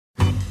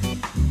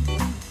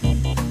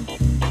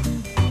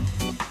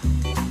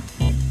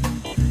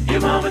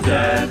Your mom and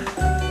dad.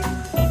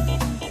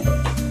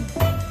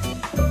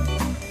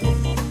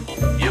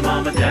 Your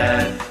mom and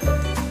dad.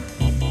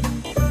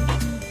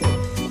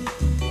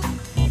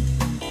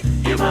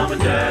 Your mom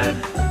and dad.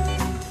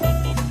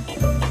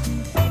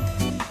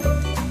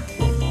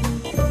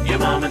 Your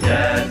mom and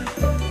dad.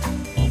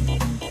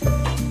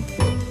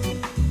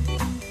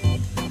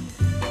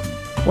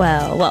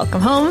 Well,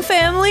 welcome home,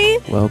 family.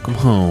 Welcome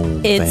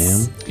home,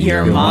 It's fam.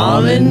 your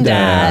mom and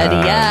dad.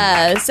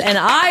 Yes. And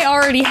I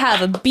already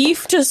have a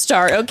beef to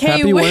start, okay?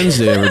 Happy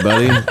Wednesday,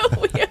 everybody.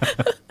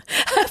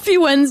 Happy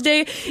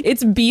Wednesday.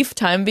 It's beef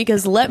time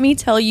because let me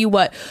tell you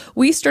what.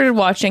 We started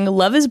watching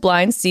Love is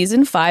Blind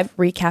Season 5,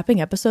 recapping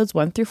episodes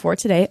 1 through 4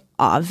 today,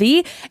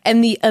 Avi.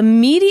 And the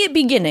immediate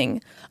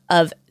beginning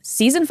of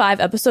Season 5,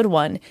 Episode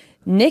 1,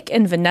 Nick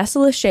and Vanessa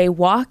Lachey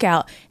walk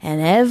out and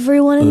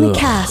everyone in the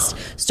cast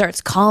starts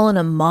calling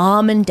them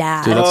mom and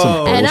dad. Dude, that's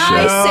some And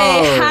bullshit. I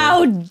say,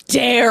 how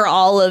dare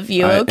all of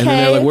you, okay? And then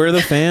they're like, we're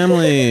the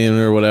family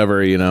or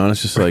whatever, you know? And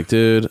it's just like,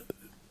 dude,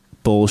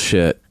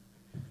 bullshit.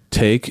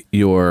 Take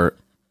your,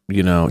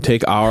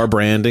 take our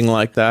branding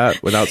like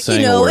that without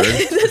saying a word.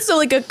 That's so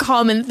like a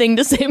common thing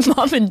to say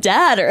mom and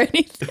dad or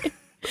anything.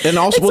 And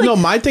also, no,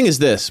 my thing is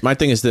this.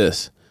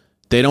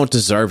 They don't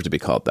deserve to be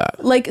called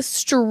that. Like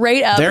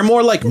straight up. They're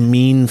more like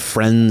mean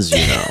friends,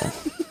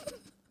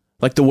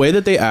 Like the way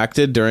that they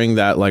acted during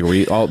that, like,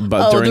 during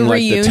the like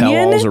reunion? the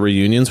tell-alls or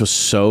reunions was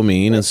so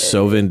mean and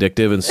so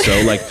vindictive and so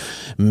like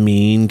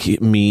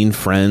mean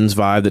friends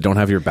vibe that don't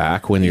have your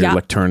back when you're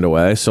like turned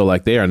away. So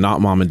like they are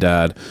not mom and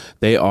dad.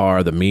 They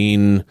are the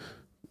meanies.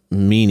 You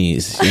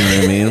know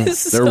what I mean?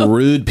 They're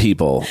rude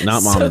people,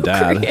 not mom and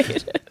dad.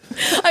 Creative.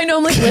 I know.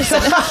 I'm like,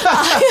 listen,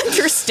 I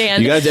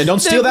understand. You guys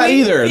don't steal that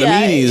either. The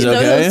meanies,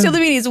 okay? Don't steal the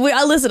meanies.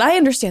 Listen, I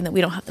understand that we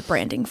don't have the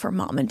branding for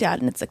mom and dad,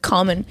 and it's a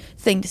common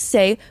thing to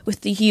say with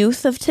the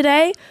youth of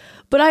today.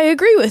 But I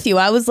agree with you.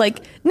 I was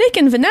like, Nick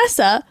and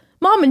Vanessa,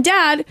 mom and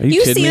dad,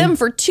 you see them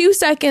for 2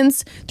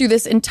 seconds through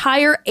this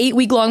entire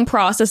 8-week-long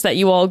process that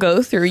you all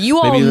go through. You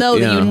all know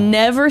that you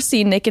never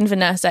see Nick and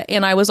Vanessa.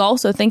 And I was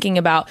also thinking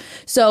about,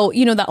 so,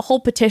 that whole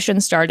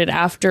petition started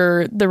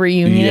after the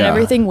reunion and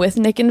everything with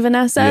Nick and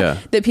Vanessa,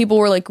 that people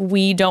were like,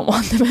 we don't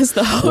want them as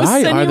the hosts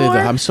anymore. Are they?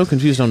 I'm so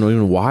confused on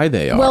even why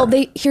they are. Well,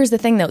 here's the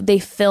thing, though. They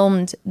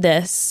filmed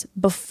this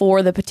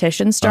before the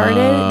petition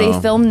started. They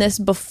filmed this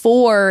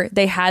before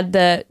they had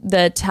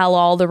the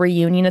tell-all, the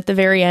reunion at the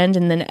very end,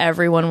 and then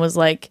everyone was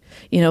like,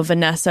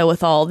 Vanessa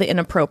with all the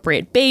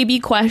inappropriate baby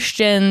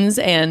questions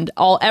and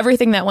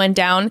everything that went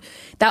down.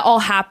 That all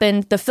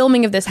happened. The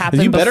filming of this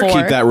happened before. You better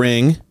keep that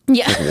ring.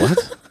 Yeah. Like,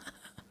 what?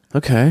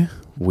 Okay.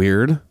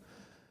 Weird.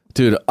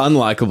 Dude,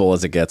 unlikable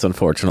as it gets,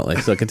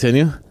 unfortunately. So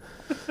continue.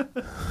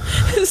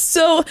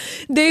 So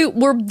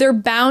they're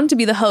bound to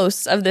be the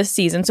hosts of this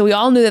season. So we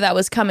all knew that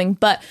was coming.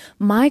 But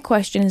my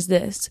question is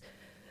this.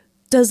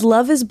 Does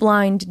Love is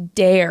Blind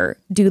dare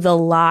do the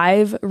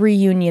live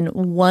reunion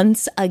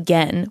once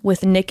again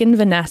with Nick and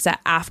Vanessa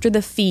after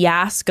the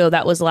fiasco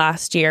that was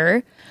last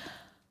year?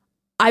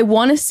 I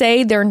want to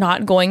say they're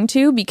not going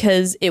to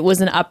because it was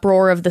an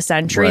uproar of the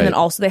century. Right. And then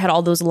also they had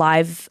all those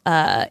live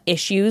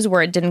issues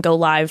where it didn't go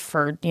live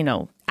for,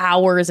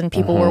 hours and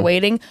people were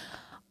waiting.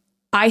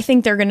 I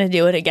think they're going to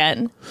do it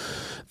again.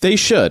 They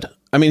should.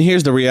 I mean,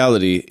 here's the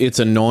reality. It's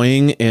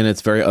annoying and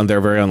they're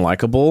very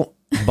unlikable,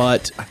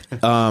 but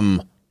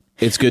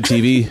it's good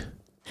TV.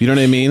 You know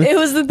what I mean? It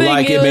was the thing.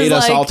 Like it made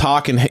us all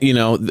talk and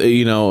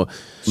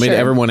made Sure.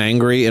 everyone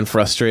angry and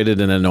frustrated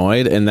and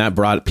annoyed, and that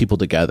brought people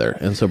together.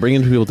 And so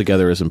bringing people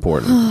together is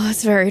important. Oh,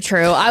 that's very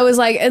true. I was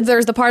like,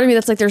 there's the part of me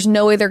that's like, there's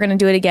no way they're going to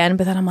do it again.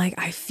 But then I'm like,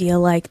 I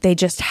feel like they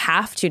just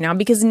have to now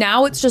because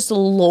now it's just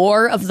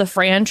lore of the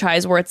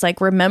franchise where it's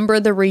like, remember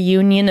the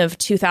reunion of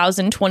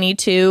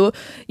 2022,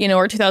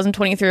 or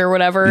 2023 or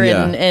whatever,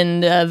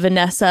 and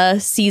Vanessa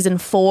season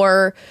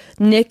 4,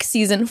 Nick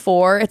season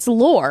 4. It's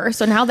lore.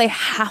 So now they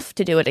have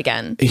to do it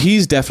again.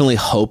 He's definitely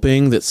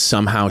hoping that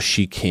somehow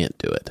she can't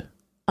do it.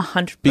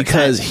 100%.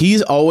 Because he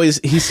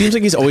seems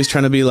like he's always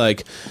trying to be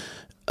like,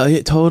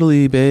 yeah,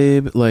 totally,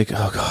 babe. Like,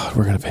 oh God,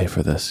 we're going to pay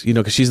for this.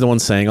 Because she's the one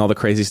saying all the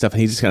crazy stuff.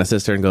 And he just kind of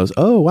sits there and goes,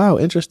 oh, wow,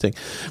 interesting.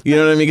 You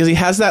know what I mean? Because he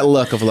has that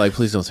look of like,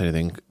 please don't say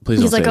anything. Please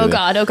don't say anything. He's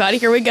like, oh God,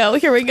 here we go.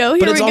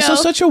 But it's also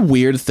such a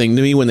weird thing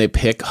to me when they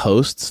pick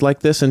hosts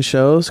like this in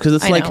shows. Because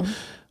it's like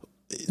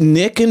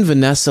Nick and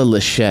Vanessa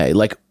Lachey,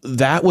 like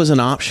that was an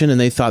option and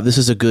they thought this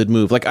is a good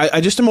move. Like I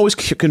just am always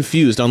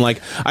confused on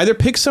like either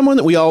pick someone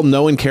that we all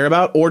know and care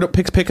about or to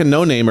pick a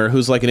no-namer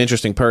who's like an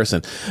interesting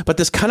person. But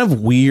this kind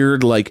of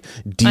weird like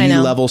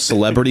D-level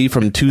celebrity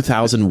from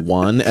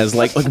 2001 as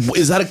like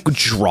is that a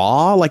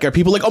draw? Like are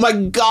people like, oh my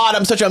God,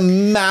 I'm such a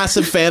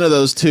massive fan of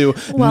those two.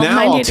 Well, now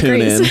I'll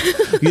tune in.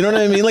 You know what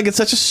I mean? Like it's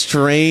such a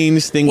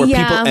strange thing where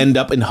people end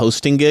up in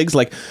hosting gigs.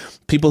 Like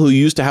people who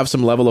used to have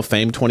some level of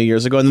fame 20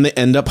 years ago and then they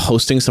end up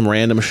hosting some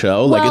random show.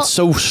 Well, like it's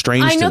so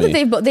strange to me. I know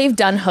that they've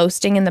done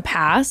hosting in the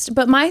past,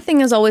 but my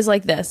thing is always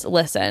like this.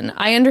 Listen,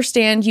 I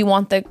understand you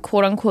want the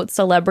quote unquote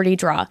celebrity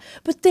draw,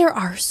 but there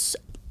are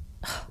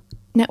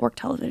network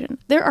television.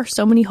 There are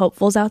so many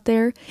hopefuls out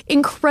there,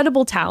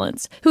 incredible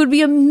talents who would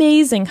be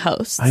amazing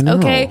hosts. I know.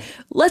 Okay,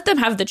 let them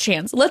have the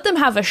chance. Let them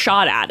have a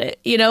shot at it.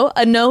 You know,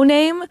 a no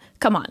name.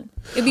 Come on,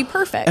 it'd be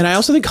perfect. And I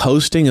also think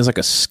hosting is like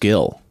a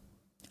skill.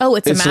 Oh,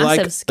 it's a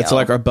massive skill. It's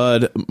like our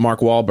bud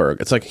Mark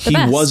Wahlberg. It's like he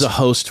was a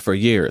host for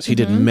years. He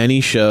did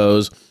many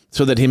shows.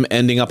 So that him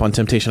ending up on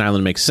Temptation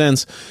Island makes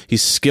sense.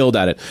 He's skilled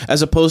at it,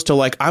 as opposed to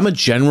like, I'm a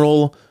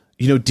general,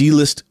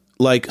 D-list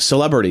like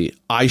celebrity.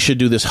 I should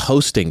do this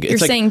hosting. You're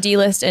saying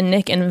D-list and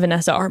Nick and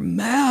Vanessa are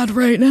mad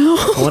right now.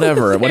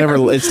 whatever.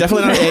 It's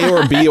definitely not A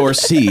or B or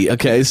C.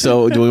 Okay,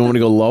 so do we want to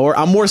go lower?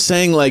 I'm more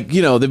saying like,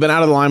 they've been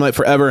out of the limelight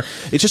forever.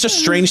 It's just a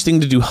strange thing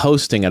to do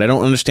hosting, and I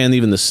don't understand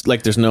even this.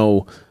 Like, there's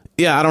no.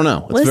 Yeah, I don't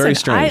know. It's very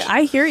strange.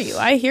 I hear you.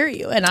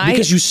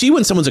 Because you see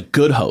when someone's a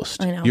good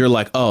host, I know. You're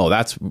like,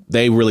 oh,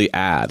 they really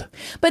add.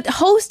 But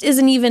host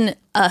isn't even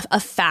a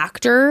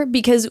factor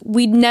because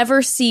we'd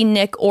never see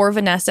Nick or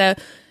Vanessa.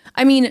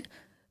 I mean,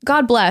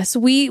 God bless.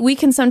 We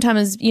can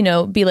sometimes, be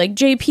like,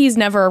 JP's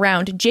never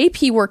around.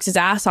 JP works his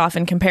ass off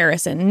in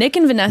comparison. Nick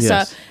and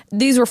Vanessa,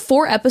 These were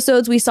 4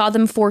 episodes. We saw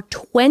them for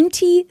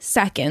 20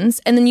 seconds.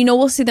 And then,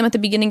 we'll see them at the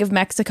beginning of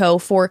Mexico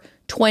for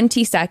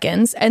 20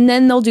 seconds. And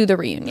then they'll do the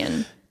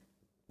reunion.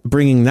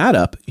 Bringing that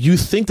up, you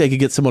think they could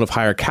get someone of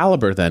higher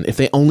caliber then if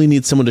they only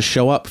need someone to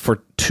show up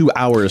for 2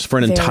 hours for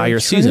an entire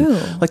season.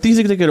 Like, these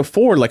they could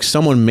afford like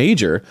someone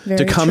major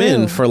to come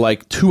in for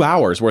like 2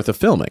 hours worth of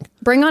filming.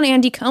 Bring on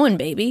Andy Cohen,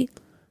 baby.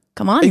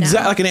 Come on,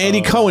 exactly, like an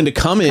Andy Cohen to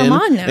come in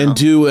and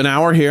do an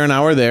hour here, an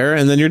hour there,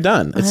 and then you're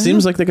done. It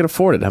seems like they could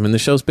afford it. I mean, the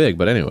show's big,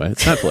 but anyway,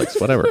 it's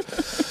Netflix, whatever.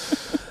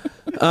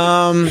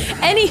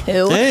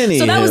 Anywho,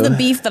 so that was the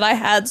beef that I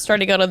had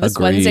starting out on this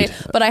Wednesday.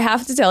 But I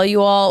have to tell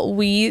you all,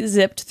 we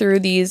zipped through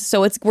these.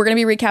 So we're going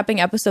to be recapping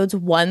episodes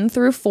 1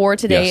 through 4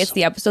 today. Yes. It's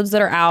the episodes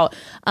that are out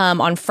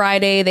on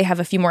Friday. They have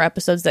a few more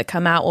episodes that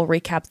come out. We'll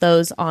recap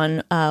those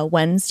on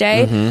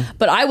Wednesday. Mm-hmm.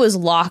 But I was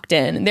locked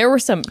in. There were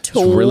some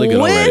twists really good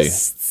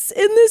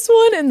in this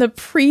one, and the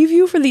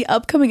preview for the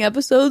upcoming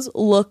episodes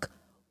look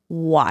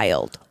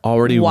wild.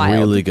 Already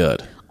really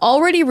good.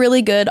 Already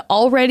really good.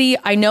 Already,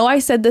 I know I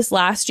said this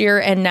last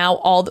year, and now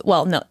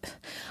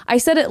I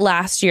said it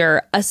last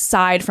year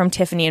aside from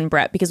Tiffany and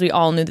Brett because we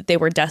all knew that they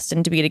were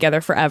destined to be together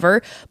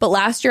forever. But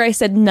last year I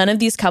said none of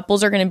these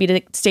couples are going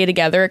to stay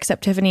together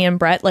except Tiffany and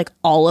Brett. Like,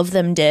 all of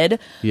them did.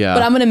 Yeah.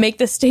 But I'm going to make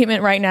this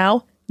statement right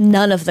now.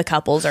 None of the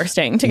couples are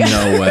staying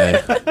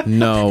together.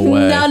 No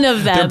way. None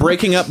of them. They're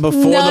breaking up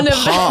before the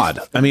pod.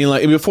 I mean,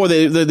 like, before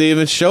the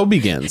even show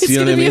begins. It's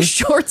going to be a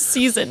short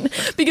season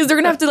because they're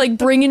going to have to like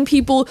bring in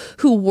people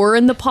who were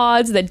in the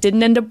pods that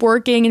didn't end up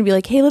working and be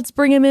like, hey, let's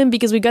bring them in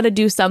because we got to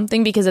do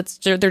something because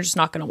they're just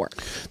not going to work.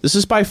 This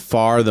is by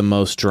far the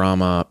most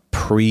drama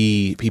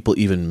pre-people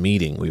even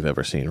meeting we've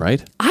ever seen,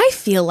 right? I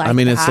feel like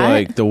it's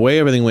like the way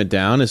everything went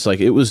down. It's like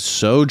it was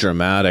so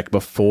dramatic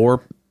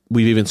before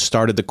we've even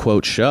started the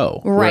quote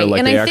show, right? Where, like,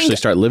 and they actually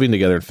start living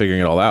together and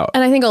figuring it all out.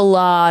 And I think a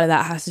lot of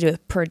that has to do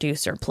with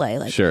producer play.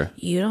 Like, sure,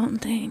 you don't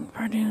think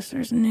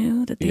producers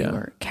knew that they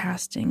were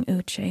casting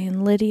Uche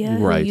and Lydia,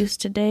 who used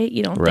to date?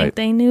 You don't think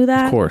they knew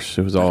that? Of course,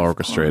 it was all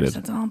orchestrated.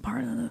 It's all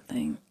part of the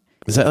thing.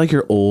 Is that like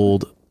your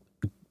old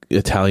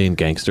Italian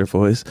gangster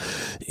voice?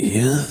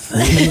 You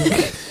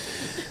think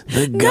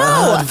the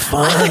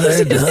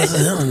Godfather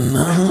doesn't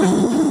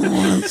know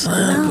what's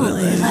happening? No,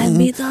 if I'd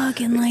be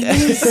talking like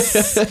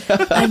this,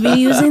 I'd be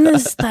using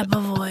this type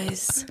of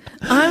voice.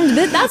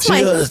 That's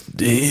my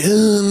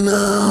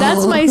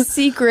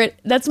secret.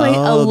 That's my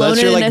alone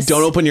that's your, in like,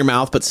 don't open your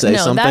mouth but say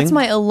something. That's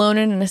my alone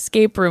in an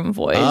escape room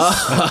voice.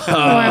 Where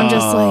I'm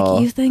just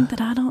like, you think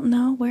that I don't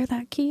know where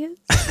that key is?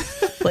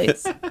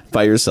 Please.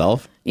 By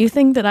yourself? You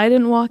think that I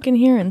didn't walk in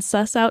here and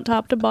suss out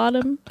top to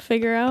bottom,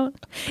 figure out?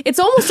 It's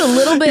almost a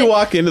little bit. You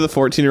walk into the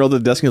 14-year-old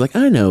at the desk and you're like,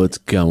 I know what's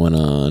going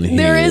on here.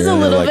 There is a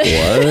little like,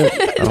 bit.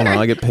 What? I don't know.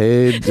 I get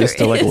paid just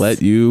to like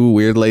let you,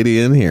 weird lady,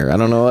 in here. I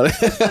don't know what.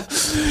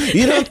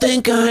 You don't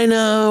think I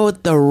know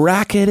what the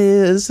racket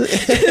is?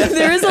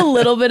 There is a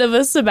little bit of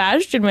a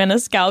Sebastian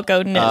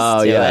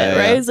Maniscalco-ness to it,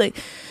 right? It's like,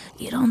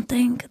 you don't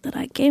think that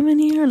I came in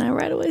here and I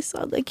right away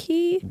saw the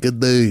key?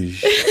 Good day.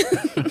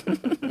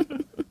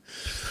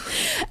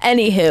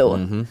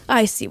 Anywho,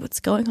 I see what's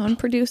going on,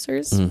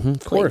 producers.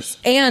 Of course.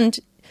 And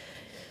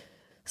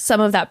some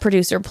of that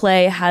producer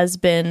play has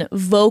been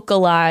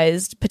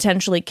vocalized,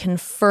 potentially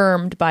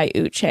confirmed by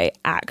Uche,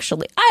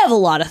 actually. I have a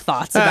lot of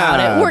thoughts about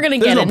it. We're going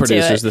to get into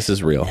producers. it. This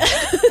is real.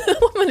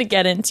 I'm going to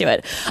get into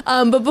it.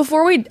 But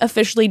before we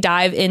officially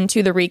dive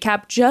into the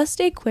recap, just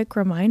a quick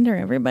reminder,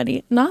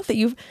 everybody. Not that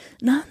you've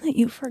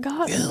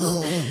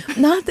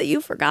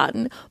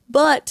forgotten.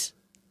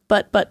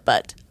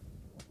 But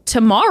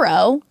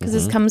tomorrow, because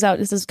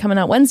this is coming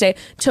out Wednesday,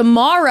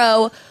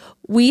 tomorrow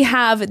we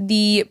have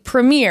the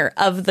premiere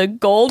of The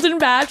Golden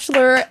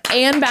Bachelor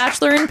and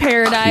Bachelor in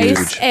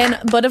Paradise. Huge.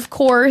 But of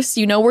course,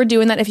 we're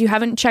doing that. If you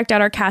haven't checked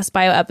out our cast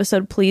bio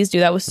episode, please do.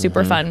 That was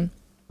super fun.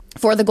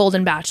 for the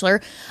Golden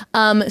Bachelor.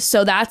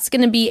 So that's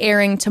going to be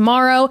airing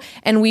tomorrow,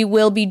 and we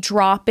will be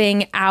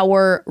dropping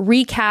our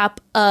recap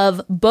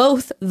of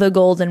both the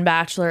Golden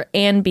Bachelor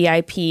and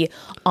BIP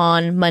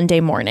on Monday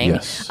morning.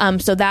 Yes.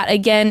 So that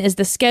again is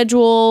the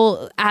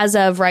schedule as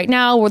of right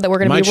now that we're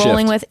going to be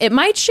rolling with. It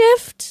might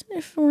shift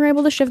if we're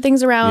able to shift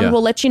things around. Yeah.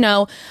 We'll let you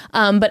know.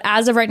 But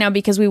as of right now,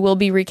 because we will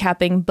be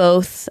recapping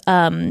both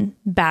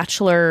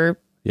Bachelor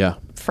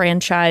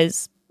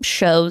franchise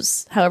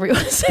shows, however you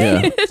want to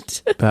say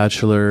it.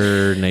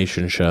 Bachelor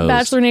Nation shows.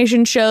 Bachelor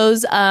Nation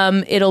shows.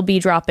 It'll be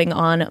dropping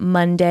on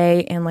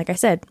Monday. And like I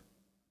said,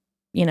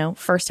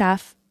 first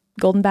half,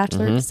 Golden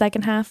Bachelor,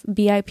 second half,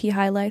 BIP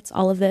highlights,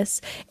 all of this.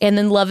 And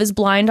then Love is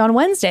Blind on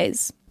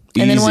Wednesdays.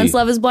 And then once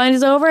Love is Blind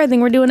is over, I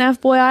think we're doing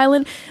F-Boy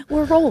Island.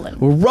 We're rolling.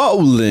 We're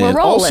rolling.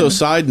 Also,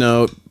 side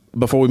note,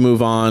 before we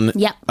move on,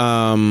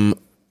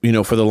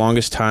 for the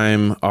longest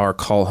time, our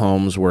call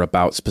homes were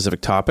about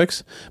specific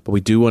topics, but we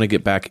do want to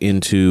get back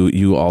into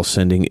you all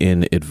sending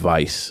in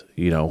advice,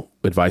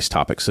 advice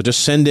topics. So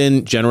just send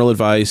in general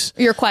advice.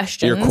 Your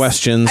questions.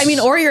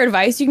 Or your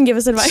advice. You can give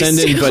us advice. Send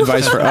in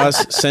advice for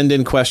us. Send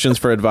in questions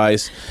for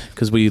advice,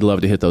 because we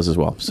love to hit those as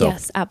well. So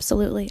yes,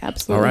 absolutely.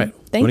 Absolutely. All right.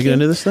 Thank you. Want to get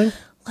into this thing?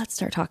 Let's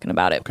start talking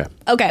about it.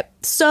 Okay.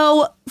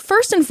 So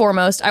first and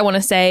foremost, I want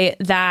to say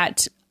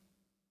that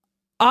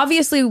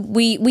obviously,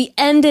 we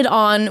ended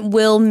on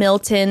Will,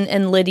 Milton,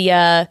 and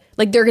Lydia,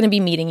 like they're going to be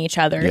meeting each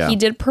other. Yeah. He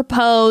did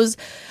propose.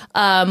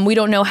 We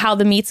don't know how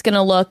the meet's going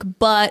to look,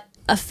 but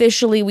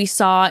officially we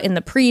saw in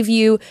the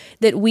preview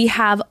that we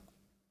have,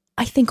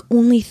 I think,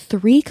 only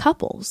 3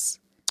 couples.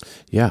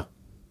 Yeah.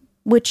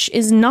 Which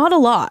is not a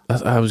lot.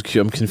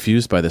 I'm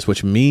confused by this,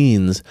 which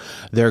means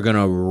they're going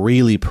to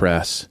really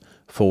press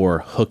for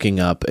hooking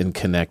up and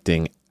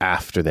connecting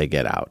after they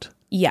get out.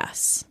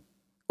 Yes.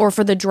 Or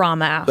for the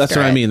drama after. That's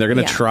what I mean. They're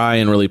going to try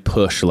and really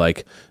push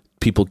like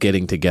people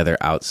getting together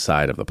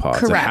outside of the pods.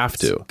 Correct. They have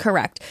to.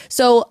 Correct.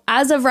 So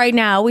as of right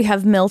now, we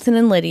have Milton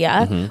and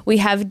Lydia. We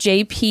have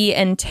JP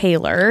and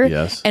Taylor.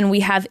 Yes. And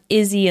we have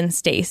Izzy and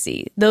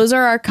Stacy. Those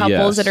are our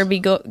couples that are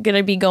going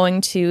to be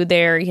going to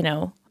their,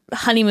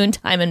 honeymoon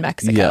time in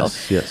Mexico.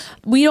 Yes.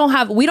 We don't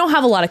have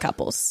a lot of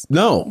couples.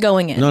 No.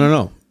 Going in.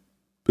 No.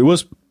 It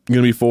was going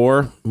to be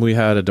 4. We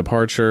had a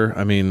departure.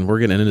 I mean, we're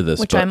getting into this.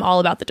 Which I'm all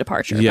about the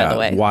departure, by the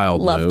way.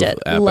 Wild Loved move. it.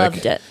 Epic.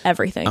 Loved it.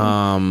 Everything.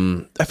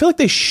 I feel like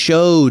they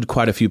showed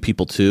quite a few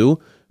people too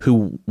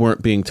who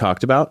weren't being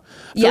talked about.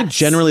 I feel like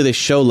generally they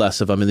show less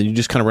of them and then you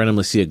just kind of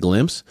randomly see a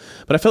glimpse.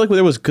 But I feel like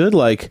there was good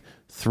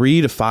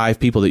 3 to 5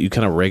 people that you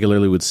kind of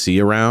regularly would see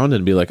around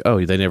and be like,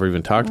 oh, they never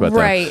even talked about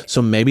that.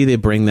 So maybe they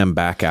bring them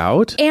back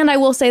out. And I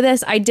will say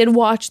this, I did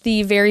watch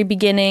the very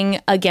beginning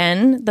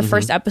again, the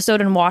first episode,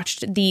 and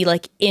watched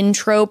the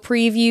intro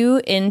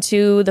preview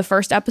into the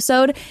first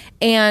episode.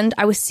 And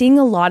I was seeing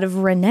a lot of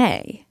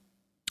Renee.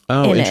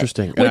 Oh,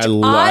 interesting. Which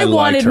I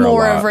wanted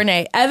more of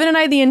Renee. Evan and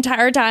I, the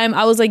entire time,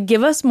 I was like,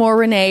 give us more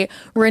Renee.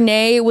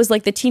 Renee was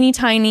like the teeny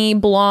tiny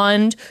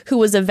blonde who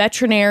was a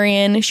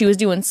veterinarian. She was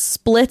doing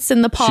splits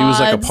in the pods. She was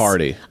like a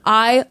party.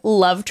 I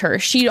loved her.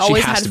 She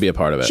has to be a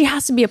part of it. She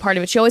has to be a part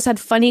of it. She always had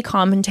funny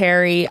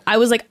commentary. I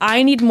was like,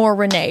 I need more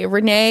Renee.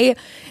 Renee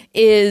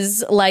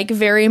is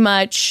very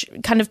much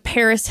kind of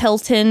Paris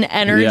Hilton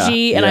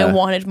energy, and I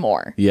wanted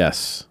more.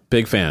 Yes.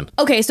 Big fan.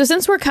 Okay, so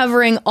since we're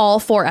covering all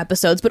 4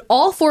 episodes, but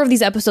all 4 of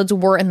these episodes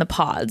were in the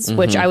pods,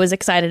 which I was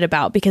excited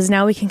about because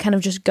now we can kind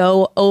of just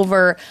go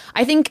over,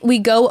 I think we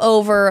go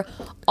over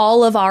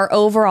all of our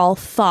overall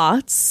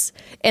thoughts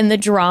and the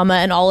drama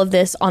and all of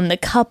this on the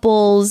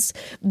couples,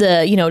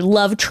 the,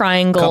 love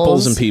triangles.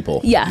 Couples and people.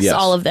 Yes,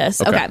 all of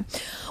this. Okay.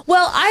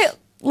 Well,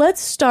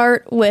 let's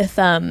start with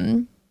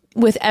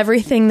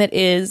everything that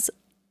is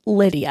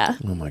Lydia.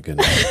 Oh my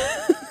goodness.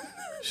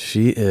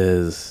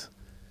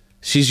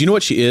 She's, you know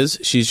what she is?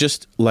 She's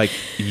just like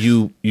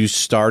you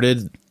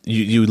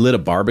lit a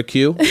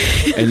barbecue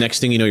and next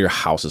thing you know, your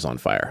house is on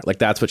fire. Like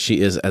that's what she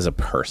is as a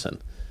person.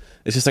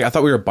 It's just like, I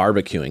thought we were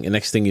barbecuing and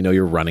next thing you know,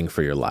 you're running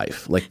for your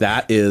life. Like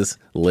that is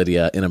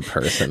Lydia in a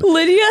person.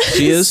 Lydia.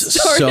 She is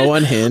so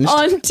unhinged.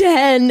 On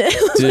 10.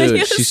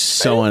 Dude, she's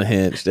so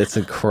unhinged. It's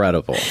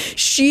incredible.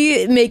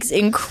 She makes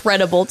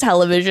incredible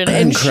television.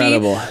 And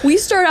we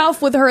start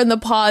off with her in the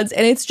pods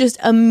and it's just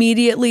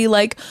immediately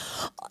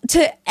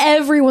to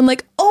everyone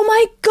oh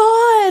my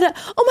god,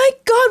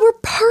 we're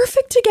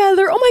perfect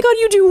together. Oh my god,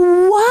 you do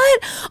what?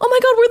 Oh my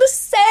god, we're the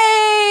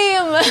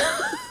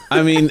same.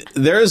 I mean,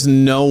 there is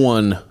no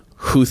one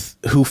who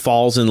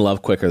falls in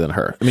love quicker than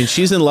her. I mean,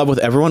 she's in love with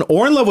everyone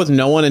or in love with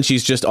no one and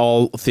she's just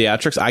all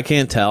theatrics. I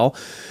can't tell.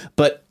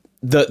 But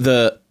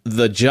the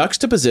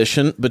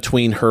juxtaposition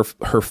between her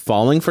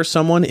falling for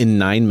someone in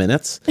 9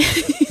 minutes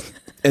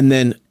and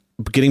then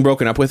getting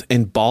broken up with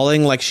and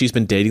bawling like she's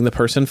been dating the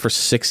person for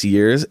 6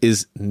 years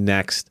is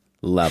next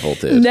level,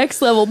 dude.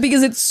 Next level,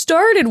 because it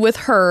started with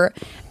her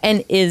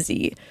and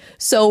Izzy.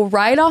 So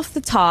right off the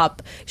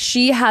top,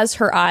 she has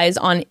her eyes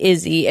on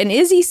Izzy, and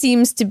Izzy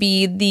seems to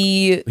be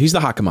he's the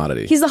hot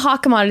commodity. He's the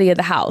hot commodity of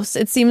the house.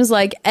 It seems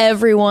like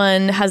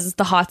everyone has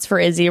the hots for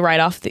Izzy right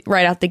out the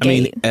gate.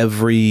 I mean,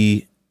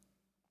 every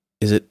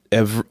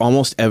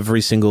almost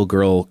every single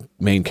girl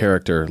main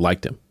character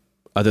liked him,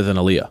 other than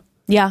Aaliyah.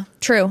 Yeah,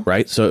 true.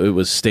 Right? So it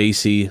was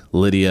Stacy,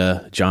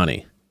 Lydia,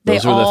 Johnny.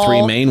 Those were the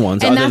three main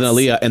ones, other than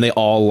Aaliyah, and they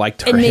all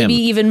liked and maybe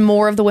even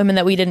more of the women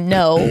that we didn't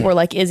know were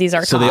like, Izzy's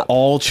our top. So they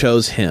all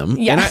chose him.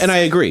 Yes. And I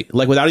agree.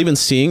 Like, without even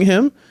seeing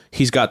him,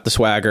 he's got the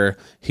swagger.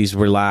 He's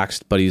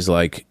relaxed, but he's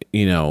like,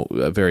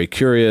 very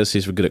curious.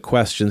 He's good at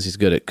questions. He's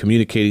good at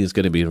communicating. He's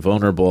good at being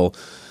vulnerable.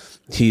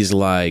 He's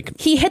like...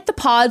 He hit the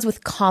pods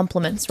with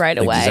compliments right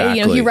away.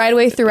 Exactly. He right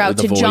away threw out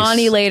The to voice.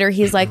 Johnny later.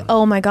 He's like,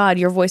 oh my God,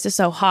 your voice is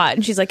so hot.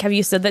 And she's like, have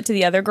you said that to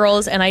the other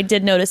girls? And I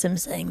did notice him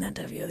saying that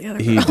to the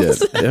other girls. He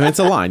did. I mean, it's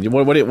a line.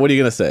 What are you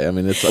going to say? I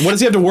mean, what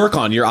does he have to work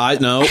on? Your eye?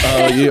 No.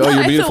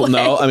 You're beautiful.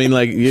 No. I mean,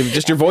 like,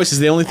 just your voice is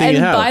the only thing and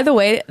you have. By the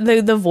way,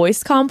 the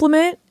voice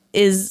compliment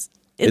is...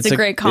 It's a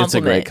great compliment. It's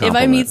a great compliment.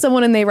 If I meet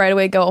someone and they right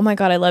away go, oh my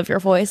God, I love your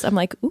voice, I'm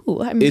like,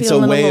 ooh, I'm it's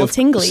feeling a way little of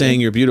tingly. saying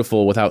you're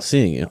beautiful without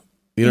seeing you.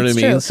 You know what I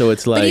mean? True. So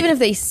it's like... But even if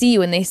they see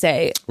you and they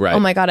say, right. oh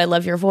my God, I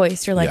love your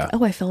voice, you're like, Yeah.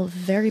 oh, I feel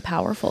very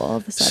powerful all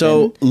of a sudden.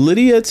 So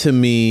Lydia, to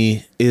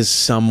me, is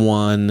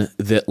someone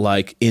that,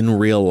 like, in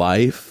real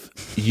life,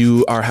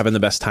 you are having the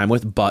best time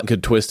with, but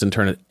could twist and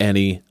turn at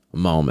any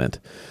moment.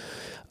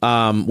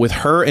 With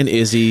her and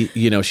Izzy,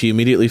 she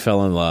immediately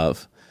fell in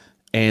love.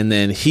 And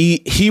then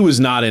he was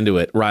not into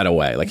it right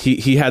away. Like,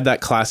 he had that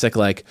classic,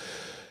 like...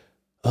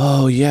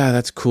 oh yeah,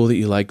 that's cool that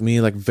you like me,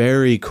 like,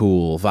 very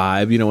cool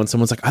vibe, when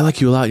someone's like, I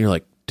like you a lot, and you're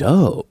like,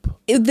 dope.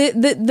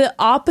 The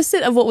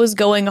opposite of what was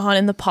going on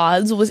in the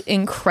pods was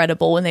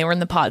incredible when they were in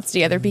the pods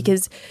together,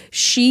 because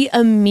she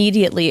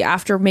immediately,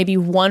 after maybe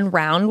one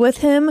round with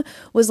him,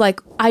 was like,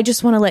 I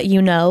just want to let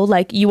you know,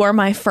 like, you are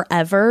my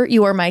forever,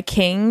 you are my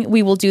king,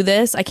 we will do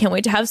this, I can't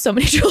wait to have so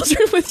many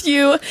children with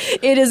you,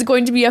 it is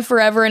going to be a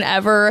forever and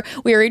ever,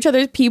 we are each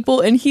other's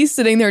people. And he's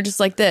sitting there just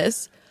like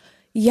this.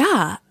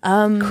 Yeah.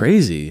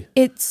 Crazy.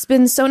 It's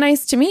been so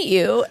nice to meet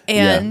you.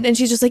 And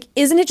she's just like,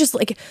 isn't it just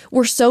like,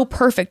 we're so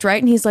perfect,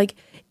 right? And he's like,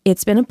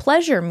 it's been a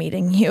pleasure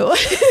meeting you.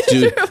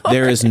 Dude,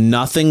 there is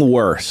nothing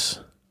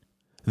worse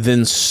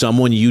than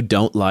someone you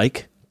don't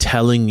like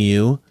telling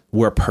you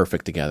we're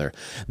perfect together.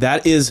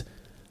 That is...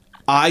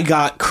 I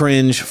got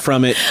cringe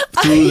from it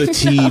through the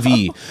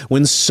TV.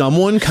 When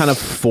someone kind of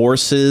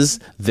forces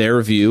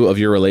their view of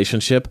your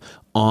relationship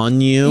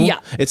on you,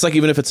 it's like,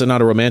 even if it's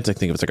not a romantic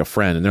thing, if it's like a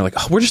friend, and they're like,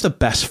 oh, we're just the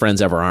best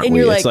friends ever, aren't and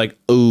we? Like, it's like,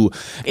 ooh.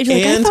 And you're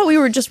like, I thought we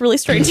were just really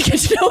starting to get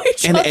to know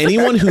each other. And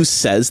anyone who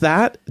says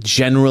that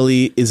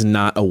generally is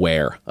not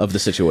aware of the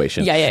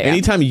situation. Yeah.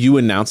 Anytime you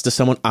announce to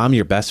someone, I'm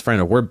your best friend,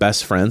 or we're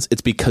best friends,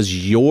 it's because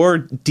you're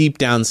deep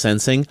down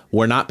sensing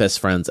we're not best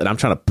friends, and I'm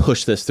trying to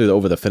push this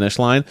over the finish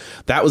line.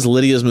 That was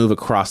Lydia's move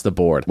across the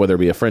board, whether it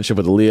be a friendship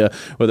with Aaliyah,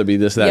 whether it be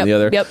this, that, and the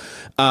other. Yep.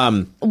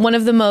 One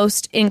of the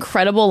most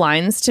incredible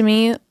lines to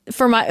me,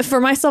 for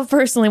myself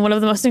personally, one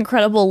of the most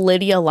incredible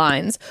Lydia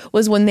lines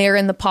was when they're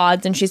in the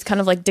pods and she's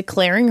kind of like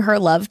declaring her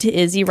love to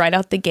Izzy right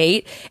out the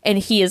gate, and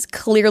he is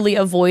clearly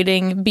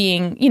avoiding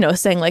being,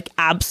 saying like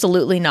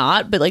absolutely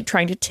not, but like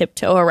trying to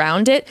tiptoe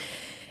around it.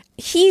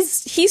 He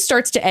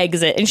starts to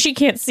exit and she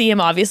can't see him,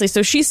 obviously,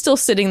 so she's still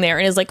sitting there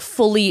and is like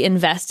fully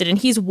invested, and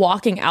he's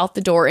walking out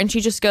the door, and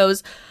she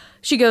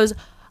goes,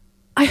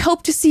 I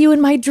hope to see you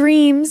in my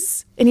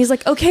dreams. And he's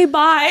like, okay,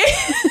 bye.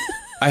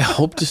 I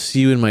hope to see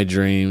you in my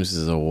dreams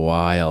is a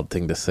wild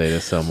thing to say to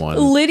someone.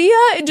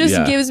 Lydia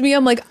just gives me,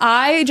 I'm like,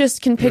 I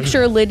just can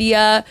picture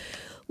Lydia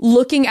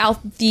looking out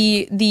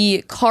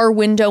the car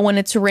window when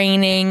it's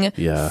raining,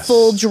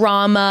 full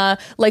drama,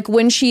 like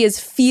when she is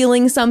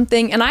feeling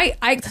something. And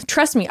I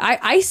trust me,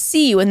 I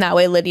see you in that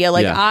way, Lydia.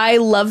 Like, I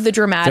love the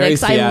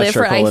dramatics. I live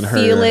for it. I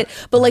feel it.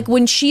 But like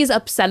when she's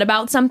upset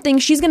about something,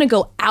 she's going to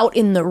go out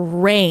in the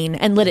rain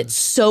and let it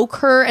soak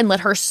her and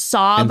let her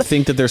sob. And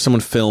think that there's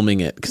someone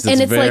filming it.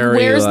 And it's very, like,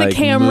 where's the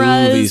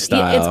cameras? Movie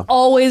style. It's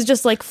always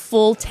just like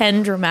full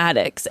 10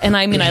 dramatics. And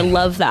I mean, I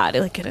love that.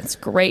 Like, and it's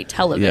great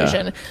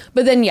television. Yeah.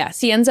 But then, yes,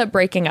 he ends up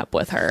breaking up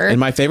with her. And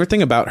my favorite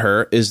thing about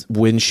her is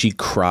when she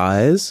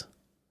cries,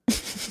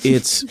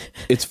 it's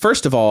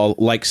first of all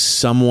like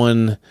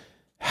someone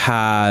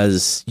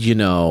has,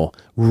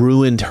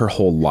 ruined her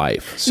whole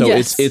life. So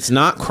it's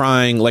not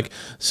crying like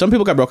some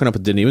people got broken up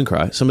with, didn't even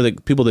cry. Some of the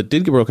people that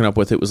did get broken up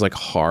with, it was like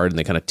hard and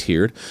they kind of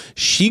teared.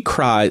 She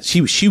cries,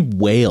 she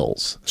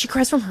wails. She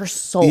cries from her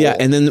soul. Yeah,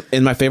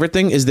 and my favorite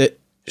thing is that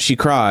she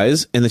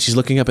cries and then she's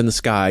looking up in the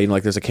sky,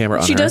 like there's a camera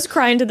on her. She does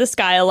cry into the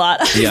sky a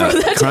lot. Yeah,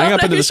 crying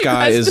up into the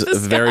sky is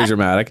very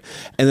dramatic.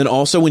 And then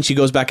also when she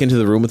goes back into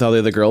the room with all the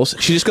other girls,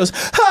 she just goes,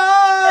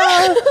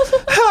 ha,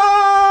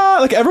 ha,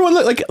 like everyone,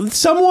 like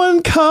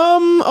someone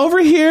come over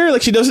here.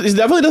 Like she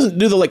definitely doesn't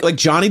do the like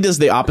Johnny does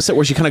the opposite,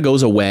 where she kind of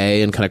goes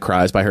away and kind of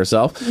cries by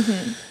herself.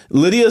 Mm-hmm.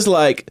 Lydia's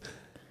like,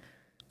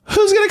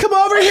 who's gonna come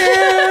over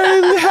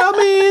here and help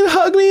me and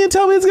hug me and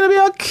tell me it's gonna be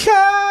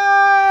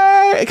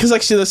okay? Because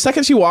like the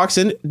second she walks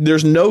in,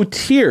 there's no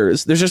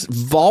tears, there's just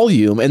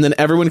volume, and then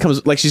everyone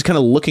comes, like she's kind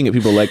of looking at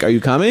people like, are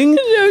you coming?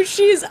 No,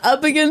 she's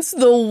up against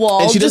the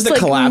wall, and she does just the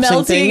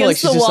collapsing thing, like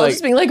she's just like,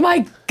 just being like,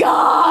 my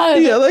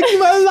God, yeah, like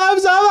my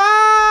life's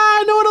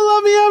over, no one will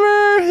love me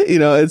ever,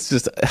 it's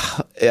just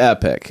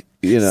epic,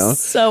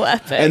 So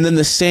epic. And then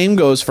the same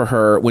goes for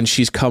her when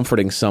she's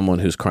comforting someone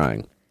who's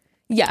crying.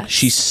 Yeah.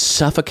 She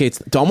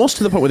suffocates almost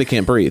to the point where they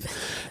can't breathe.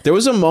 There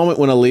was a moment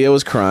when Aaliyah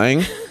was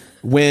crying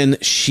when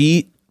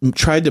she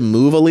tried to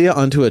move Aaliyah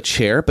onto a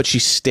chair, but she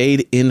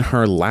stayed in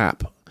her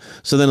lap.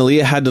 So then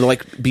Aaliyah had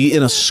to be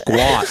in a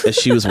squat as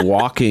she was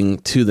walking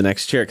to the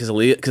next chair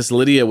because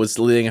Lydia was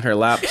laying in her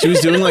lap. She was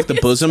doing the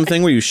bosom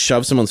thing where you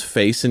shove someone's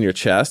face in your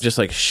chest, just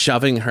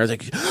shoving her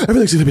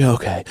everything's gonna be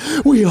okay.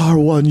 We are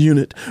one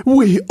unit.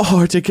 We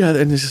are together.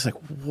 And it's just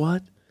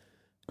what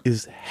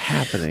is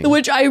happening?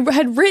 Which I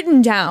had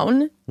written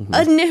down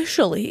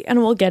initially, and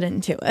we'll get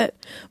into it.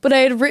 But I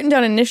had written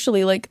down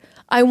initially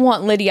I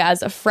want Lydia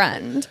as a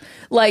friend.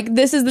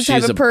 This is the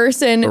type of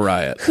person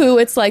who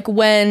it's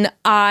when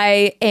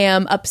I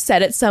am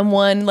upset at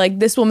someone,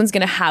 this woman's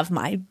going to have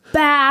my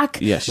back.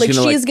 Yeah,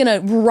 she's going to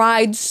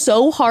ride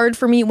so hard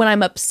for me when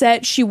I'm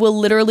upset. She will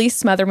literally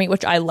smother me,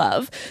 which I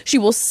love. She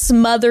will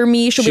smother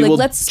me. She'll be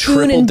let's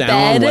spoon in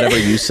bed. Whatever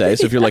you say.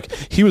 So if you're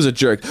he was a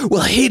jerk,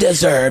 well, he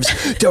deserves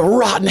to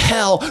rot in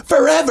hell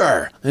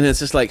forever. And it's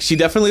just she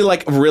definitely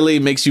really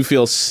makes you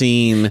feel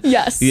seen.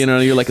 Yes.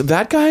 You're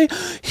that guy,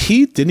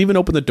 he didn't even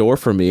open the door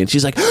for me. And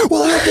she's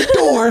well, at the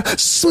door,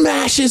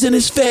 smashes in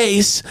his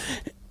face.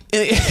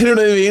 You know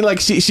what I mean?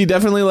 She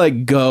definitely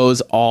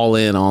goes all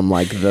in on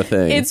the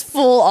thing. It's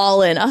full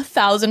all in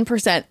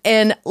 1,000%.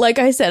 And like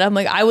I said, I'm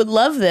I would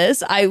love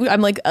this.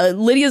 I'm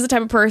Lydia's the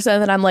type of person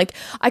that I'm I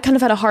kind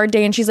of had a hard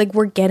day, and she's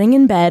we're getting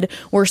in bed,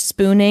 we're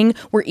spooning,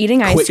 we're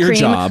eating ice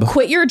cream.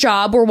 Quit your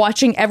job. We're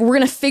watching. We're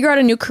gonna figure out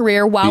a new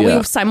career while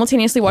we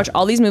simultaneously watch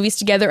all these movies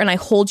together. And I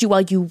hold you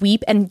while you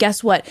weep. And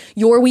guess what?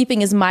 Your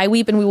weeping is my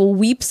weep, and we will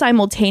weep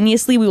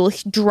simultaneously. We will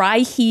dry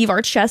heave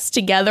our chests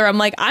together.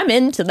 I'm I'm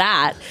into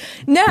that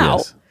now.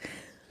 Yes.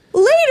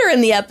 Later in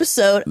the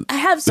episode, I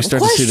have some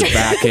questions. We start to see the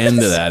back end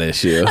of that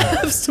issue. I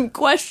have some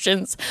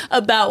questions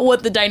about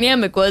what the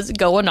dynamic was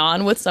going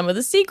on with some of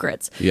the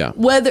secrets. Yeah.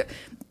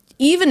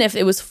 Even if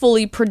it was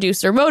fully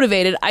producer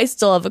motivated, I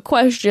still have a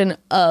question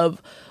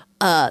of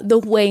the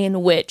way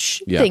in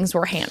which things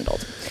were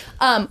handled.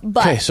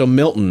 Okay, so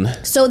Milton.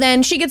 So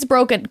then she gets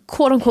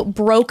quote unquote,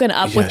 broken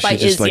up with by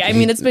Izzy.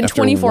 It's been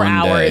 24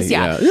 hours. Day,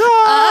 yeah.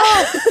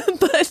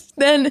 But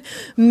then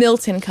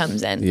Milton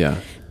comes in.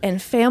 Yeah. And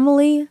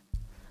family,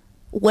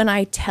 when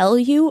I tell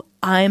you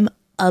I'm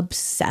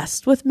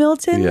obsessed with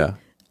Milton. Yeah.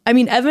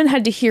 Evan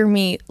had to hear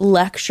me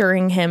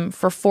lecturing him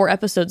for 4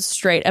 episodes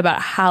straight about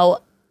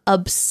how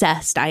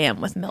obsessed I am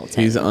with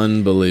Milton. He's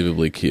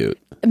unbelievably cute.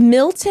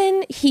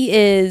 Milton,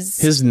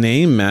 his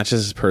name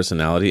matches his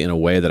personality in a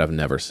way that I've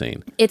never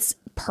seen. It's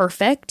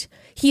perfect.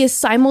 He is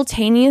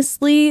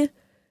simultaneously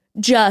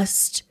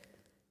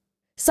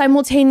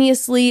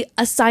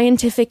a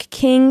scientific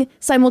king,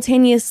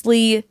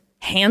 simultaneously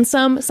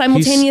handsome,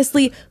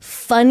 simultaneously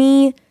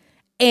funny,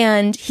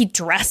 and he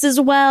dresses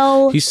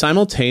well. He's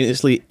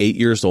simultaneously 8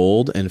 years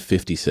old and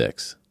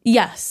 56.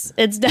 Yes,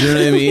 it's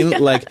definitely. You know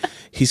what I mean?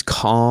 He's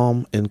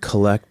calm and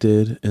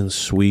collected and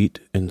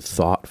sweet and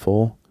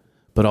thoughtful,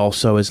 but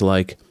also is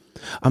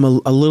I'm a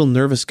little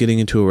nervous getting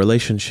into a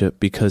relationship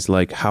because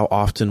how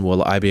often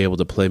will I be able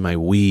to play my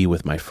Wii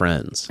with my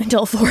friends?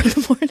 Until 4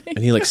 a.m. And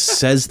he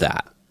says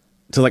that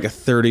to a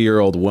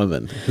 30-year-old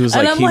woman who's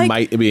he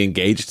might be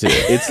engaged to.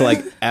 It's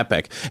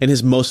epic. And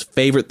his most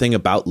favorite thing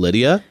about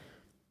Lydia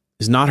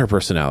is not her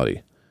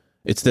personality.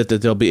 It's that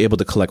they'll be able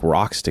to collect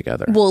rocks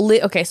together. Well,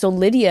 so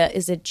Lydia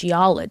is a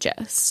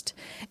geologist,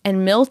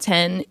 and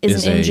Milton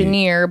is an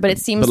engineer. But it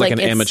seems an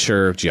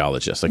amateur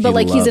geologist.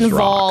 But he's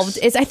involved.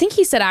 I think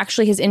he said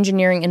actually his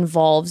engineering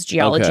involves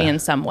geology in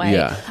some way.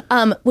 Yeah.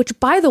 Which,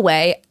 by the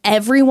way,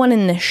 everyone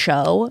in this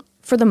show,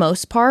 for the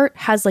most part,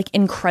 has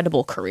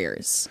incredible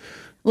careers.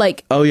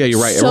 Oh yeah,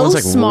 you're right. So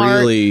everyone's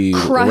smart, really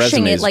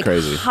crushing it,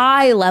 crazy.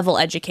 High level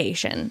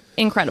education,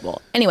 incredible.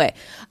 Anyway,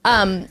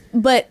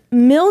 but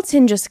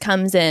Milton just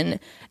comes in,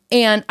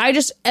 and I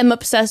just am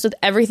obsessed with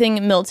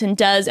everything Milton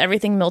does,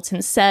 everything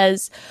Milton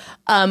says,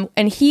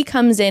 and he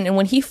comes in, and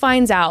when he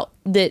finds out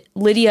that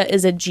Lydia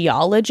is a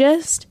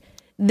geologist,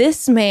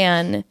 this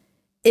man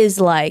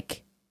is I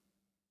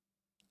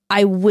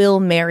will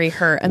marry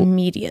her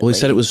immediately. Well, he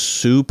said it was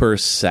super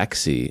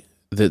sexy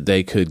that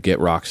they could get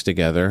rocks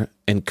together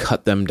and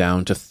cut them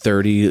down to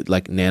 30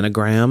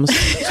 nanograms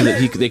so that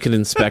they could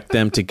inspect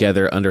them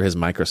together under his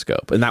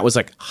microscope. And that was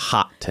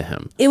hot to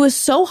him. It was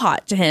so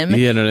hot to him.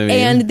 You know what I mean?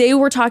 And they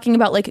were talking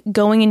about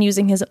going and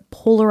using his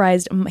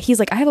polarized. He's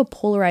I have a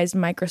polarized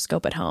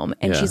microscope at home.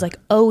 And she's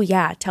oh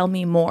yeah, tell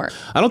me more.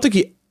 I don't think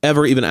he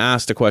ever even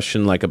asked a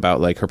question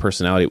about her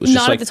personality. It was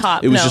not just at the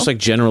top. It was just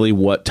generally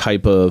what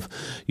type of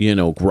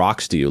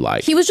rocks do you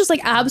like? He was just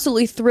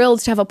absolutely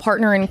thrilled to have a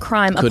partner in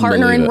crime, a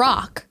partner in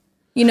rock.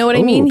 You know what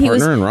I mean? He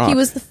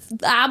was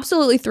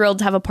absolutely thrilled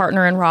to have a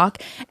partner in rock.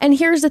 And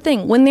here's the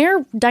thing: when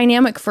their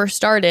dynamic first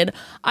started,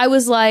 I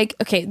was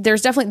okay,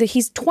 there's definitely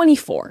he's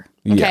 24.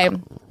 Okay. Yeah.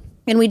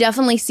 And we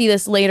definitely see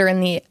this later in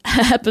the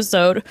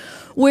episode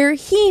where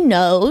he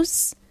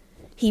knows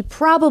he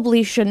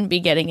probably shouldn't be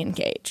getting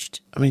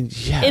engaged. I mean,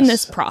 yes. In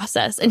this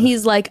process. And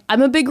he's like,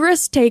 I'm a big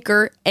risk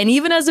taker. And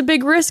even as a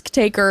big risk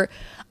taker,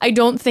 I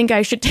don't think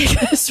I should take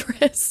this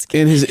risk.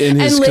 In his and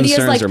Lydia's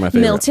concerns like, are my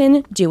favorite.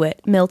 Milton, do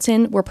it.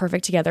 Milton, we're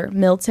perfect together.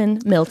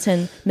 Milton.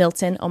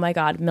 Oh my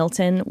God,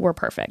 Milton, we're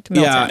perfect.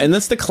 Milton. Yeah, and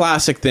that's the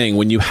classic thing.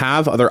 When you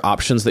have other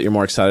options that you're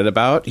more excited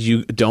about,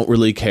 you don't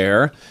really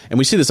care. And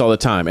we see this all the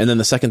time. And then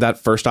the second that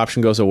first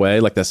option goes away,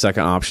 like that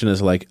second option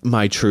is like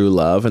my true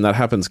love. And that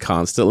happens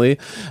constantly.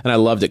 And I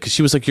loved it because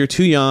she was like, you're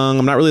too young.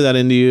 I'm not really that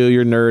into you.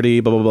 You're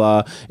nerdy, blah, blah,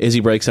 blah. Izzy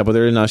breaks up with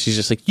her. And now she's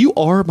just like, you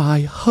are my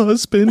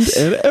husband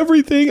and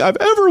everything I've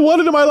ever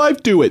wanted in my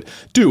life. Do it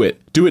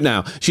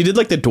now. She did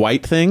like the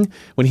Dwight thing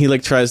when he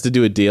like tries to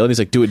do a deal and he's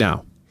like, do it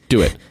now,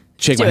 do it,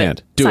 shake my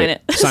hand,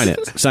 sign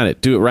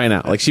it, do it right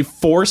now. Like she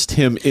forced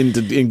him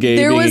into being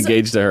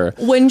engaged to her.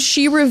 When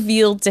she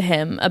revealed to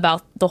him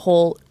about the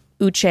whole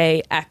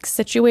Uche X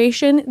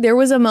situation, there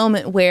was a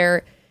moment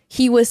where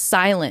he was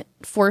silent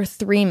for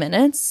 3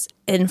 minutes,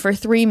 and for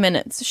 3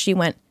 minutes she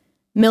went,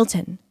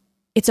 Milton,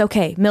 it's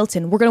okay,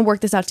 Milton, we're gonna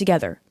work this out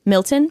together.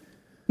 Milton,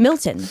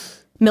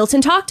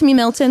 talk to me,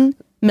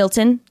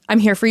 Milton, I'm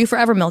here for you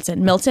forever,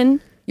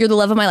 Milton, you're the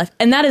love of my life.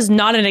 And that is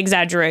not an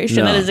exaggeration.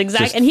 No, that is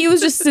exact. And he was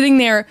just sitting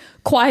there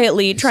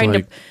quietly trying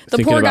like to,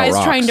 the poor guy's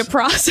rocks. trying to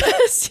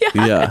process.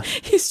 Yeah.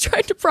 He's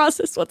trying to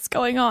process what's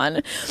going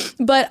on.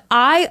 But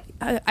I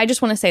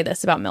just want to say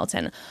this about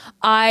Milton.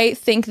 I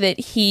think that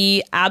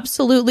he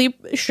absolutely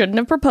shouldn't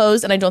have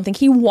proposed, and I don't think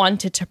he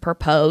wanted to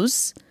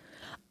propose.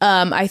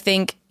 I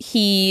think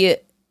he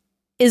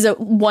is a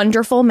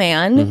wonderful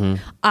man. Mm-hmm.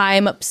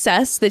 I'm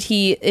obsessed that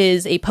he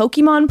is a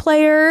Pokemon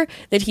player,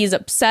 that he's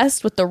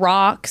obsessed with the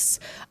rocks.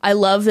 I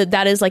love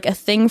that is like a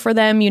thing for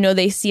them. You know,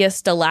 they see a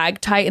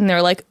stalactite and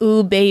they're like,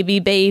 ooh,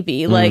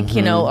 baby, like,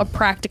 you know, a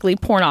practically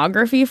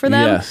pornography for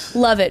them. Yes.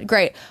 Love it.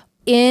 Great.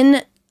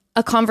 In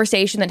a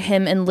conversation that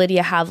him and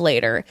Lydia have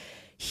later,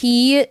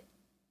 he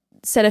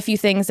said a few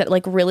things that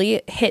like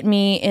really hit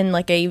me in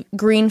like a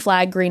green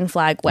flag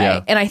way.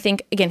 Yeah. And I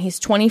think, again, he's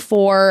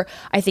 24.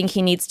 I think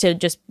he needs to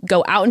just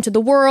go out into the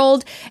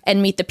world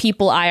and meet the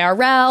people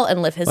IRL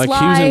and live his life.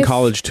 Like he was in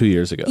college 2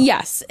 years ago.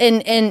 Yes.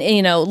 And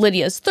you know,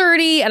 Lydia's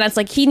 30 and it's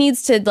like he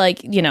needs to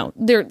like, you know,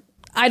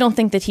 I don't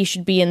think that he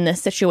should be in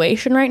this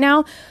situation right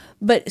now.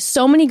 But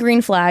so many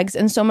green flags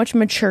and so much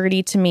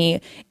maturity to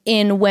me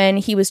in when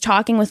he was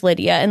talking with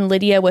Lydia, and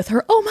Lydia with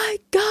her, oh my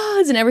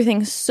gods, and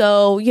everything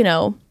so, you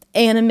know,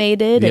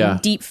 animated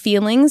and deep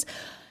feelings.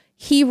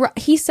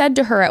 He said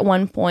to her at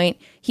one point,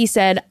 he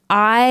said,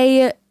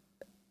 I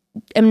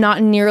am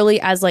not nearly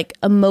as like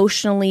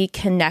emotionally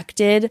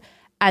connected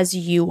as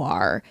you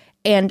are.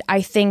 And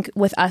I think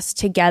with us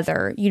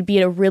together, you'd be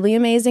a really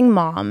amazing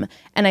mom.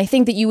 And I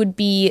think that you would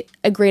be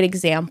a great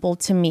example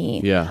to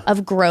me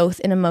of growth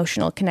and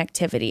emotional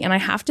connectivity. And I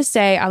have to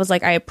say, I was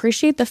like, I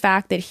appreciate the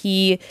fact that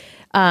he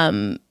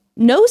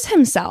knows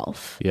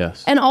himself.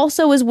 Yes. And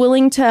also is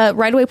willing to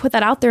right away put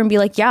that out there and be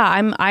like,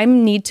 yeah, I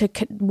need to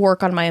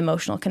work on my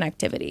emotional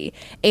connectivity.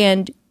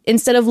 And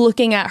instead of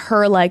looking at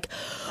her like,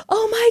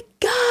 oh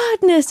my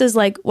godness, is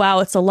like, wow,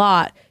 it's a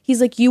lot.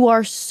 He's like, you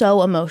are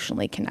so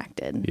emotionally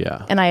connected.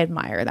 Yeah. And I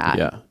admire that.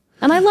 Yeah.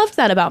 And I loved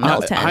that about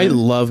Milton. I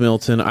love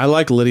Milton. I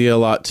like Lydia a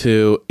lot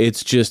too.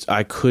 It's just,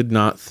 I could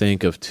not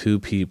think of two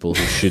people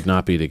who should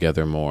not be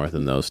together more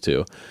than those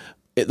two.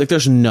 Like,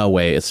 there's no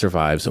way it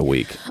survives a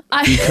week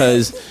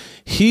because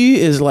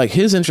he is like,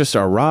 his interests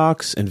are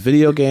rocks and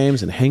video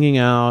games and hanging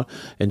out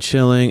and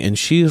chilling, and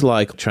she's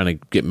like trying to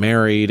get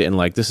married, and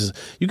like, this is,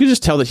 you could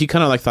just tell that he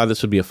kind of like thought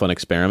this would be a fun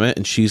experiment,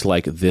 and she's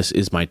like, this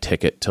is my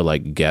ticket to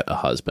like get a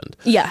husband.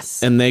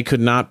 Yes. And they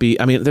could not be,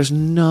 I mean, there's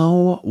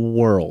no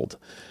world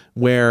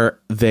where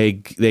they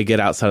get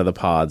outside of the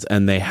pods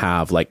and they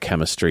have like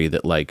chemistry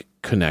that like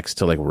connects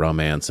to like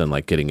romance and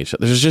like getting each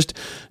other. There's just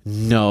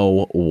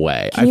no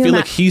way. I feel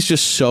like he's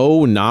just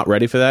so not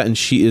ready for that, and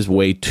she is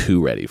way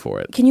too ready for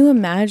it. Can you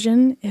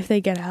imagine if they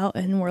get out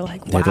and we're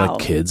like, wow, they have like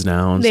kids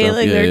now and they stuff?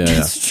 Like they're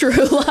just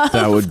true love.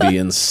 That would be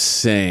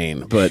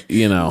insane. But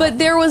you know, but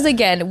there was,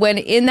 again, when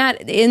in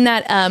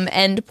that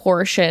end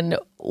portion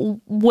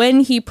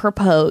when he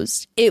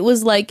proposed, it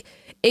was like,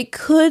 it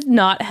could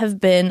not have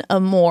been a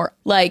more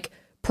like,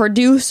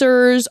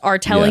 producers are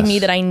telling me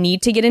that I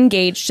need to get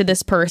engaged to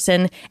this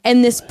person,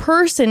 and this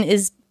person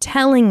is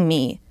telling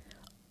me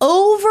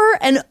over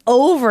and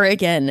over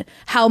again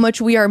how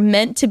much we are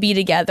meant to be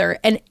together,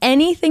 and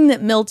anything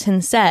that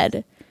Milton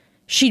said,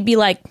 she'd be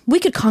like, we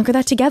could conquer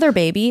that together,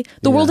 baby.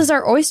 The world is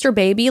our oyster,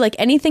 baby. Like,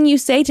 anything you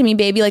say to me,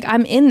 baby, like,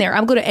 I'm in there.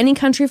 I'll go to any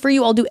country for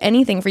you. I'll do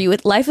anything for you.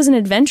 Life is an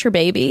adventure,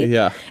 baby.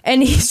 Yeah.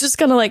 And he's just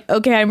kind of like,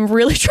 okay, I'm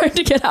really trying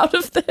to get out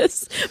of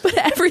this. But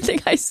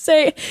everything I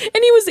say, and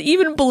he was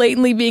even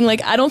blatantly being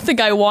like, I don't think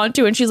I want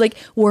to. And she's like,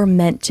 we're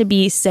meant to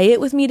be. Say it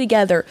with me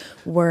together.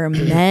 We're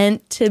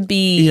meant to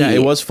be. Yeah,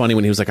 it was funny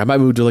when he was like, I might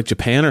move to like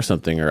Japan or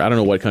something, or I don't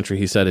know what country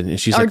he said. And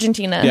she's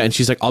Argentina. Like, yeah, and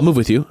she's like, I'll move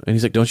with you. And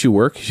he's like, don't you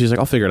work? She's like,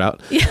 I'll figure it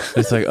out. Yeah.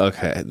 It's like,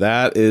 okay,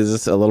 that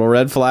is a little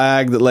red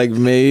flag that like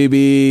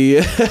maybe,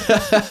 and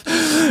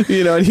he,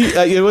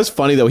 it was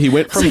funny though. He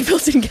went from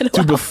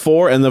to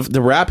before, and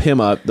to wrap him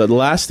up, the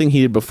last thing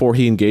he did before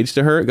he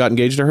got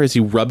engaged to her is he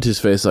rubbed his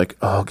face like,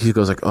 oh, he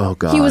goes like, oh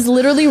God. He was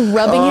literally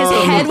rubbing his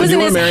head was in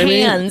his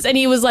hands, and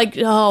he was like,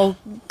 oh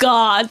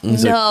God, no.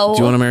 Like, do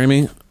you want to marry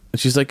me? And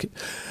she's like,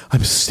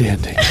 I'm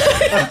standing.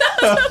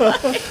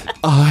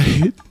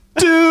 I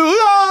do.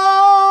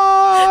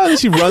 And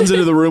she runs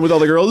into the room with all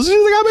the girls.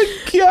 She's like, I'm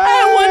engaged.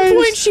 At one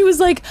point, she was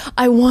like,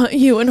 I want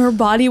you. And her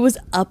body was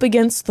up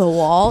against the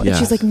wall. And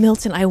she's like,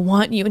 Milton, I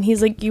want you. And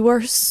he's like, you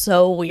are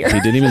so weird. He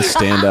didn't even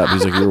stand up.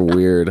 He's like, you're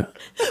weird.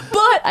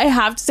 But I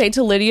have to say,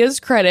 to Lydia's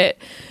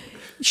credit,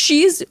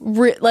 she's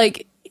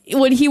like,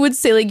 when he would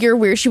say like you're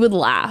weird, she would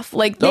laugh.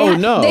 Like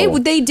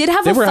they did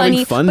have a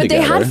funny fun but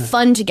together. They had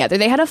fun together.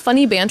 They had a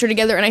funny banter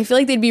together, and I feel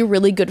like they'd be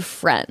really good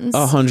friends.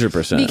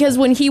 100%. Because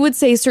when he would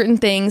say certain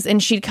things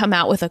and she'd come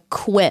out with a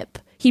quip,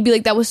 he'd be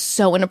like, that was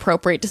so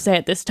inappropriate to say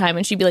at this time,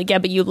 and she'd be like, yeah,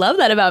 but you love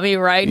that about me,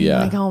 right? And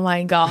like, oh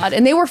my God.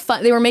 And they were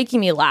fun. They were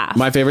making me laugh.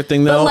 My favorite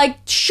thing though, but like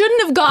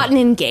shouldn't have gotten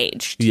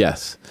engaged.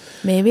 Yes.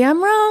 Maybe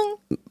I'm wrong,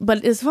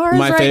 but as far as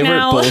my right favorite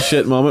now,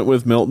 bullshit moment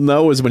with Milton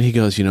though is when he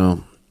goes,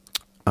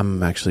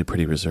 I'm actually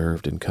pretty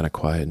reserved and kind of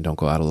quiet and don't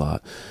go out a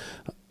lot.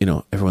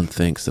 Everyone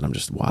thinks that I'm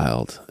just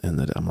wild and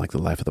that I'm like the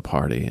life of the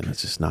party, and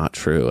it's just not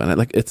true. And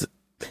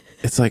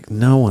it's like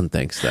no one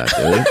thinks that,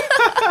 dude.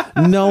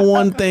 No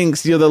one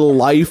thinks you're the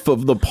life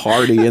of the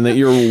party and that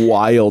you're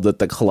wild at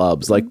the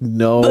clubs. Like,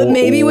 no. But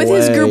maybe with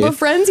his group of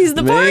friends, he's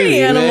the party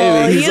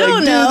animal. He's you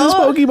don't know. This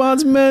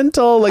Pokemon's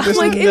mental. Like,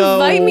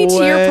 invite me to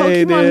your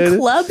Pokemon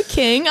Club,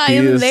 King. I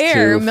am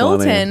there,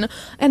 Milton. Funny.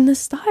 And the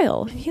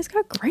style. He's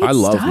got great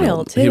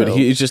style, too.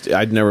 He's just,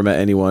 I've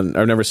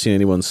never seen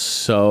anyone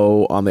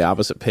so on the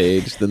opposite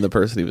page than the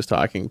person he was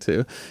talking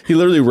to. He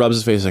literally rubs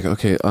his face like,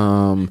 okay,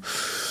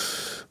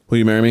 will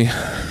you marry me?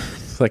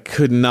 Like,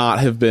 could not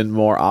have been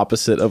more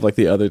opposite of like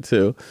the other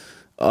two.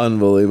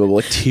 Unbelievable.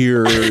 Like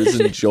tears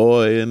and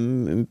joy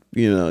and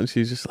and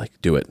she's just like,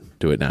 do it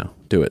now,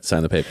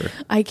 sign the paper.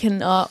 I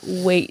cannot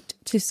wait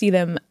to see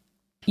them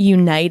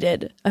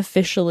united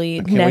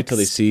officially. I can't wait till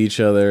they see each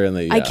other, and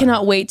I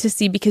cannot wait to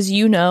see, because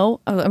I'm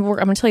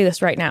gonna tell you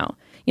this right now.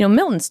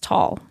 Milton's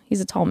tall.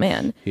 He's a tall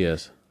man. He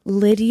is.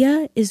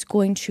 Lydia is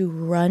going to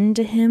run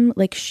to him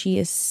like she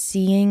is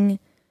seeing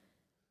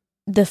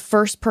the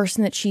first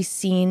person that she's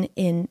seen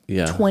in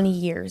 20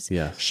 years.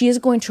 Yeah. She is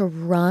going to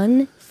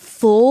run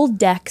full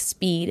deck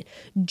speed,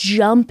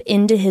 jump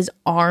into his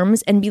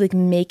arms, and be like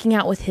making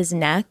out with his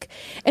neck.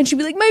 And she'll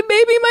be like, my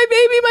baby, my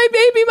baby, my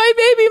baby, my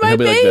baby, my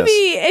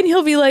baby. Like, and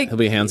he'll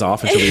be hands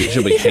off, and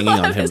she'll be hanging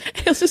on him.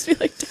 He'll just be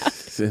like, Dad.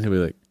 And he'll be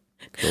like,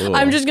 cool.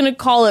 I'm just gonna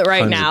call it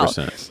right 100%. Now.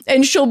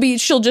 And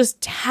she'll just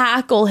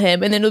tackle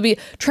him, and then it'll be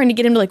trying to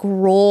get him to like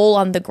roll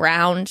on the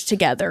ground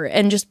together,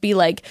 and just be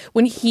like,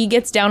 when he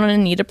gets down on a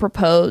knee to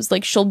propose,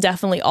 like she'll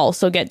definitely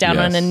also get down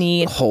on a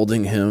knee,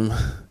 holding him.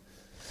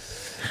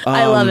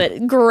 I love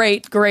it.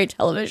 Great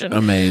television.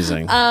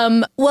 Amazing.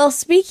 Well,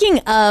 speaking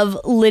of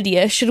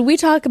Lydia, should we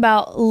talk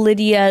about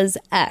Lydia's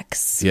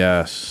ex?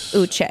 Yes.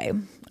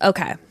 Uche.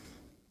 Okay.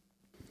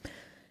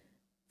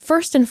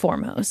 First and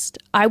foremost,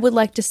 I would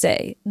like to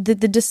say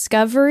that the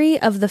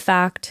discovery of the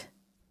fact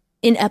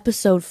in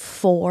episode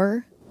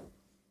 4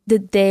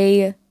 that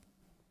they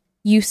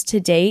used to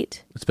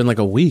date. It's been like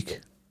a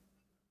week.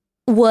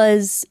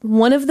 Was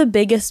one of the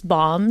biggest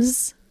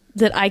bombs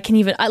that I can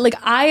even...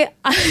 I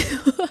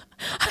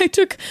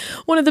took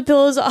one of the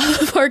pillows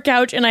off of our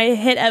couch and I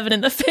hit Evan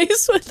in the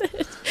face with it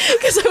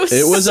because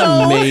it was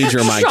a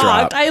major mic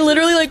drop. I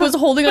literally was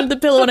holding onto the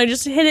pillow and I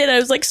just hit it and I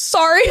was like,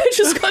 sorry. I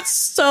just got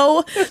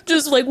so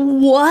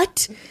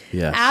what?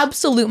 Yes.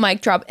 Absolute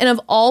mic drop. And of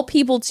all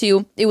people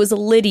too, it was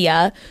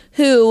Lydia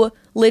and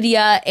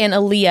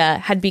Aaliyah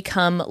had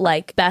become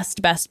like best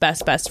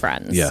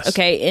friends. Yes.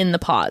 Okay. In the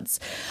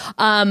pods.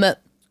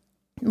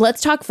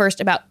 Let's talk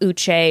first about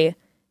Uche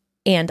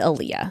and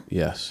Aaliyah.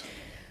 Yes.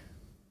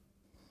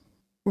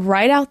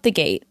 Right out the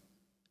gate,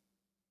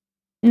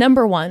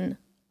 number one,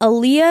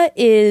 Aaliyah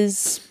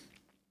is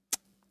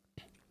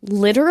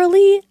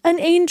literally an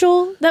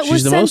angel that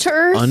was sent to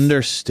Earth. She's the most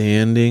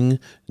understanding,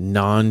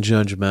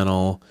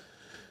 non-judgmental,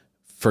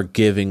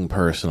 forgiving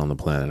person on the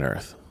planet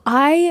Earth.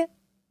 My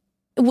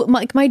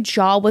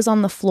jaw was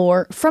on the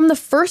floor from the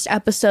first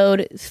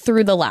episode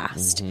through the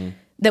last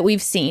that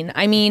we've seen.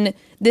 I mean,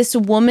 this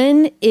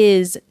woman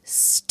is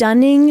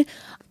stunning.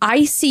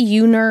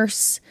 ICU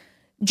nurse.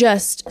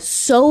 Just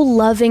so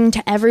loving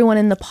to everyone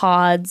in the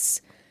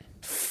pods.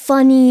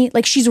 Funny.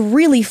 Like, she's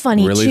really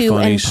funny, too.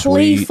 Funny, and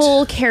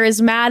playful, sweet.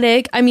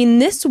 Charismatic. I mean,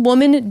 this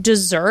woman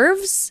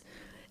deserves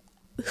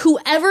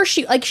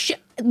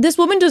this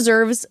woman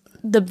deserves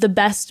the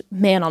best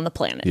man on the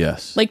planet.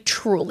 Yes. Like,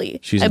 truly.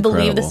 She's I incredible.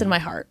 believe this in my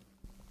heart.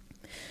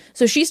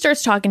 So she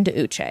starts talking to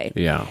Uche.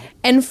 Yeah.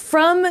 And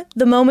from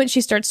the moment she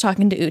starts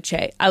talking to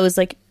Uche, I was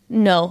like,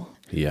 no.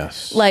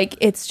 Yes. Like,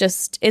 it's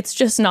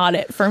just not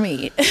it for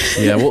me.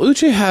 Yeah, well,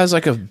 Uche has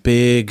like a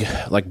big,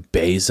 like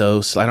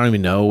Bezos. I don't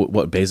even know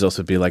what Bezos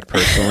would be like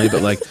personally,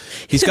 but like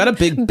he's got a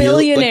big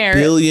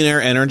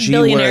billionaire energy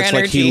where it's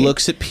like he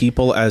looks at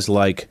people as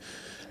like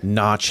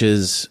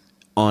notches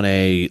on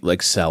a like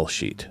Excel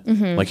sheet.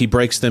 Like he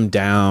breaks them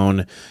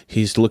down.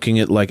 He's looking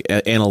at like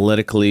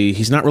analytically.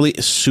 He's not really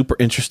super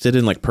interested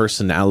in like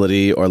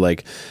personality or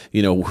like,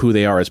 you know, who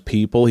they are as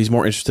people. He's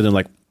more interested in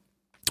like,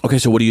 okay,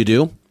 so what do you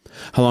do?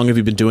 How long have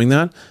you been doing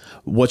that?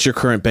 What's your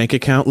current bank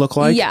account look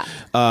like? Yeah.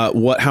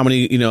 How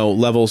many, you know,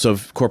 levels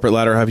of corporate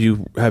ladder have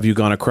you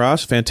gone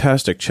across?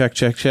 Fantastic. Check.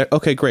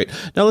 Okay, great.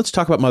 Now let's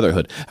talk about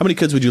motherhood. How many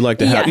kids would you like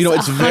to have? Yes, you know,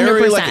 it's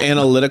very 100%. like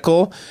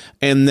analytical.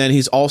 And then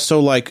he's also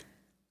like,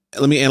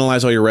 let me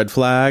analyze all your red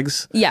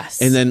flags.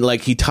 Yes. And then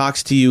like he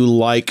talks to you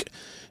like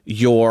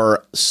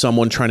you're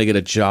someone trying to get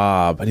a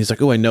job. And he's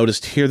like, oh, I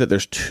noticed here that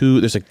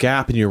there's a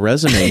gap in your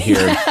resume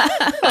here.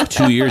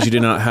 2 years you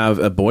did not have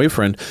a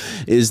boyfriend.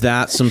 Is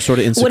that some sort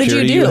of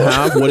insecurity you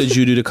have? What did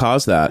you do to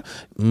cause that?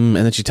 And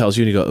then she tells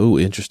you and you go, oh,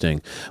 interesting.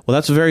 Well,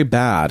 that's very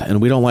bad.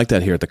 And we don't like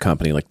that here at the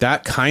company. Like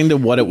that kind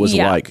of what it was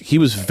like. He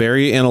was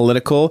very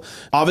analytical,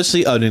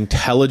 obviously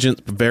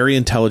very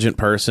intelligent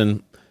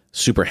person,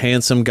 super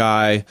handsome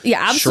guy.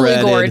 Yeah, absolutely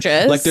shredded.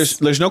 gorgeous. Like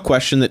there's no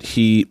question that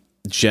he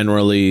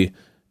generally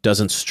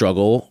doesn't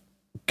struggle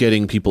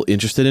getting people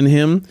interested in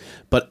him.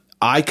 But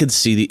I could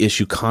see the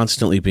issue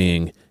constantly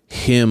being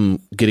him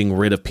getting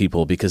rid of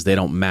people because they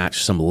don't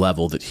match some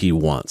level that he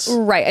wants.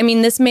 Right. I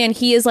mean, this man,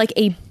 he is like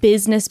a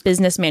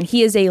businessman.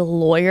 He is a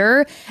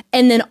lawyer.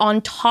 And then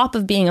on top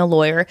of being a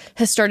lawyer,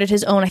 has started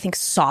his own, I think,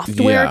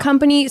 software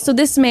company. So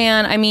this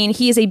man, I mean,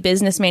 he is a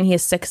businessman. He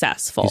is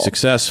successful. He's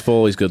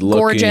successful. He's good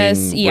looking.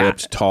 Gorgeous.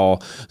 Ripped,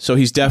 tall. So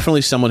he's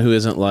definitely someone who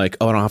isn't like,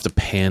 oh, I don't have to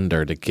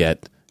pander to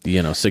get, you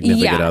know,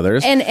 significant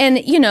others. And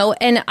you know,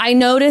 and I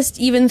noticed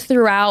even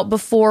throughout,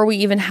 before we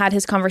even had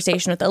his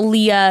conversation with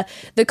Aaliyah,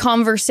 the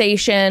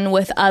conversation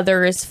with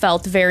others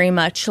felt very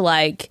much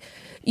like,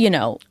 you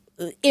know,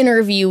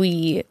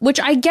 interviewee, which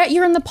I get,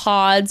 you're in the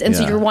pods and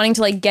so you're wanting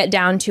to like get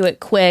down to it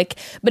quick,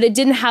 but it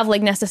didn't have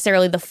like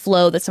necessarily the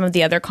flow that some of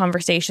the other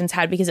conversations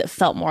had because it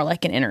felt more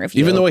like an interview.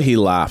 Even the way he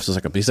laughs is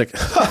like he's like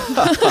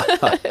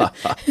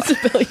it's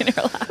a billionaire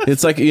laugh.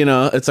 It's like, you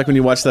know, it's like when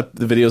you watch the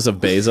videos of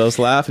Bezos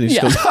laugh and he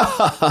just goes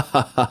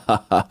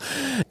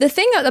The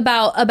thing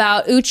about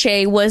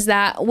Uche was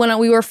that when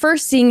we were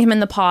first seeing him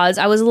in the pods,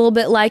 I was a little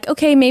bit like,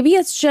 okay, maybe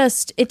it's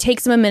just it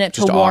takes him a minute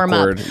to warm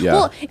awkward, up. Yeah.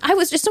 Well,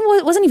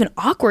 it wasn't even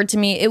awkward to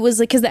me. It was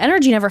like, because the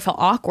energy never felt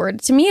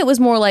awkward to me. It was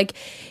more like,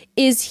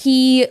 is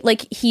he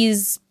like,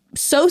 he's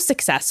so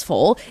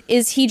successful?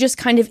 Is he just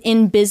kind of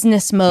in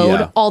business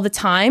mode all the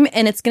time?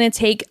 And it's going to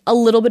take a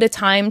little bit of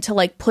time to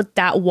like put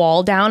that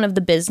wall down of the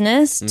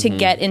business to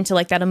get into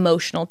like that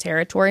emotional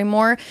territory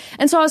more.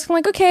 And so I was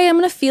like, okay, I'm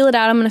going to feel it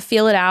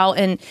out.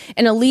 And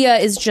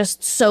Aaliyah is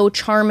just so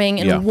charming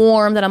and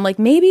warm that I'm like,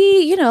 maybe,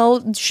 you know,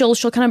 she'll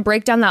kind of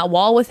break down that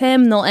wall with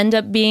him and they'll end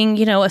up being,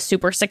 you know, a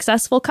super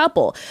successful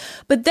couple.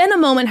 But then a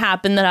moment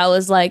happened that I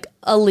was like,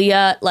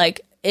 Aaliyah,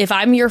 like, if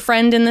I'm your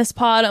friend in this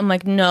pod, I'm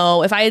like,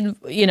 no. If I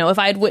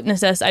had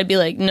witnessed this, I'd be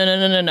like,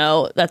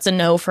 no, that's a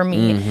no for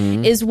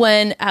me. Is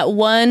when at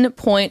one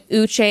point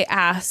Uche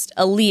asked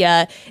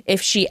Aaliyah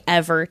if she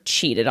ever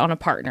cheated on a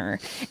partner.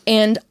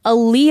 And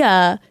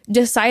Aaliyah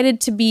decided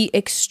to be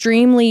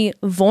extremely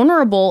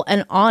vulnerable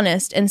and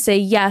honest and say,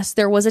 yes,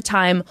 there was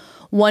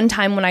one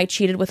time when I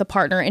cheated with a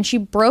partner. And she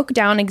broke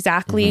down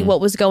exactly what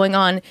was going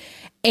on.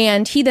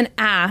 And he then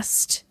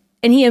asked,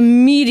 and he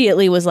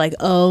immediately was like,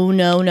 oh,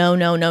 no. Yeah.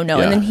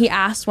 And then he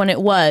asked when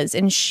it was.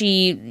 And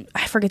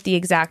I forget the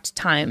exact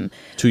time.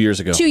 2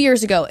 years ago. 2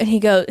 years ago. And he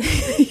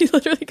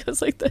literally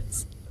goes like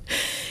this.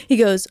 He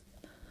goes,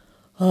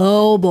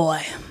 oh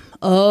boy.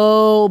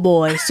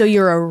 So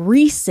you're a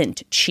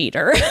recent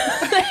cheater.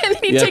 And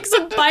he takes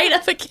a bite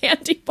of a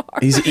candy bar.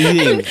 He's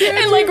eating.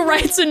 and like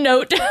writes a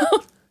note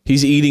down.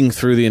 He's eating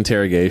through the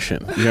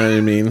interrogation. You know what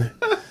I mean?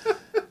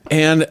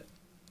 And,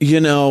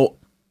 you know,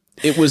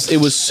 it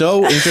was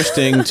so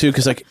interesting too,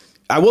 because like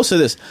I will say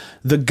this,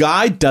 the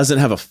guy doesn't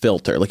have a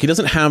filter. Like he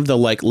doesn't have the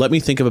like, let me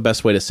think of a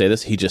best way to say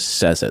this. He just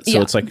says it. So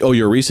it's like, oh,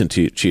 you're a recent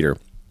cheater.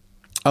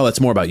 Oh, that's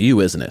more about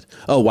you, isn't it?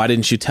 Oh, why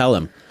didn't you tell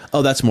him?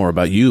 Oh, that's more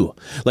about you.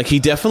 Like he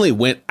definitely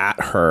went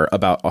at her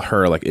about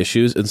her like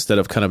issues instead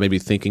of kind of maybe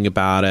thinking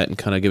about it and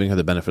kind of giving her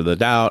the benefit of the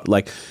doubt.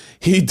 Like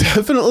he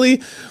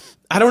definitely,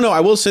 I don't know.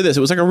 I will say this.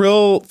 It was like a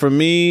real, for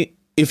me,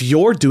 if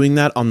you're doing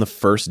that on the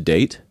first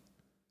date,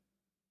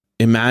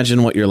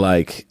 imagine what you're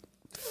like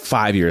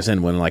 5 years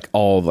in when like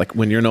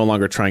when you're no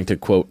longer trying to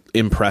quote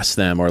impress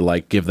them or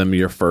like give them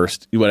your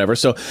first whatever.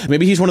 So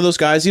maybe he's one of those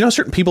guys, you know,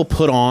 certain people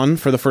put on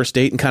for the first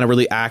date and kind of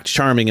really act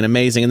charming and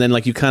amazing, and then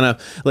like you kind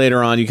of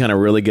later on you kind of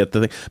really get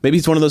the thing. Maybe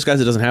he's one of those guys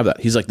that doesn't have that.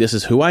 He's like, this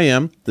is who I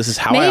am, this is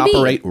how I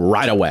operate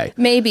right away.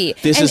 Maybe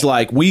this is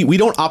like we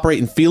don't operate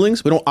in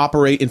feelings, we don't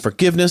operate in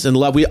forgiveness and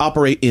love, we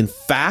operate in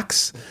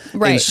facts,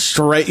 right? And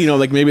straight, you know,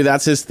 like maybe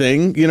that's his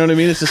thing, you know what I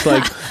mean? It's just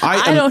like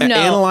I am don't know.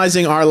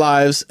 Analyzing our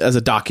lives as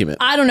a document.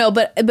 I don't know,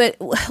 but but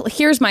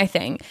here's my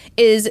thing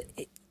is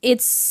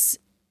it's,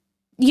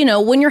 you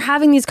know, when you're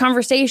having these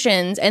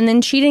conversations and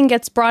then cheating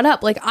gets brought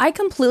up, like, I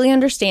completely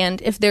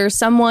understand if there's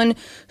someone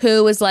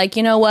who is like,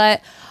 you know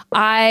what,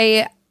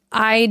 I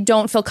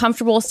don't feel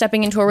comfortable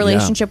stepping into a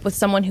relationship with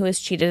someone who has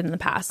cheated in the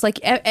past. Like,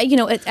 you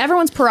know,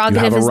 everyone's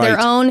prerogative is their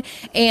own,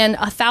 and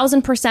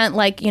 1,000%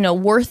 like, you know,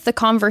 worth the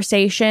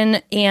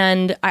conversation.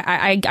 And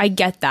I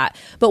get that.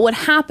 But what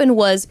happened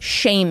was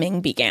shaming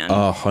began.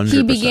 100%.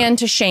 He began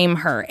to shame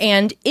her.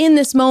 And in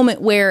this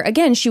moment where,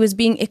 again, she was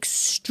being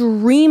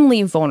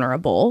extremely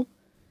vulnerable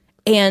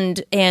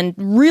and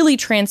really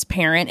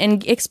transparent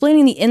and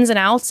explaining the ins and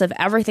outs of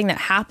everything that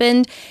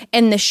happened,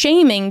 and the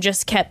shaming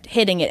just kept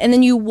hitting it. And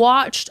then you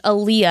watched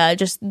Aaliyah,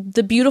 just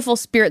the beautiful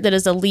spirit that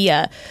is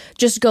Aaliyah,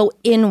 just go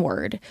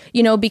inward,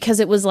 you know,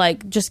 because it was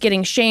like just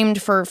getting shamed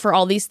for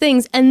all these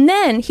things. And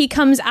then he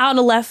comes out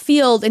of left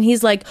field and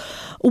he's like,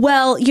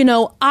 well, you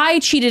know, I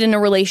cheated in a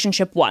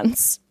relationship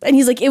once. And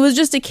he's like, it was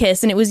just a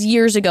kiss and it was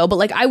years ago, but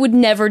like, I would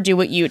never do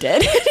what you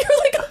did. And you're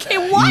like,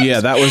 okay, what?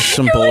 Yeah, that was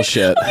some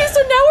bullshit. Like, okay,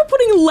 so now we're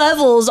putting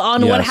levels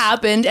on what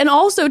happened. And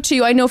also,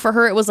 too, I know for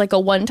her, it was like a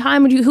one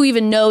time. Who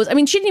even knows? I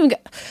mean, she didn't even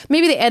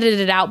maybe they edited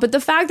it out, but the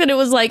fact that it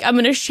was like, I'm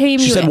going to shame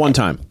you. She said one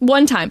time.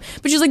 One time.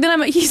 But she's like,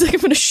 he's like,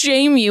 I'm going to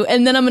shame you.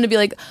 And then I'm going to be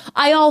like,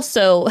 I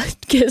also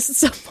kissed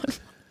someone.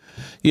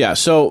 Yeah,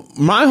 so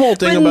my whole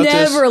thing about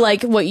this, never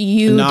like what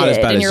you not did, as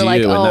bad and as you're you,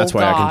 like, oh, and that's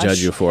why I can gosh. judge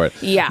you for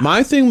it. Yeah,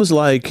 my thing was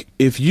like,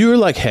 if you're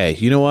like, hey,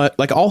 you know what?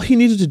 Like, all he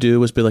needed to do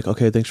was be like,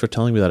 okay, thanks for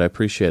telling me that. I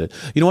appreciate it.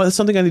 You know what? That's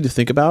something I need to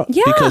think about.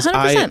 Yeah, because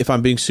 100%. if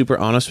I'm being super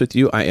honest with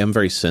you, I am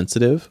very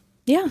sensitive.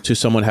 Yeah. To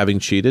someone having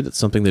cheated. It's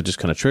something that just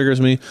kind of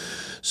triggers me.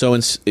 So,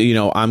 you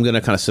know, I'm going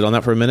to kind of sit on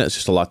that for a minute. It's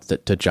just a lot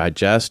to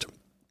digest.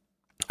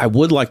 I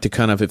would like to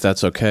kind of, if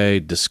that's okay,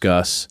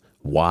 discuss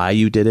why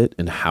you did it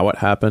and how it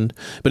happened.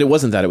 But it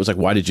wasn't that. It was like,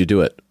 why did you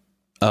do it?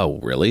 Oh,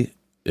 really?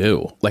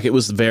 Ew. Like, it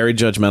was very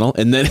judgmental.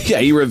 And then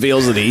he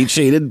reveals that he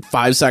cheated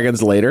 5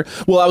 seconds later.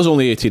 Well, I was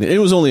only 18. It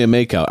was only a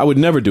makeout. I would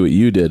never do what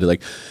you did.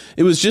 Like,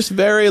 it was just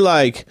very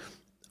like,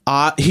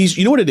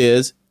 you know what it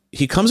is?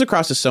 He comes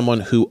across as someone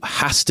who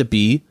has to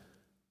be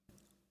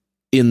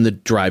in the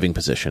driving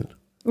position.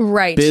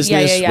 Right.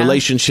 Business,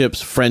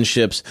 relationships,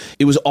 friendships.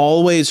 It was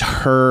always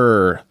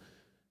her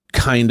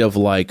kind of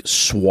like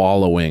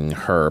swallowing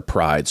her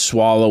pride,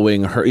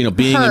 swallowing her, you know,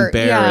 being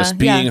embarrassed,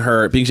 being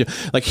hurt, being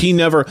like, he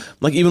never,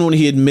 like, even when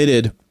he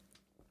admitted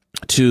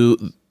to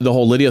the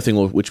whole Lydia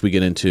thing, which we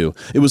get into,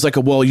 it was like,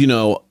 well, you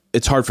know,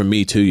 it's hard for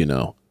me too, you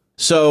know.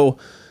 So,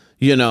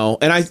 you know,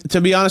 and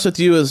to be honest with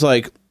you, is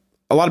like,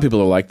 a lot of people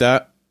are like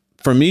that.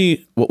 For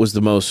me, the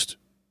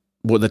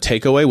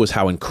takeaway was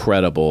how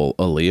incredible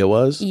Aaliyah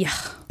was. Yeah.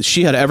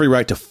 She had every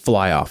right to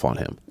fly off on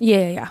him.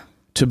 Yeah.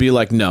 To be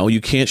like, no, you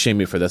can't shame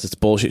me for this. It's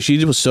bullshit.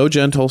 She was so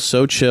gentle,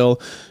 so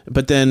chill.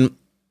 But then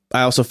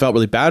I also felt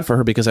really bad for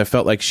her because I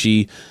felt like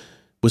she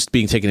was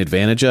being taken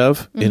advantage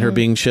of in her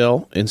being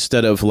chill,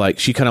 instead of like,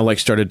 she kind of like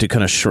started to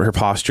kind of her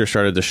posture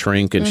started to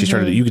shrink, and she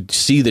started, you could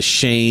see the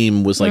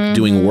shame was like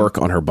doing work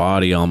on her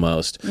body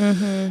almost, you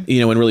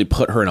know, and really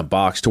put her in a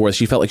box to where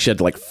she felt like she had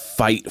to like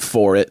fight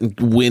for it and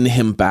win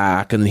him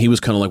back. And he was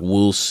kind of like,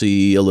 we'll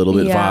see a little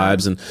bit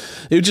vibes. And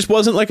it just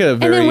wasn't like a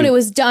very... And then when it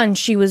was done,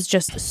 she was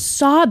just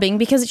sobbing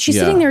because she's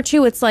sitting there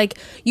too. It's like,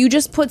 you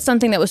just put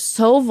something that was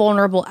so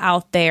vulnerable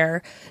out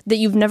there that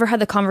you've never had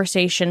the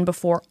conversation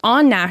before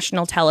on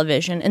national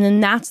television. And then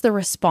that's the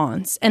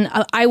response. And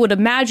I would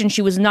imagine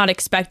she was not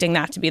expecting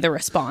that to be the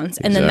response.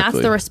 And then that's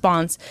the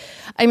response.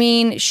 I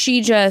mean,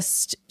 she really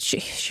is an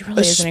incredible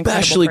person.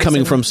 Especially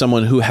coming from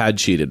someone who had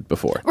cheated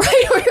before.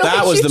 Right.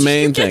 That was the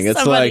main thing.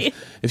 It's like,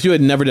 if you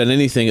had never done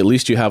anything, at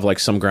least you have like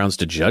some grounds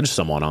to judge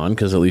someone on,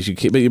 because at least you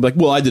can't, but you're like,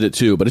 well, I did it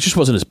too, but it just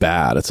wasn't as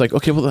bad. It's like,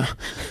 okay, well,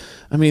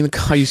 I mean,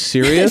 are you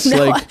serious?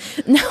 No,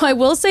 I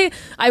will say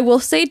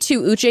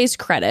to Uche's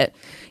credit,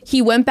 he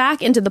went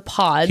back into the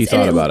pods. He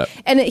thought about it.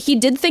 And he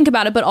did think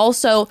about it, but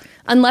also,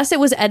 unless it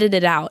was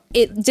edited out,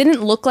 it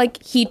didn't look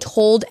like he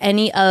told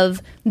any of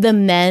the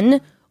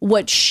men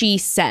what she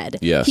said.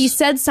 Yes. He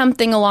said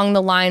something along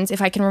the lines,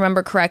 if I can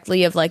remember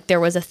correctly, of like,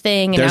 there was a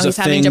thing. And there's a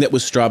thing that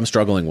was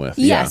struggling with.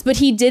 Yes, but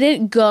he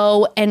didn't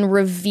go and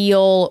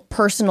reveal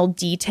personal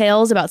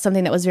details about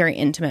something that was very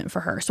intimate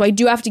for her. So I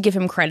do have to give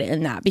him credit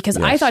in that, because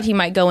I thought he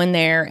might go in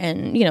there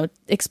and, you know,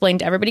 explain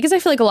to everybody, because I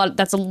feel like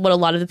that's what a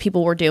lot of the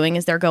people were doing,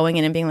 is they're going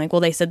in and being like,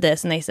 well, they said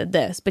this and they said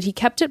this, but he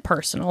kept it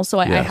personal. So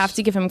I have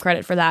to give him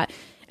credit for that.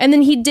 And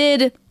then he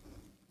did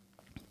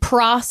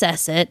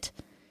process it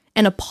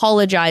and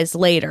apologize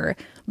later.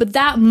 But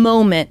that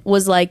moment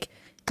was like,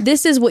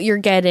 this is what you're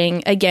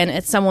getting again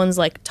at someone's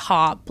like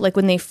top, like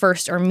when they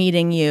first are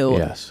meeting you.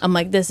 Yes. I'm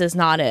like, this is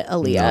not it,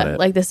 Aaliyah.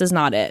 Like, this is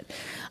not it.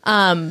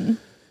 But then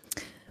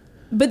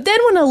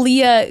when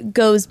Aaliyah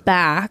goes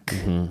back,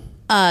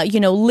 you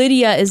know,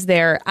 Lydia is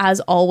there as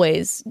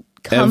always,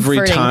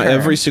 comforting her.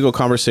 Every single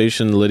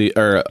conversation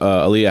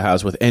Aaliyah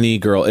has with any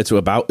girl, it's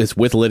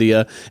with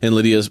Lydia, and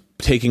Lydia's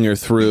taking her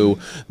through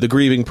the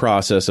grieving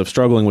process of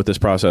struggling with this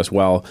process,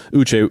 while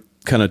Uche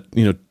kind of,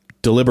 you know,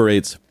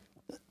 deliberates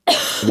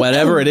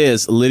Whatever it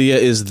is, Lydia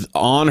is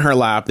on her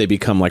lap. They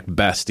become like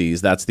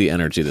besties. That's the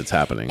energy that's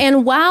happening.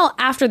 And while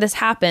after this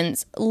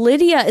happens,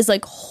 Lydia is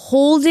like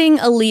holding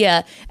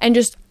Aaliyah and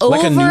just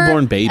like a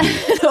newborn baby.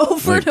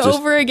 and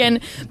over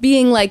again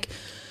being like,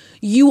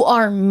 you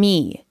are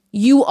me.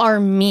 You are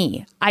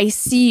me. I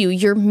see you.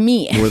 You're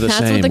me. We're the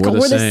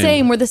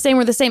same. We're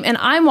the same. And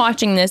I'm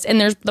watching this, and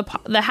there's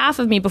the half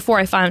of me before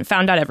I found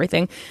out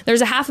everything.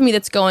 There's a half of me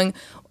that's going,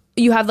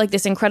 you have like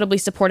this incredibly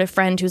supportive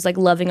friend who's like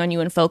loving on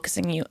you and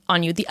focusing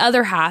on you. The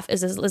other half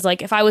is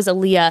like, if I was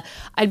Aaliyah,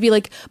 I'd be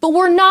like, but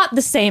we're not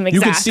the same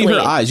exactly. You can see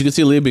her eyes. You can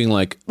see Aaliyah being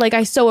like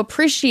I so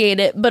appreciate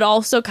it, but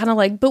also kind of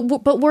like, but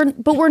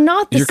we're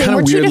not the you're same. You're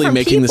kind of weirdly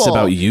making people. this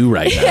about you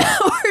right now. Yeah,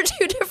 we're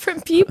two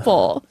different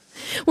people.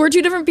 We're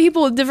two different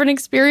people with different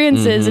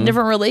experiences and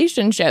different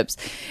relationships.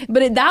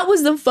 But that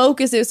was the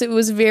focus. It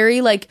was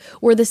very like,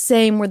 we're the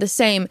same.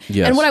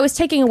 Yes. And what I was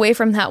taking away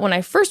from that when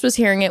I first was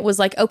hearing it was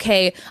like,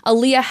 okay,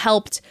 Aaliyah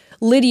helped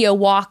Lydia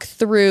walk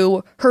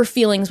through her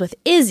feelings with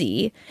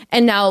Izzy.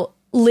 And now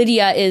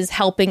Lydia is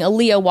helping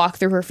Aaliyah walk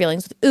through her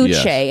feelings with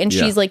Uche. And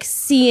she's like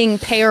seeing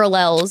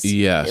parallels.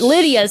 Yes.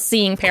 Lydia's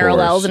seeing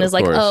parallels and is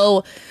like,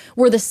 oh,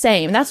 we're the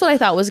same. That's what I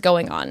thought was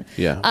going on.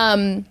 Yeah.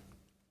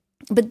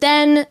 But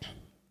then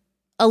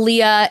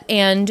Aaliyah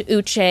and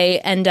Uche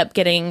end up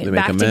getting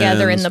back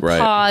together in the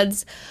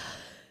pods.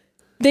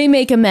 They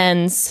make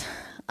amends.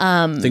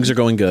 Things are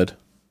going good.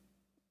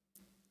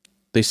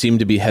 They seem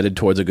to be headed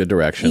towards a good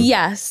direction.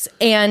 Yes.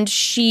 And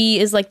she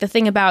is like, the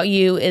thing about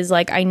you is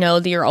like, I know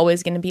that you're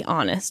always going to be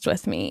honest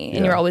with me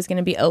and you're always going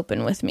to be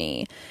open with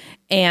me.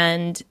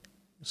 And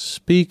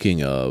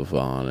speaking of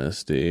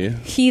honesty,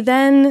 he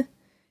then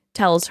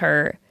tells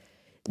her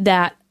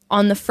that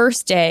on the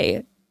first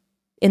day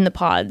in the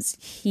pods,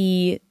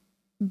 he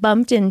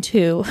bumped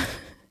into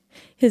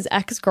his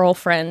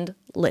ex-girlfriend,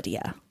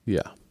 Lydia.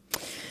 Yeah.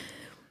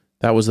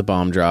 That was the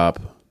bomb drop.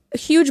 A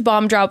huge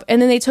bomb drop.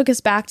 And then they took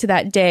us back to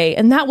that day.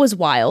 And that was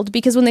wild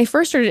because when they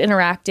first started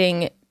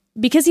interacting,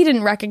 because he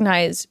didn't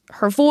recognize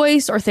her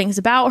voice or things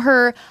about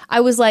her,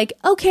 I was like,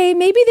 okay,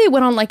 maybe they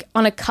went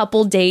on a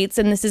couple dates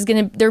and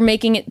they're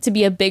making it to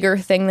be a bigger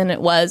thing than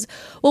it was.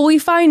 Well, we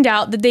find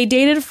out that they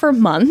dated for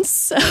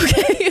months.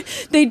 Okay.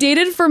 They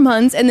dated for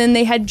months and then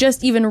they had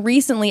just even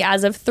recently,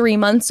 as of 3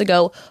 months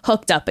ago,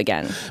 hooked up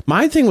again.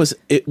 My thing was,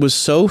 it was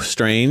so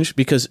strange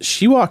because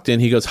she walked in,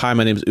 he goes, hi,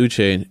 my name's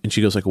Uche. And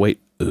she goes like,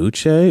 wait,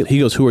 Uche? He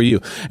goes, who are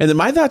you? And then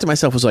my thought to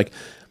myself was like,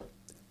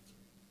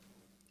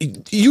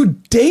 you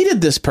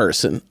dated this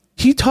person.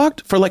 He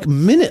talked for like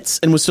minutes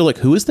and was still like,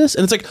 who is this?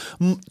 And it's like,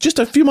 just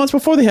a few months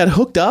before they had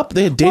hooked up,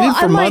 they had dated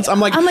for months. I'm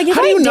like, if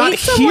how do you I not date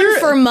someone hear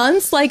for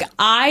months? Like,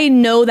 I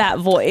know that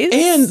voice.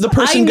 And the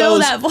person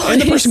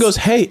goes,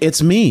 hey,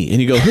 it's me.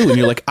 And you go, who? And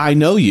you're like, I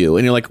know you.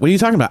 And you're like, what are you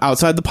talking about?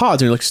 Outside the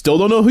pods. And you're like, still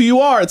don't know who you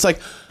are. It's like,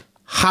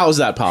 how's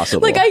that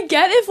possible? Like, I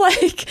get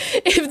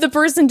if the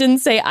person didn't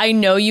say I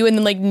know you and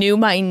then like knew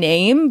my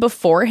name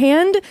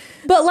beforehand,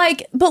 but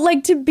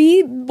like to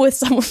be with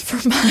someone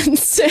for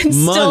months and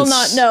still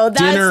not know, that's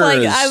dinners,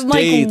 like, I'm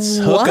dates,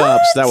 like, what?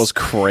 Hookups. That was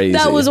crazy.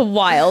 That was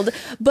wild.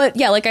 But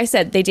yeah, like I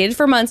said, they dated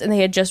for months and they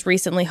had just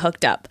recently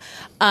hooked up.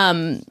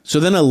 So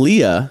then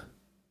Aaliyah,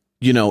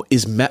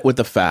 is met with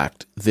the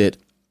fact that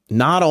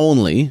not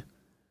only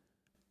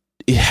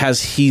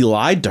has he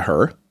lied to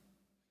her,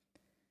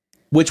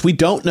 which we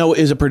don't know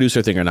is a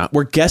producer thing or not.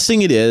 We're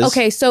guessing it is.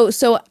 Okay,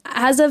 so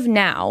as of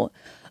now,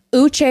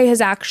 Uche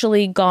has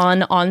actually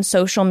gone on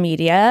social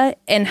media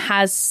and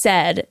has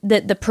said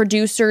that the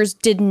producers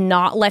did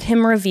not let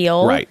him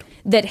reveal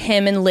that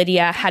him and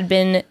Lydia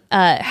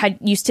had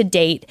used to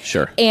date.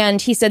 Sure.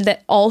 And he said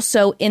that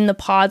also in the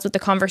pods with the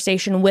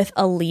conversation with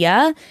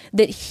Aaliyah,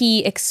 that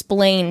he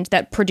explained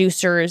that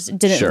producers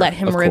didn't let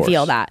him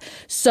reveal that.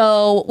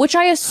 So, which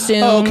I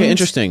assume. Oh, okay,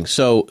 interesting.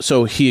 So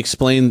he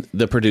explained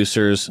the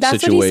producers'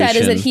 That's situation. What he said,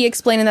 is that he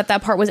explained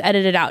that part was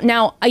edited out.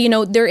 Now,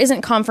 there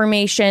isn't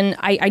confirmation.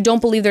 I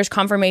don't believe there's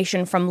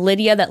confirmation from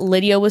Lydia that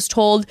Lydia was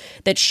told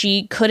that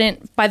she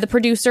couldn't by the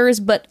producers,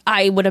 but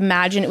I would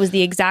imagine it was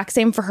the exact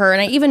same for her.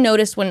 And I even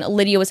noticed when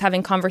Lydia was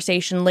having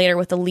conversation later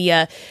with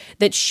Aaliyah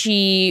that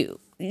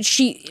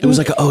it was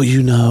like, oh,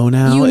 now.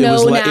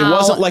 It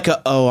wasn't like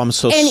I'm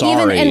so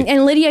sorry.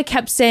 And Lydia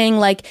kept saying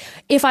like,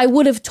 if I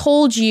would have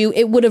told you,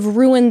 it would have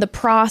ruined the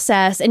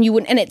process, and you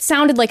would. And it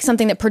sounded like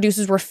something that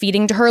producers were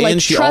feeding to her. And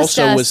like, she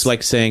also was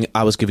like saying,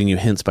 I was giving you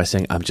hints by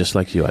saying, I'm just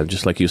like you. I'm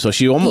just like you. So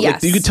she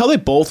almost, you could tell they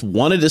both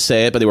wanted to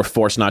say it, but they were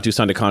forced not to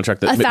sign a contract.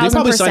 They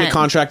probably signed a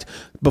contract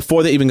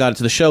before they even got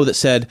into the show that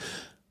said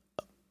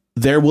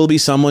there will be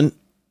someone.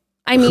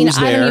 I mean,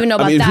 I don't even know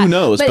about that. Who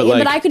knows?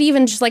 But I could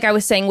even, just like I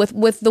was saying,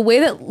 with the way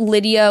that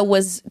Lydia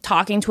was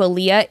talking to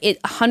Aaliyah,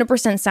 it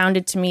 100%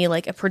 sounded to me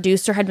like a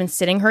producer had been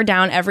sitting her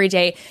down every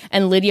day,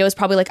 and Lydia was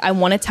probably like, I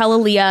want to tell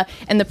Aaliyah,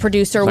 and the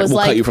producer was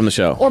we'll cut you from the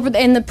show.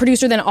 And the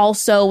producer then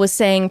also was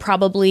saying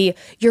probably,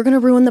 you're going to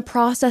ruin the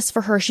process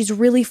for her. She's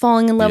really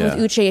falling in love with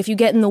Uche. If you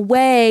get in the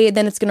way,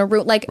 then it's going to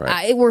ruin.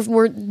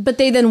 But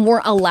they then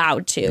weren't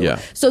allowed to. Yeah.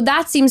 So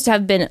that seems to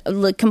have been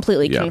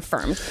completely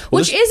confirmed,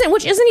 which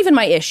isn't even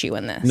my issue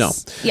in this. No.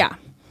 Yeah.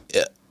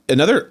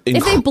 another.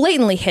 If they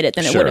blatantly hit it,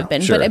 then it would have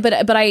been. Sure.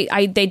 But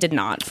they did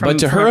not. But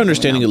to her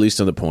understanding, at least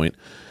on the point,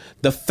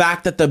 the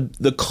fact that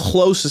the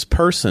closest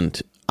person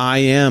I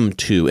am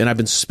to, and I've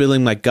been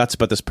spilling my guts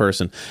about this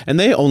person, and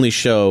they only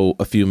show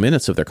a few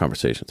minutes of their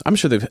conversations. I'm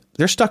sure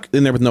they're stuck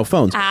in there with no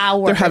phones.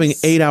 Hours. They're having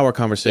 8-hour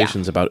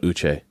conversations about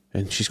Uche.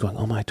 And she's going,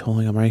 oh my,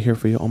 totally, I'm right here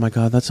for you. Oh my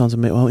God, that sounds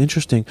amazing. Oh,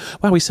 interesting.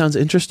 Wow, he sounds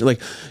interesting.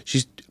 Like,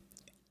 she's,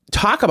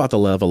 talk about the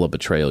level of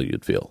betrayal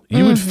you'd feel.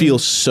 You would feel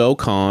so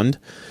conned.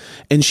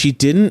 And she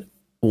didn't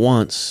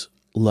once,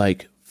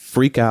 like,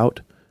 freak out.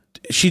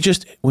 She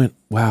just went,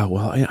 wow,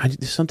 well,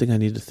 there's something I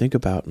need to think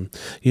about. And,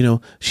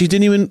 she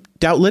didn't even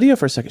doubt Lydia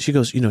for a second. She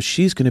goes,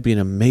 she's going to be an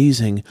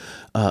amazing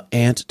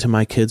aunt to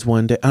my kids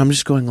one day. And I'm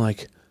just going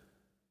like,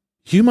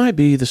 you might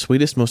be the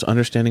sweetest, most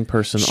understanding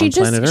person on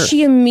planet Earth.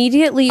 She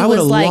immediately was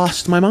like... I would have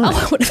lost my mind.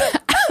 I would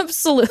have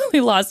absolutely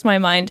lost my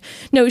mind.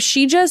 No,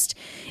 she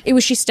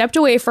stepped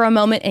away for a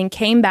moment and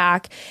came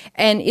back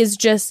and is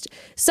just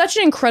such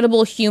an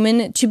incredible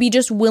human to be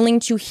just willing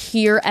to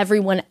hear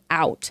everyone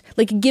out,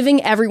 like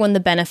giving everyone the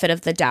benefit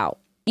of the doubt,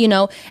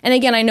 And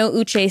again, I know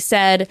Uche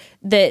said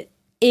that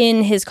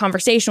in his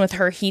conversation with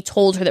her, he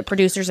told her that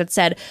producers had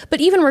said, but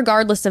even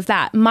regardless of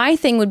that, my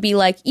thing would be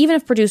like, even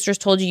if producers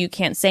told you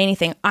can't say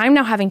anything, I'm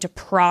now having to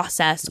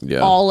process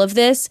all of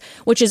this,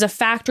 which is a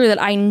factor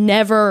that I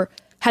never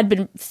had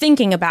been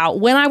thinking about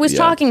when I was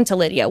talking to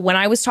Lydia, when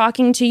I was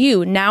talking to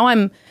you. Now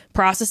I'm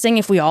processing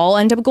if we all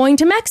end up going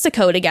to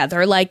Mexico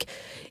together, like,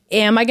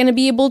 am I going to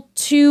be able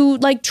to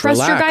like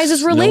trust your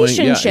guys'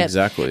 relationship?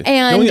 Exactly.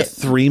 And knowing that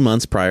 3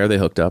 months prior they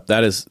hooked up,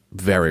 that is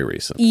very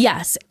recent.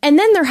 Yes. And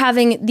then they're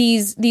having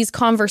these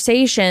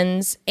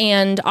conversations,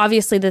 and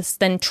obviously this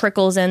then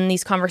trickles in,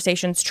 these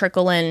conversations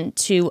trickle in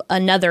to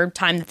another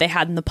time that they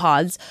had in the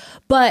pods.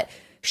 But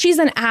she's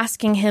then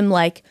asking him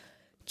like,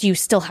 do you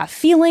still have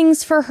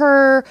feelings for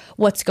her?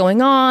 What's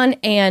going on?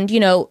 And,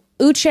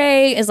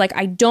 Uche is like,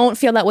 I don't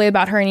feel that way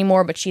about her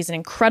anymore, but she's an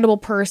incredible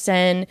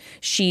person.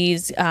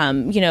 She's,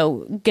 going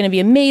to be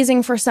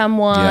amazing for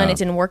someone. Yeah. It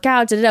didn't work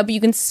out, but you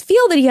can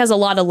feel that he has a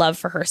lot of love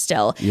for her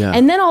still. Yeah.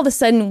 And then all of a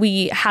sudden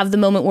we have the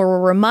moment where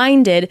we're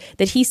reminded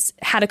that he's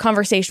had a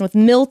conversation with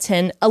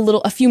Milton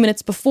a few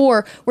minutes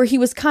before, where he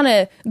was kind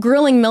of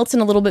grilling Milton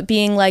a little bit,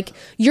 being like,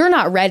 you're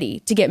not ready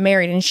to get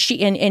married. And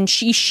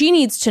she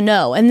needs to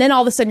know. And then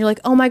all of a sudden you're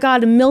like, oh my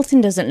God, Milton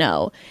doesn't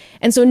know.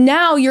 And so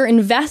now you're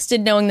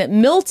invested knowing that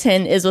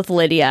Milton is with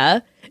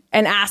Lydia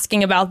and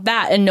asking about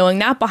that and knowing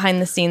that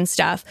behind the scenes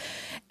stuff.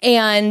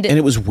 And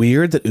it was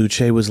weird that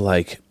Uche was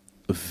like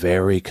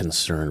very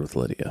concerned with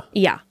Lydia.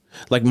 Yeah.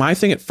 Like my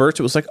thing at first,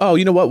 it was like, oh,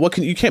 you know what?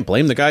 You can't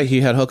blame the guy.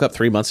 He had hookup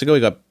 3 months ago. He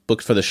got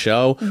booked for the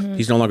show. Mm-hmm.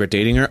 He's no longer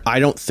dating her. I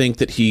don't think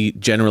that he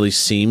generally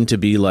seemed to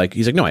be like,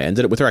 he's like, no, I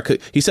ended it with her.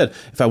 He said,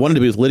 if I wanted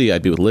to be with Lydia,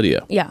 I'd be with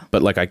Lydia. Yeah.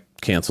 But like I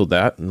canceled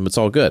that and it's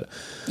all good.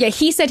 Yeah.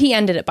 He said he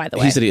ended it, by the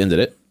way. He said he ended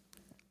it.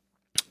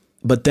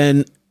 But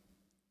then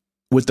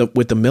with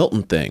the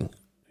Milton thing,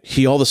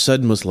 he all of a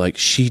sudden was like,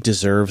 she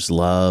deserves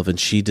love and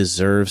she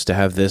deserves to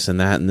have this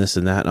and that and this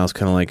and that. And I was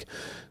kind of like,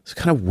 it's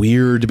kind of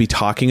weird to be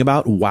talking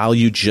about while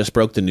you just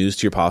broke the news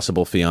to your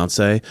possible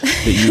fiance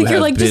that you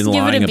have like, been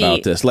lying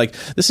about this. Like,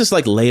 this is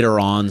like later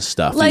on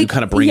stuff that you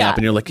kind of bring up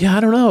and you're like, yeah, I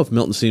don't know if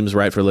Milton seems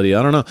right for Lydia.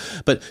 I don't know.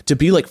 But to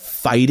be like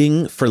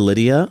fighting for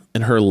Lydia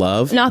and her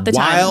love not the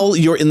while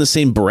time. You're in the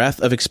same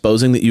breath of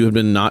exposing that you have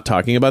been not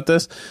talking about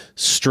this,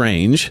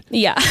 strange.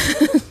 Yeah.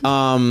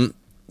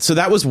 So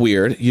that was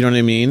weird. You know what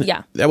I mean?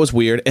 Yeah. That was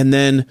weird. And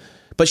then...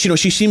 But,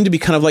 she seemed to be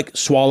kind of like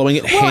swallowing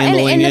it,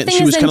 handling it.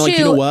 She was kind of like,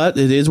 you know what?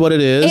 It is what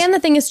it is. And the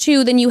thing is,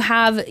 too, then you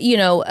have,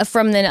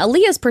 from then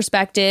Aaliyah's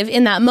perspective,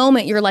 in that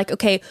moment, you're like,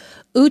 okay,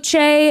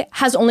 Uche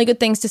has only good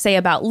things to say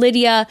about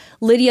Lydia.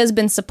 Lydia's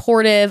been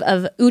supportive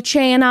of Uche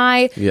and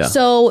I. Yeah.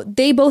 So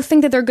they both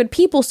think that they're good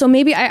people. So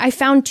maybe I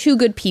found two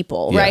good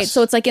people, right? Yes.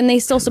 So it's like, and they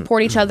still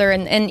support each other.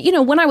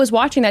 And when I was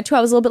watching that too, I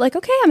was a little bit like,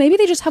 okay, maybe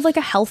they just have like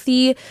a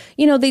healthy,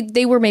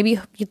 they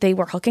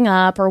were hooking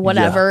up or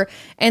whatever. Yeah.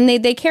 And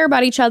they care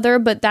about each other,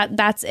 but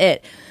that's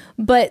it.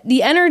 But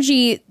the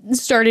energy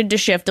started to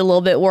shift a little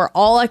bit, where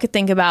all I could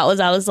think about was,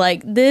 I was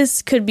like,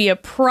 this could be a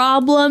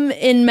problem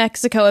in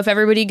Mexico if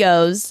everybody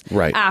goes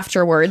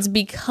afterwards,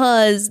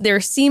 because there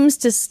seems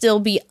to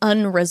still be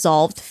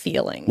unresolved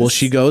feelings. Well,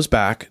 she goes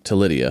back to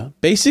Lydia,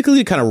 basically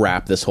to kind of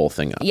wrap this whole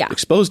thing up. Yeah.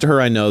 Exposed to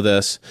her, I know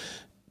this.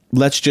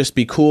 Let's just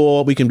be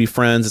cool. We can be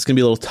friends. It's going to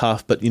be a little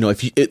tough. But,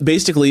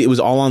 basically, it was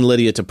all on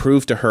Lydia to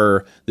prove to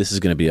her this is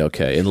going to be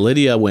okay. And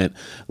Lydia went,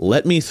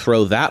 let me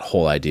throw that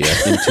whole idea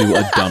into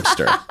a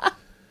dumpster.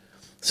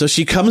 So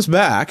she comes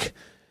back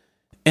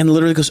and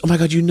literally goes, oh, my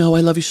God,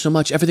 I love you so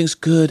much. Everything's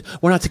good.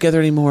 We're not together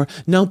anymore.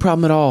 No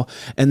problem at all.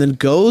 And then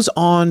goes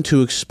on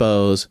to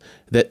expose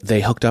that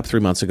they hooked up 3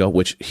 months ago,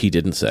 which he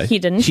didn't say. He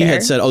didn't He share.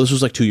 had said, oh, this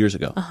was like 2 years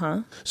ago.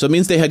 Uh-huh. So it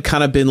means they had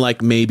kind of been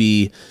like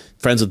maybe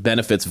friends with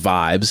benefits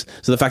vibes.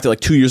 So the fact that like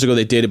 2 years ago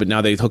they dated, but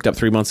now they hooked up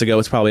 3 months ago,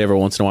 it's probably every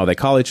once in a while they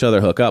call each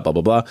other, hook up, blah,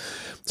 blah, blah.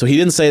 So he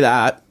didn't say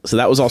that. So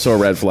that was also a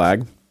red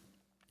flag.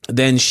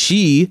 Then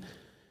she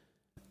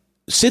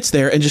sits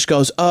there and just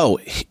goes, oh,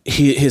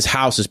 his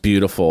house is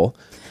beautiful.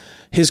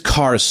 His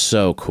car is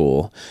so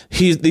cool.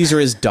 These are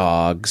his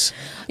dogs.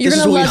 You're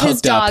going to love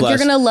his dog. You're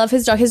going to love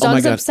his dog. His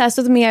dog's obsessed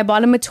with me. I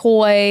bought him a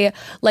toy.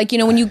 Like,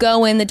 when you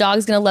go in, the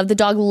dog's going to love. The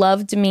dog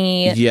loved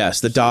me.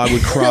 Yes, the dog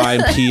would cry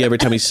and pee every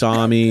time he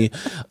saw me.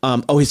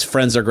 His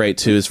friends are great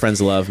too. His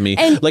friends love me.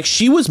 And like,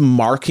 she was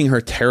marking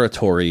her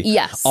territory.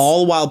 Yes.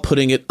 All while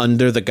putting it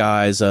under the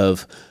guise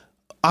of,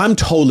 I'm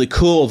totally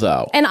cool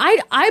though. And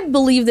I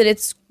believe that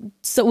it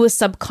was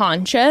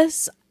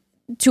subconscious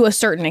to a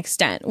certain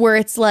extent, where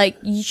it's like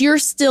you're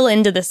still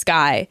into this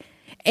guy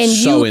and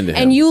so into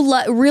him. And you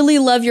really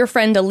love your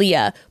friend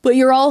Aaliyah, but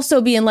you're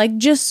also being like,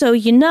 just so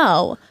you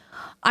know,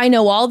 I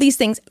know all these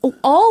things,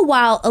 all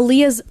while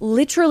Aaliyah's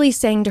literally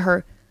saying to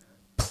her,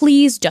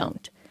 please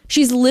don't.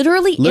 She's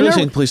literally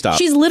saying, please stop.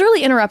 She's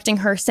literally interrupting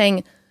her,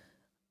 saying,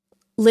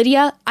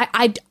 Lydia,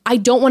 I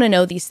don't want to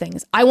know these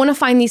things. I want to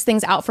find these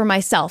things out for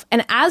myself.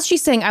 And as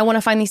she's saying, I want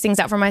to find these things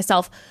out for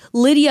myself,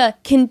 Lydia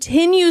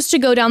continues to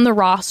go down the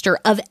roster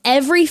of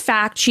every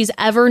fact she's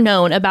ever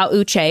known about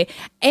Uche.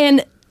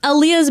 And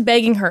Aaliyah's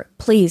begging her,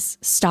 please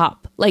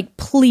stop. Like,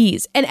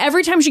 please. And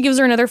every time she gives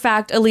her another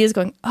fact, Aaliyah's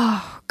going,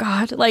 oh,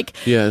 God. Like,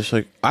 yeah, it's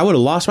like, I would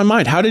have lost my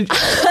mind. How did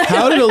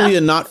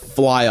Aaliyah not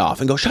fly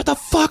off and go, shut the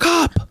fuck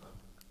up?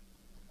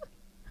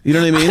 You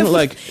know what I mean?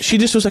 Like, she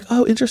just was like,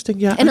 oh, interesting.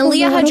 Yeah. And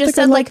Aaliyah had just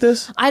said, like,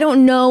 I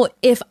don't know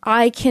if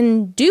I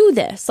can do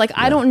this. Like,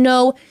 I don't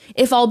know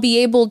if I'll be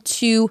able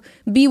to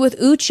be with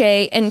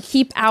Uche and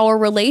keep our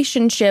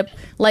relationship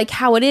like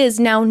how it is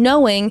now,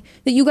 knowing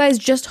that you guys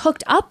just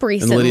hooked up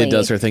recently. And Lydia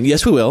does her thing.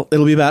 Yes, we will.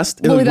 It'll be best.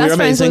 We'll be best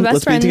friends. Amazing.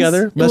 Let's be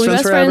together. Best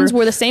friends forever.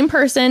 We're the same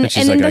person.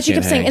 And then like, she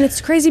kept saying, and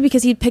it's crazy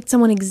because he picked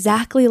someone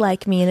exactly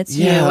like me, and it's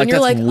you. Like, and you're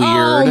like, weird.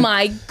 Oh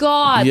my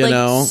God. You like,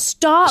 know?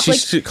 Stop.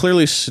 She's like,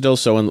 clearly still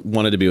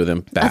wanted to be with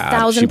him bad.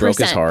 1,000%. She broke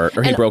his heart.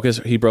 Or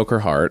he broke her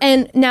heart.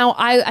 And now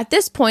at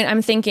this point,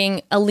 I'm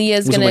thinking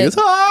Aaliyah's going to...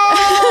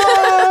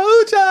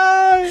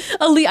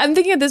 Uche! I'm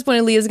thinking at this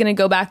point, Aaliyah's going to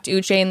go back to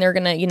Uche and they're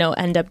going to,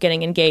 end up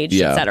getting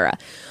engaged, etc.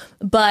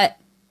 But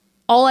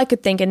all I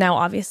could think, and now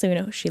obviously we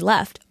know she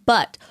left,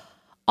 but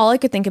all I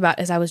could think about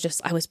is I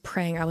was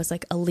praying. I was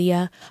like,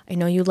 Aaliyah, I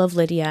know you love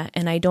Lydia,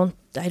 and I don't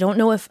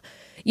know if,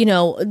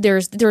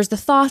 there's the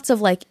thoughts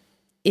of like,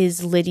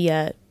 is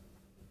Lydia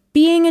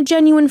being a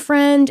genuine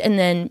friend, and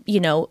then,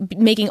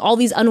 making all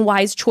these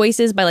unwise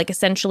choices by like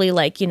essentially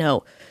like,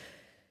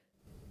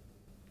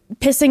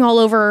 pissing all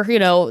over,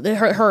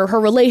 her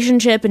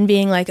relationship and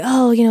being like,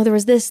 oh, there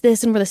was this,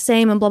 and we're the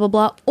same and blah, blah,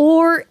 blah.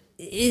 Or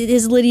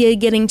is Lydia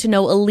getting to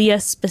know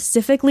Aaliyah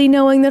specifically,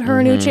 knowing that her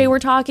and Uche were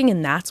talking,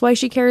 and that's why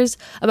she cares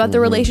about the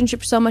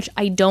relationship so much?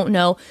 I don't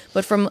know.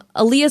 But from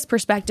Aaliyah's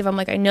perspective, I'm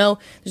like, I know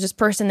there's this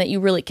person that you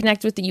really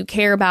connect with, that you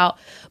care about,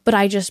 but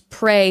I just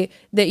pray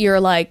that you're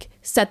like,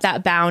 set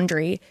that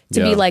boundary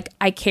to be like,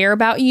 I care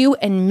about you,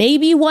 and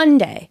maybe one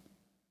day,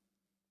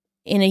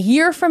 in a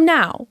year from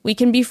now, we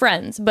can be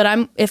friends.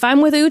 But if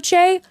I'm with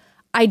Uche,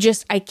 I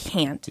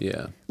can't.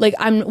 Yeah. Like,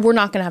 we're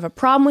not going to have a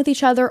problem with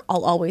each other.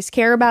 I'll always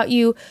care about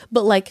you.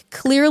 But like,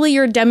 clearly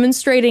you're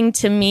demonstrating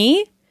to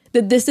me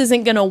that this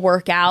isn't going to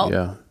work out.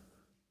 Yeah.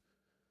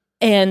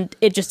 And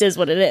it just is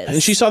what it is.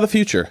 And she saw the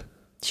future.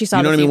 She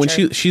saw the future. what I mean?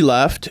 When she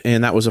left,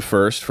 and that was a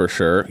first for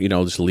sure,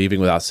 just leaving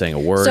without saying a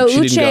word. So she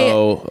Uche,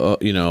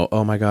 didn't go,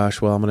 oh my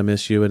gosh, well, I'm going to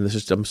miss you. And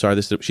I'm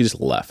sorry. She just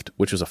left,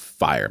 which was a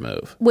fire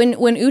move. When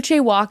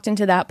Uche walked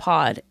into that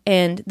pod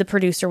and the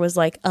producer was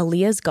like,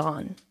 Aaliyah's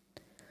gone.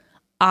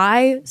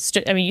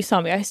 You saw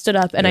me. I stood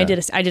up and I did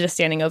a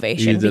standing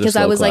ovation because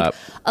I was clap. like,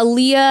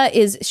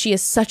 Aaliyah she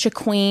is such a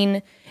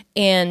queen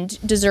and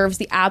deserves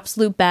the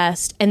absolute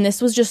best. And this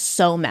was just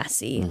so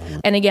messy. Mm-hmm.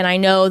 And again, I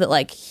know that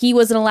like he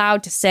wasn't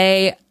allowed to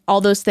say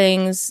all those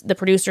things. The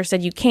producer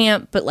said you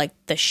can't, but like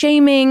the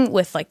shaming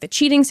with like the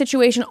cheating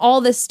situation, all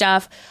this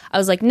stuff, I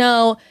was like,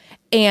 no.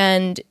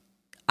 And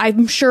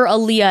I'm sure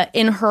Aaliyah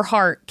in her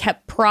heart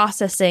kept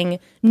processing,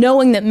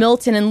 knowing that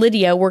Milton and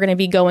Lydia were going to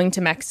be going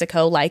to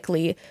Mexico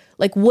likely.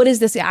 Like, what is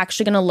this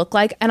actually going to look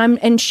like?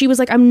 And she was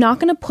like, I'm not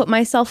going to put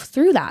myself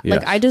through that. Yes.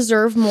 Like, I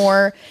deserve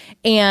more,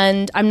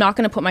 and I'm not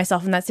going to put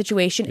myself in that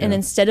situation. Yeah. And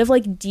instead of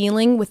like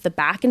dealing with the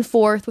back and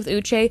forth with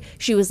Uche,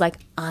 she was like,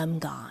 I'm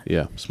gone.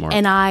 Yeah, smart.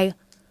 And I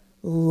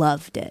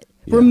loved it.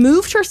 Yeah.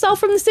 Removed herself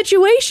from the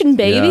situation,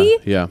 baby.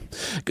 Yeah.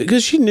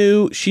 Because she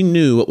knew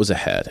what was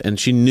ahead, and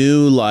she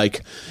knew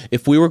like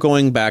if we were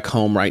going back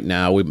home right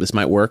now, this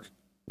might work.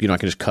 I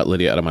can just cut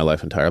Lydia out of my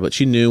life entirely. But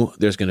she knew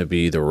there's going to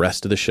be the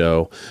rest of the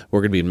show.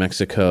 We're going to be in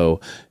Mexico.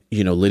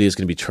 Lydia's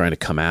going to be trying to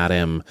come at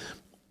him.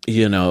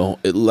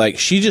 Like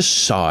she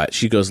just saw it.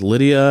 She goes,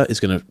 Lydia is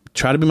going to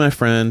try to be my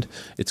friend.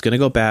 It's going to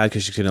go bad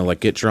because she's going to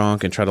like get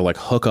drunk and try to like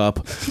hook up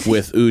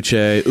with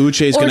Uche.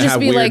 Uche's going to have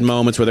weird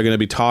moments where they're going to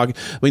be talking.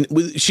 I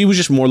mean, she was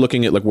just more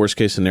looking at like worst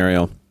case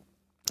scenario.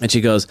 And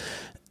she goes,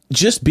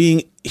 just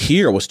being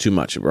here was too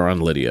much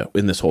around Lydia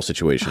in this whole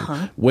situation.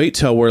 Uh-huh. Wait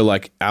till we're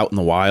like out in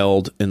the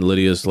wild and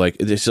Lydia's like,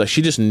 it's like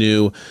she just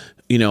knew,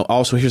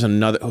 also here's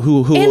another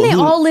who and they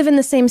all live in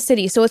the same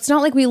city, so it's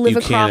not like we live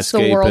across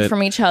the world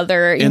from each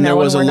other. And there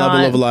was a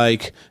level of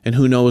like, and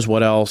who knows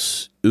what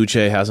else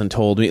Uche hasn't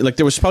told me. Like,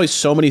 there was probably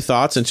so many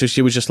thoughts, and so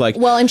she was just like...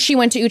 Well, and she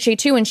went to Uche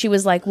too, and she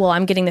was like, well,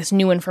 I'm getting this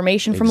new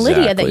information from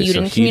Lydia that you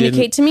didn't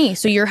communicate to me.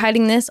 So you're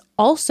hiding this.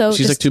 Also,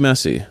 she's like too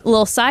messy.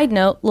 Little side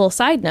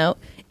note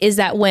is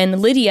that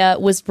when Lydia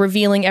was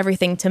revealing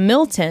everything to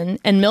Milton,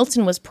 and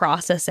Milton was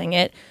processing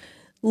it,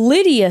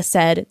 Lydia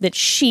said that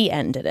she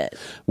ended it.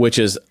 Which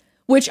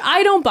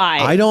I don't buy.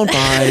 I don't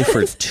buy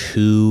for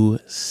 2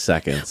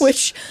 seconds.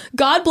 Which,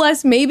 God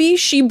bless, maybe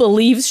she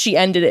believes she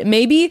ended it.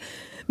 Maybe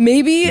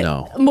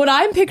no. What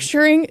I'm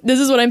picturing,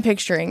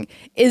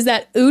 is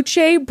that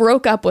Uche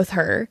broke up with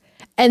her,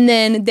 and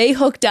then they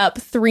hooked up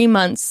 3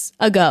 months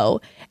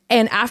ago.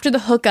 And after the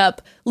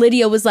hookup,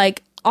 Lydia was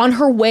like, on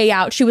her way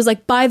out, she was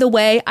like, by the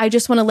way, I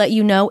just want to let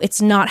you know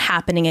it's not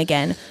happening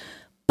again.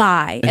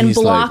 Bye. And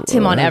blocked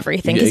him on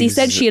everything because he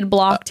said she had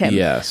blocked him.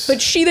 Yes.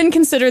 But she then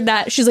considered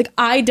that. She's like,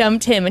 I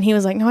dumped him. And he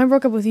was like, no, I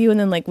broke up with you. And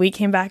then like we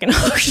came back and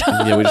hooked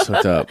up. Yeah, we just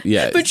hooked up.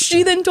 Yeah. But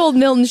she then told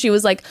Milton, she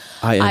was like,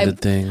 I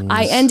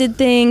ended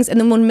things. And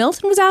then when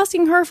Milton was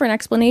asking her for an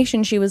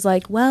explanation, she was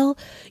like, well,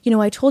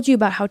 I told you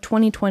about how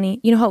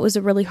 2020, how it was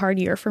a really hard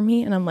year for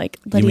me. And I'm like,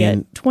 Lydia,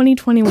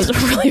 2020 was a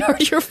really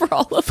hard year for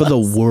all of us. For the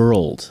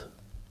world.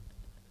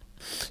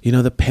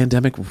 The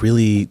pandemic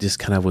really just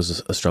kind of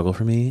was a struggle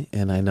for me.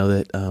 And I know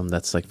that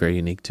that's like very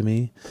unique to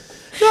me.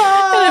 And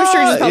I'm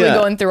sure she's probably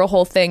going through a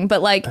whole thing.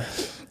 But like,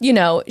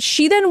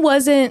 she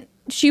was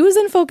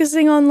then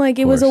focusing on like,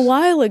 it was a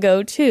while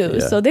ago too.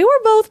 Yeah. So they were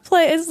both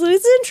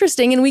it's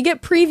interesting. And we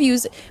get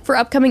previews for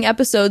upcoming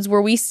episodes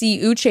where we see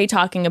Uche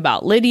talking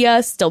about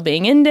Lydia still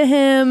being into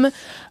him.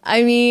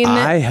 I mean,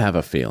 I have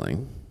a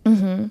feeling,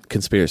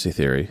 conspiracy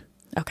theory.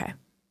 Okay.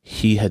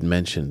 He had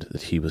mentioned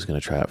that he was going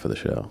to try out for the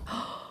show.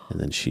 And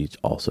then she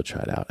also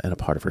tried out. And a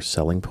part of her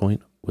selling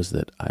point was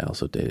that I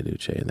also dated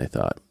Uche, and they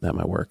thought that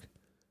might work.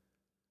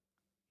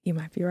 You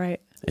might be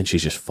right. And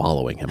she's just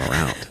following him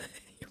around.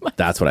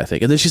 That's what I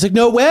think. And then she's like,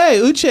 no way,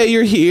 Uche,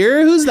 you're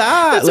here? Who's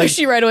that? That's what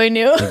she right away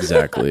knew.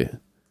 Exactly.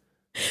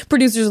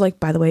 Producers are like,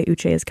 by the way,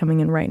 Uche is coming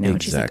in right now.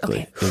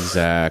 Exactly. And she's like, okay.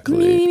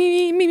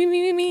 Exactly.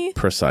 Me.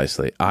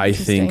 Precisely. I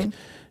think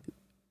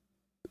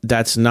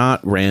that's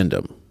not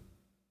random.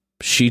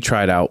 She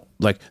tried out,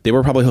 like, they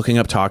were probably hooking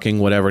up, talking,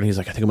 whatever, and he's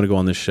like, I think I'm gonna go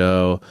on this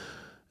show.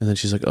 And then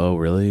she's like, oh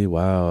really?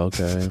 Wow,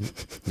 okay.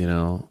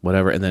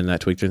 Whatever. And then that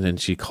tweaked her, and then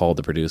she called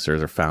the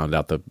producers or found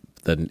out the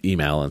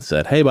email and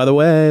said, hey, by the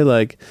way,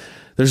 like,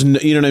 there's no,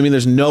 you know what I mean,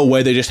 there's no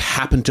way they just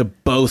happened to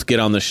both get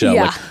on the show.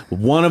 Yeah. Like,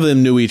 one of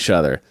them knew each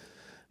other,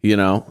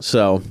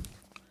 so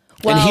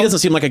and he doesn't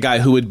seem like a guy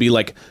who would be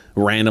like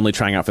randomly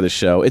trying out for the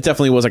show. It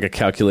definitely was like a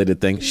calculated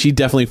thing. She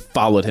definitely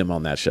followed him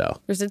on that show.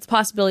 There's its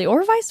possibility,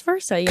 or vice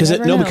versa. Because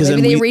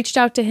maybe they reached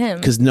out to him.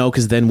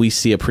 Because then we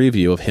see a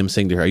preview of him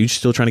saying to her, "Are you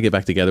still trying to get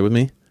back together with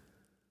me?"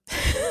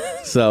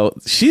 So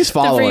she's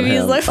following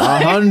him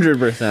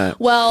 100%.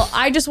 Well,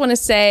 I just want to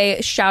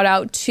say shout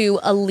out to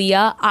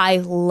Aaliyah. I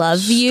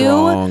love you.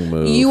 Strong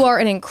move. You are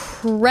an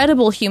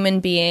incredible human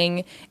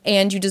being,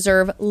 and you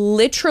deserve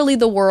literally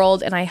the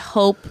world. And I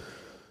hope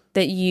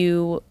that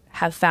you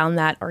have found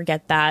that or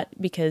get that,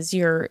 because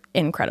you're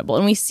incredible.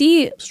 And we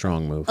see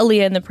strong move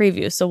Aaliyah in the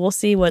preview, so we'll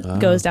see what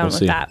goes down with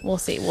that. We'll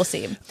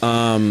see.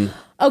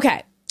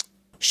 Okay.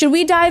 Should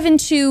we dive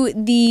into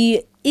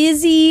the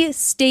Izzy,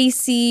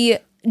 Stacy,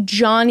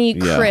 Johnny,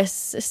 Chris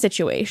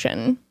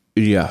situation?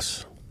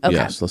 Yes. Okay.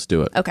 Yes, let's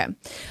do it. Okay.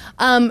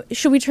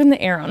 Should we turn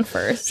the air on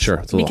first? Sure.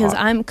 It's a little because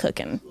hot. I'm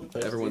cooking.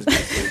 Everyone's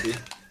getting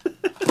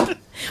sleepy.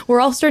 We're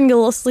all starting to get a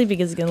little sleepy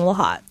because it's getting a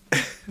little hot.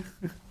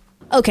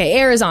 Okay,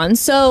 air is on.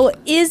 So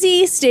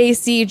Izzy,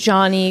 Stacy,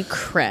 Johnny,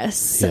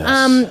 Chris.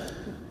 Yes.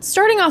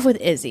 Starting off with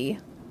Izzy.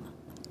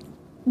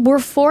 We're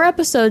 4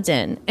 episodes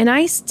in, and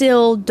I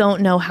still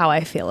don't know how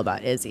I feel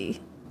about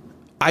Izzy.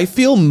 I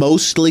feel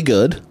mostly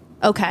good.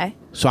 Okay.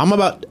 So I'm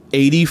about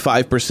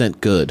 85%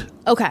 good.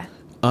 Okay.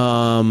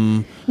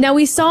 Now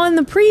we saw in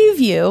the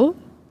preview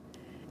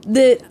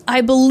that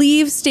I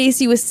believe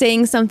Stacy was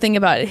saying something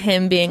about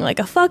him being like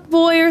a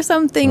fuckboy or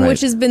something, right, which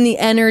has been the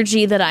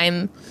energy that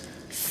I'm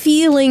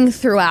feeling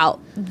throughout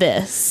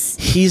this.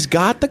 He's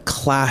got the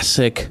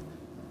classic,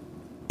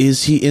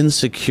 is he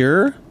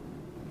insecure,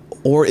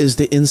 or is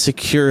the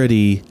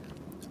insecurity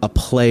a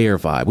player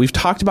vibe? We've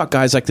talked about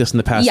guys like this in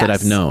the past that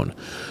I've known,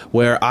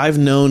 where I've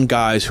known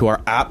guys who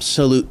are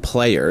absolute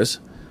players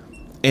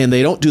and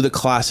they don't do the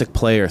classic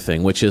player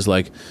thing, which is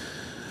like,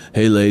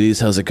 hey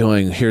ladies, how's it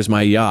going? Here's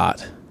my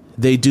yacht.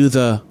 They do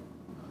the,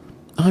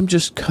 I'm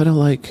just kind of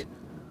like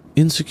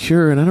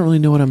insecure and I don't really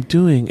know what I'm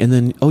doing. And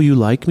then, oh, you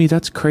like me?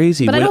 That's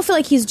crazy. But I don't feel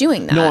like he's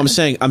doing that. No, I'm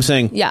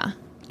saying. Yeah.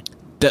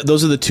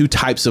 Those are the two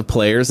types of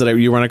players that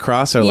you run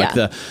across are like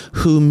the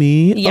who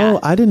me? Yeah. Oh,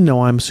 I didn't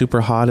know I'm super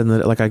hot and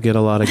that like I get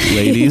a lot of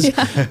ladies.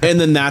 And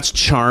then that's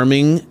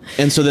charming.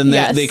 And so then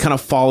they kind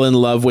of fall in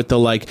love with the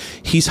like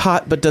he's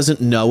hot but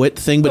doesn't know it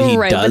thing, but he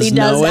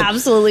does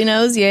absolutely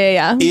knows.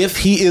 Yeah. If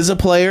he is a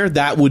player,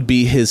 that would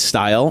be his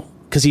style.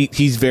 Because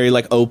he's very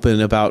like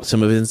open about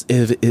some of his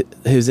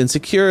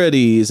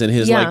insecurities and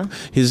his like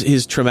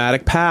his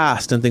traumatic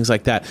past and things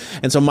like that.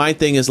 And so my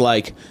thing is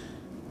like,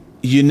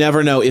 you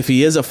never know if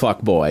he is a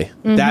fuck boy.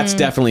 That's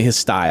definitely his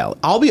style.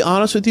 I'll be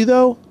honest with you,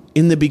 though.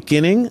 In the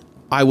beginning,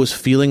 I was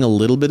feeling a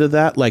little bit of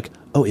that. Like,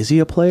 oh, is he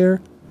a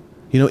player?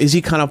 You know, is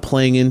he kind of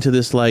playing into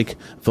this, like,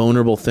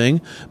 vulnerable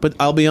thing? But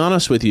I'll be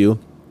honest with you.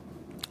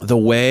 The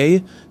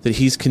way that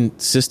he's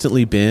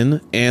consistently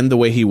been and the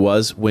way he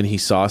was when he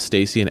saw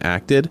Stacey and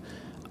acted,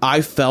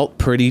 I felt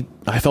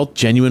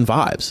genuine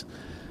vibes.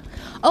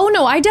 Oh,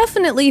 no, I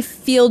definitely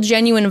feel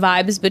genuine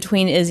vibes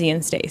between Izzy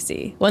and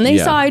Stacey. When they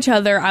saw each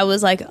other, I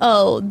was like,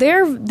 oh,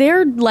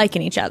 they're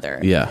liking each other.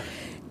 Yeah.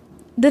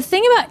 The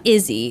thing about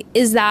Izzy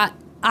is that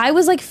I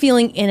was like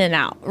feeling in and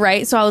out,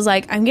 right? So I was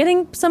like, I'm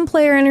getting some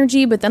player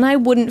energy, but then I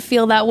wouldn't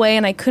feel that way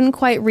and I couldn't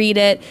quite read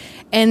it.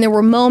 And there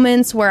were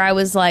moments where I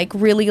was like,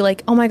 really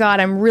like, oh my God,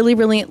 I'm really,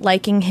 really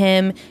liking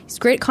him. He's a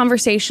great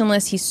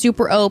conversationalist. He's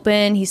super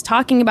open. He's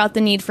talking about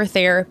the need for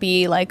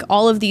therapy, like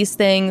all of these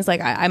things. Like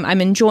I'm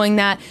enjoying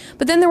that.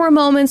 But then there were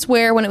moments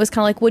where when it was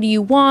kind of like, what do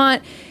you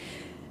want?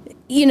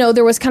 You know,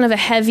 there was kind of a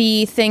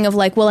heavy thing of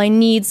like, well, I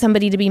need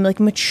somebody to be like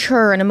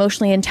mature and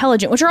emotionally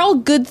intelligent, which are all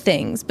good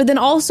things. But then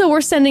also we're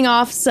sending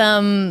off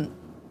some,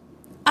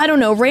 I don't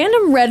know,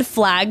 random red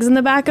flags in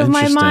the back of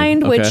my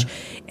mind, which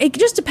it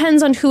just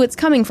depends on who it's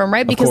coming from,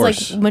 right? Because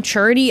like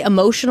maturity,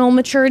 emotional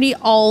maturity,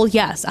 all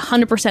yes,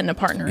 100% in a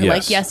partner.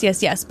 Like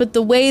yes. But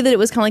the way that it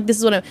was kind of like, this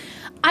is what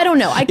I don't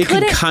know. It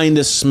could kind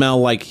of smell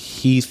like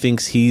he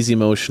thinks he's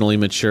emotionally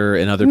mature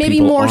and other maybe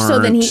people more aren't. So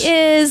than he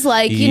is.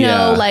 Like, you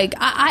know, like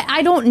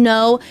I don't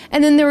know.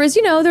 And then there was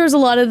a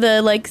lot of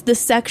the like the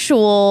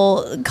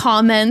sexual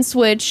comments,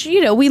 which, you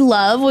know, we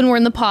love when we're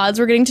in the pods,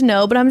 we're getting to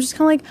know. But I'm just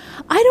kind of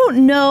like, I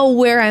don't know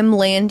where I'm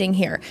landing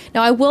here.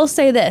 Now, I will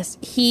say this.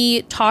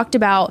 He talked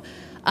about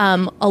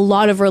a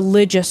lot of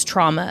religious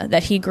trauma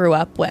that he grew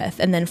up with,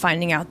 and then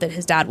finding out that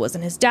his dad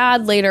wasn't his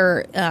dad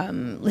later.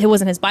 He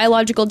wasn't his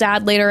biological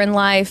dad later in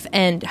life,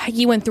 and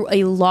he went through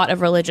a lot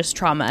of religious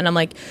trauma. And I'm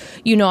like,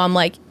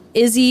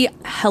 Izzy,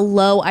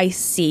 hello, I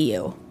see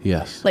you.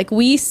 Yes. Like,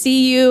 we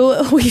see you,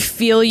 we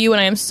feel you,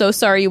 and I am so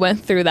sorry you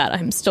went through that.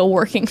 I'm still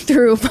working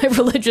through my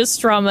religious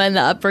trauma and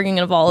the upbringing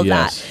of all of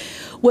that.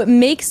 What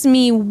makes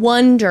me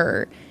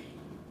wonder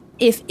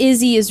if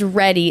Izzy is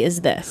ready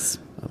is this.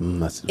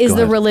 Is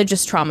the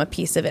religious trauma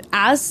piece of it.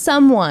 As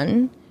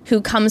someone who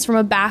comes from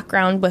a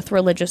background with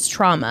religious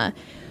trauma,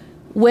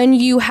 when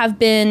you have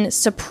been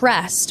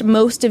suppressed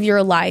most of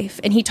your life,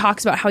 and he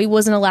talks about how he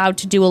wasn't allowed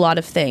to do a lot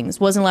of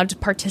things, wasn't allowed to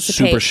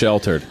participate. Super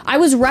sheltered. I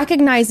was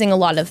recognizing a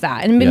lot of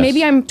that. And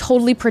maybe I'm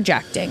totally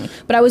projecting,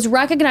 but I was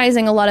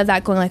recognizing a lot of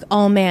that going like,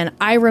 oh man,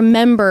 I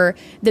remember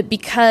that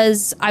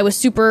because I was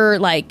super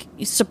like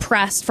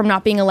suppressed from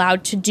not being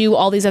allowed to do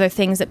all these other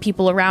things that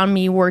people around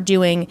me were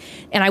doing,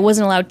 and I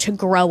wasn't allowed to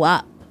grow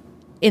up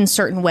in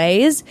certain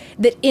ways,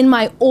 that in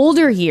my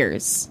older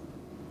years,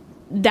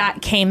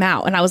 that came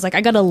out, and I was like,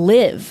 I gotta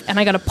live, and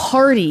I gotta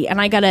party, and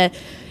I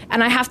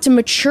have to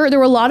mature. There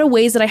were a lot of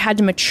ways that I had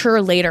to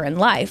mature later in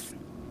life.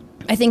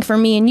 I think for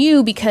me and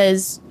you,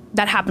 because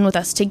that happened with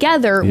us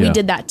together, we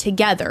did that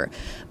together.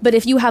 But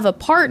if you have a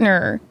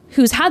partner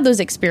who's had those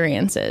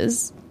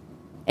experiences,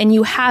 and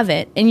you have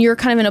it, and you're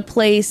kind of in a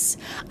place,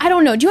 I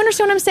don't know. Do you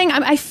understand what I'm saying?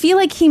 I feel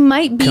like he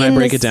might be. Can I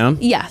break it down?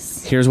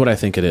 Yes. Here's what I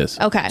think it is.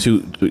 Okay.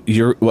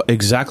 You're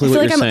exactly what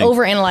you're saying. I feel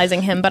like I'm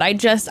overanalyzing him, but I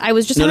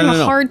was just having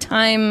a hard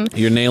time.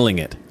 You're nailing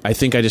it. I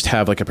think I just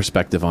have like a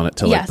perspective on it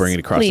to like bring it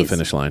across the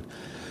finish line.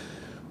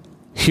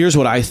 Here's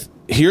what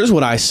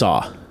I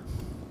saw.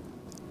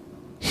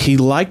 He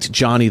liked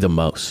Johnny the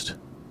most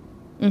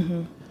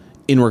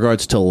in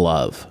regards to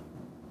love.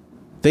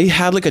 They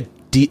had like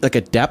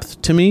a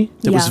depth to me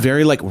that was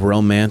very like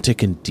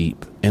romantic and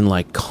deep and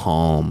like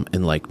calm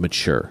and like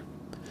mature.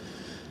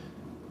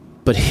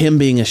 But him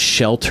being a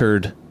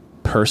sheltered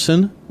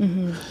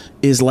person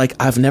is like,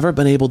 I've never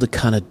been able to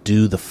kind of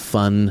do the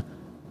fun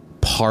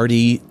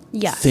party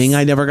thing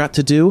I never got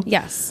to do.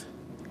 Yes.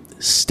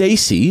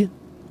 Stacey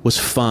was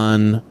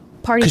fun.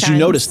 Party because you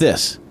noticed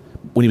this.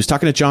 When he was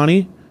talking to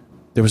Johnny,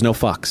 there was no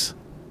fucks.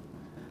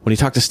 When he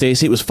talked to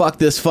Stacey, it was fuck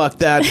this, fuck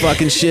that,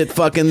 fucking shit,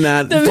 fucking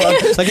that.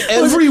 Fuck. Like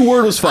every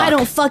word was fuck. I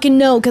don't fucking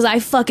know because I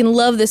fucking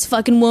love this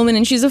fucking woman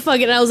and she's a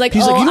fucking. And I was like,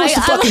 he's like, you know what's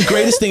the fucking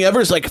greatest thing ever?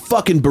 It's like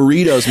fucking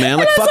burritos, man.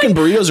 Like fucking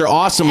burritos are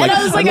awesome. Like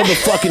I love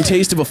the fucking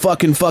taste of a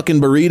fucking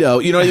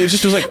burrito. You know, it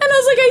just was like. And I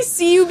was like, I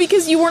see you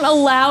because you weren't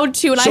allowed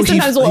to, and so I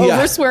sometimes will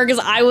overswear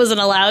because I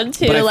wasn't allowed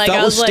to. But like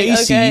I was like,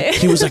 Stacey, okay.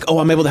 He was like, oh,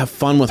 I'm able to have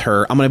fun with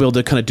her. I'm gonna be able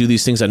to kind of do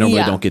these things I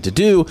normally don't get to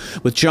do.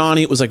 With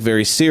Johnny, it was like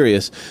very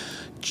serious.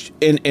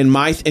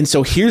 And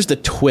so here's the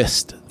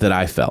twist that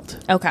I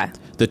felt. Okay.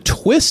 The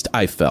twist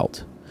I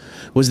felt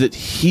was that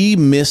he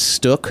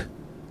mistook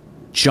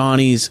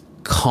Johnny's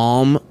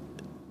calm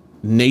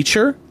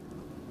nature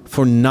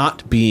for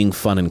not being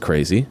fun and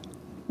crazy.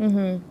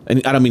 And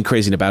I don't mean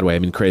crazy in a bad way. I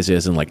mean crazy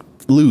as in like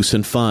loose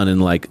and fun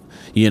and like,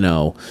 you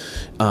know,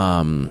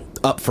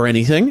 up for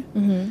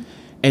anything.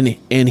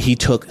 And he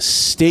took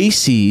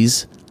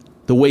Stacey's,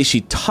 the way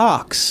she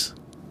talks,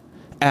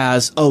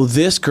 as, oh,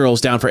 this girl's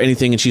down for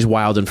anything and she's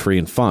wild and free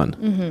and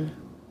fun.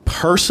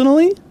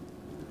 Personally,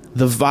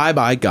 the vibe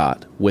I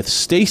got with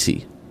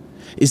Stacey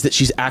is that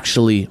she's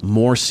actually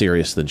more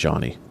serious than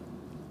Johnny.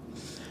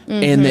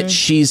 And that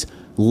she's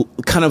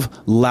kind of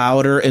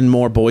louder and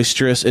more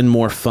boisterous and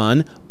more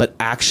fun, but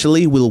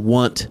actually will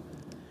want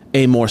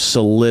a more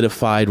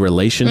solidified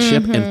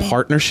relationship and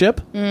partnership.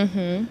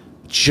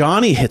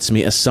 Johnny hits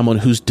me as someone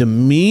whose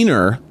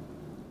demeanor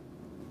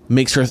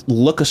makes her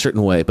look a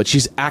certain way, but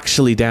she's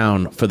actually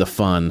down for the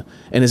fun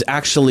and is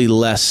actually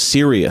less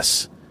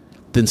serious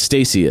than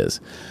Stacy is.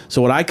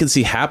 So what I could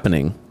see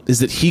happening is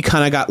that he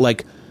kind of got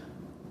like,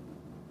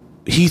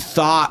 he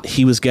thought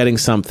he was getting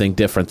something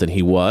different than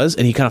he was,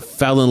 and he kind of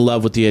fell in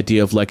love with the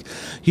idea of like,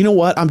 you know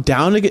what, I'm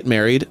down to get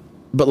married,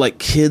 but like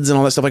kids and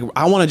all that stuff, like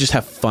I want to just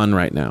have fun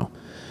right now.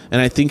 And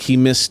I think he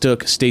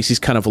mistook Stacy's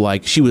kind of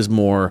like, she was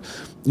more,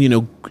 you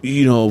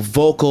know,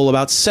 vocal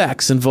about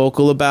sex and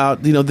vocal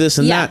about, you know, this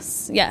and that.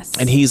 Yes.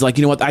 And he's like,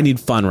 you know what, I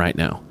need fun right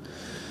now.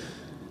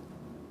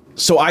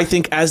 So I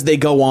think as they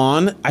go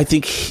on, I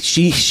think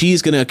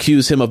she's going to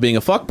accuse him of being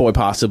a fuckboy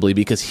possibly,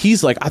 because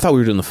he's like, I thought we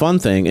were doing the fun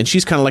thing. And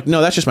she's kind of like,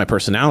 no, that's just my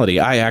personality.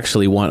 I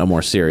actually want a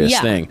more serious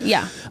thing.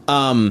 Yeah.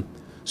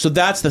 So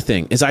that's the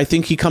thing, is I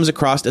think he comes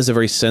across as a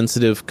very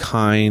sensitive,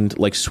 kind,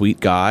 like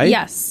sweet guy.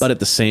 Yes. But at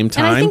the same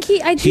time, and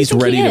I think he's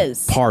ready he to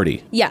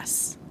party.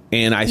 Yes.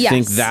 And I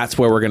think that's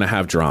where we're going to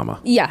have drama.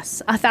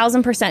 Yes,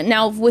 1,000%.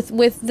 Now with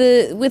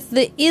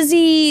the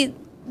Izzy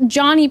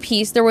Johnny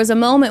piece, there was a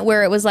moment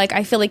where it was like,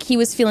 I feel like he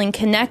was feeling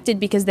connected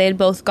because they had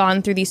both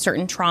gone through these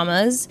certain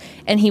traumas,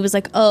 and he was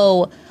like,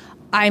 oh,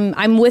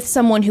 I'm with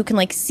someone who can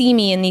like see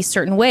me in these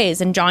certain ways,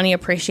 and Johnny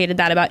appreciated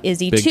that about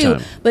Izzy Big too.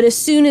 time. But as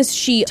soon as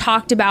she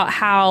talked about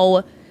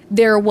how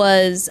there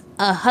was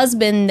a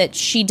husband that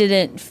she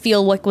didn't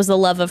feel like was the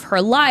love of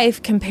her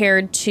life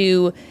compared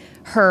to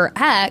her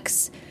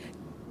ex,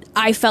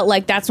 I felt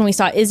like that's when we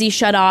saw Izzy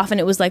shut off, and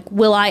it was like,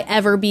 will I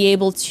ever be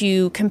able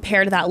to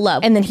compare to that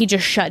love? And then he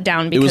just shut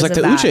down because it was like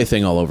the Uche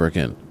thing all over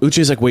again.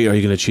 Uche's like, wait, are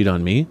you going to cheat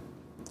on me?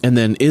 And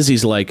then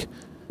Izzy's like,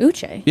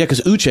 Uche? Yeah,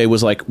 because Uche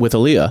was like, with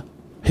Aaliyah,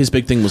 his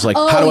big thing was like,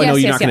 how do I know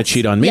you're not going to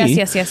cheat on me?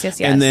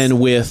 Yes. And then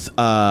with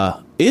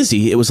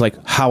Izzy, it was like,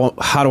 how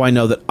do I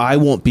know that I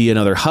won't be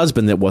another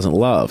husband that wasn't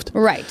loved?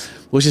 Right.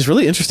 Which is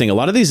really interesting. A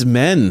lot of these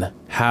men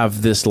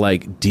have this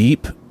like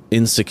deep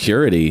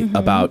insecurity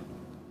about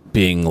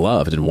being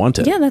loved and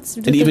wanted. Yeah, that's...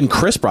 And even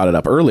Chris brought it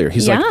up earlier.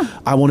 He's like,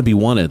 I want to be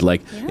wanted.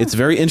 Like, it's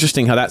very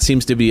interesting how that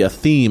seems to be a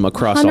theme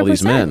across all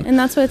these men. And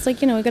that's why it's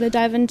like, you know, we got to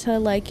dive into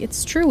like,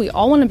 it's true. We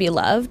all want to be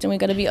loved, and we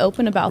got to be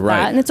open about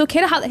that. And it's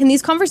okay to have, and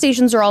these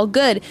conversations are all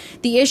good.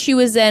 The issue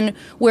is then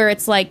where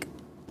it's like,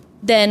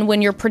 then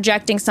when you're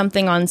projecting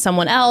something on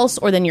someone else,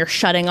 or then you're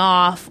shutting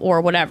off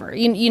or whatever.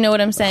 You know what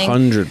I'm saying?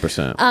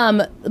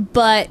 100%.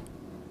 But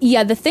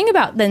yeah, the thing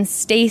about then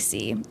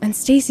Stacy, and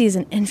Stacy is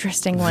an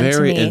interesting one to me.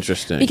 Very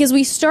interesting. Because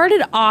we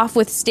started off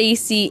with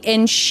Stacy,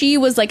 and she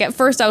was like, at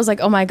first I was like,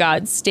 oh my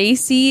God,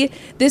 Stacy,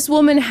 this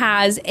woman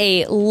has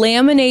a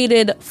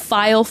laminated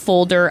file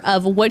folder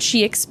of what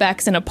she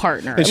expects in a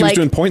partner. And she was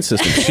doing point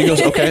systems. She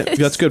goes, okay,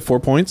 that's good, 4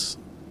 points.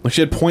 Like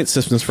she had point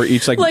systems for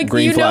each like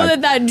green flag. Know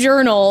that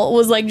journal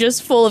was like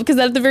just full of, because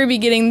at the very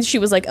beginning she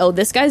was like, oh,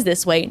 this guy's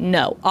this way,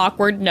 no,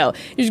 awkward, no.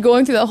 She's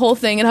going through the whole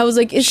thing, and I was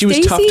like, she was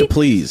tough to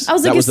please. I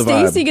was like, is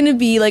Stacey gonna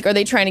be like, are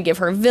they trying to give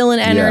her villain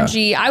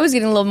energy? Yeah. I was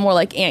getting a little more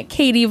like Aunt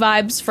Katie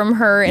vibes from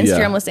her,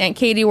 Instagramless Aunt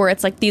Katie, where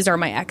it's like, these are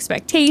my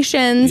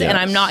expectations, and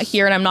I'm not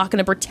here, and I'm not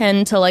gonna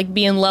pretend to like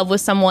be in love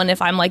with someone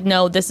if I'm like,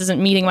 no, this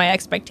isn't meeting my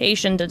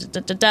expectation.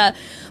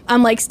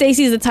 I'm like,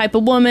 Stacey's the type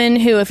of woman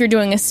who, if you're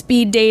doing a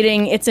speed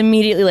dating, it's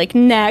immediately like,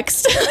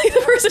 next. Like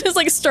the person is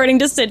like starting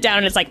to sit down,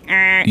 and it's like,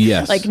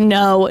 yes, like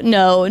no.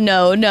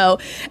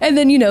 And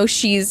then, you know,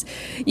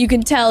 you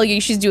can tell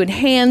she's doing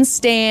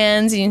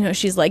handstands, you know,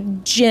 she's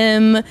like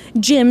gym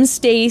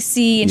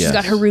Stacy, and she's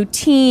got her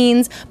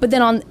routines. But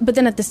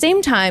then at the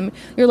same time,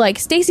 you're like,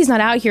 Stacy's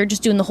not out here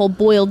just doing the whole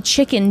boiled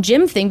chicken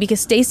gym thing because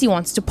Stacy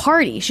wants to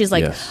party. She's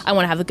like, I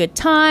want to have a good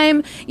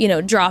time, you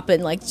know,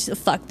 dropping like,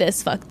 fuck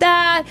this, fuck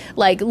that,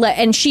 like,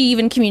 and she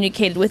even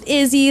communicated with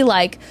Izzy,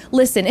 like,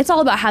 listen, it's all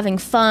about having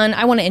fun.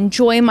 I want to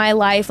enjoy my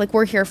life. Like,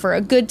 we're here for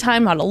a good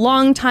time, not a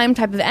long time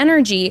type of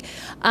energy.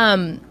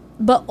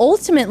 But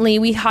ultimately,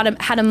 we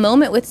had a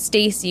moment with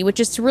Stacy, which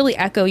is to really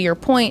echo your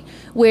point,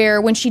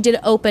 where when she did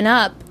open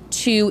up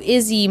to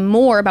Izzy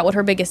more about what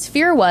her biggest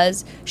fear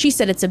was, she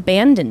said it's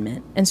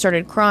abandonment and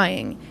started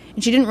crying.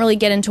 And she didn't really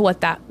get into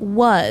what that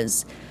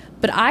was.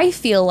 But I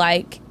feel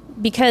like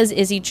because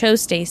Izzy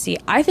chose Stacy,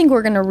 I think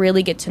we're going to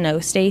really get to know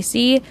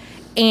Stacy.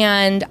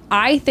 And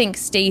I think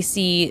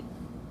Stacy,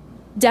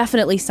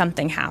 definitely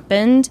something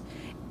happened,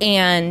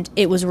 and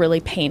it was really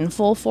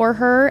painful for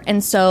her.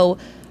 And so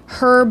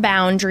her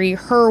boundary,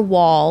 her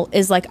wall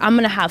is like, I'm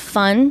going to have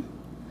fun.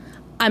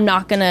 I'm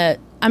not going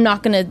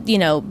to, you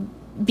know,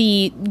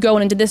 be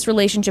going into this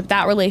relationship,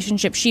 that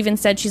relationship. She even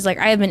said, she's like,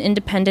 I have been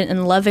independent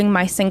and loving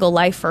my single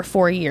life for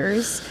 4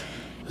 years.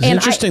 It's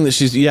interesting that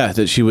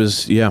she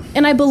was.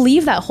 And I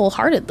believe that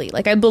wholeheartedly.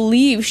 Like, I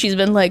believe she's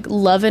been like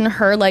loving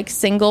her like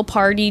single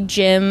party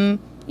gym,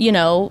 you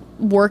know,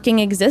 working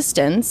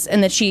existence,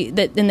 and that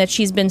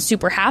she's been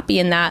super happy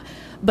in that.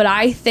 But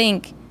I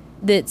think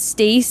that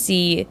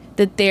Stacey,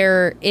 that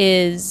there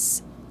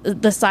is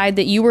the side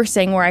that you were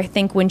saying where I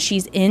think when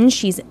she's in,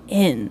 she's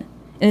in.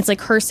 And it's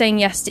like her saying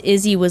yes to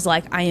Izzy was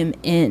like, I am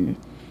in.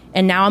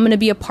 And now I'm going to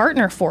be a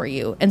partner for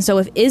you. And so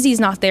if Izzy's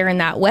not there in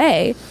that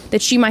way,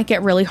 that she might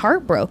get really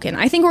heartbroken.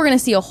 I think we're going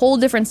to see a whole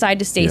different side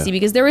to Stacey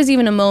because there was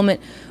even a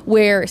moment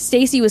where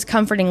Stacey was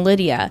comforting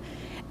Lydia.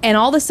 And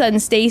all of a sudden,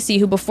 Stacey,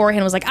 who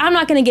beforehand was like, I'm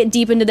not going to get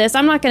deep into this.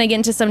 I'm not going to get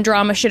into some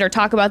drama shit or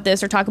talk about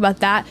this or talk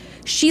about that.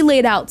 She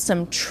laid out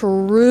some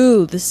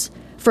truths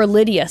for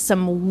Lydia,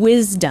 some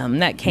wisdom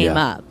that came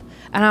up.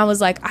 And I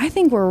was like, I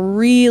think we're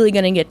really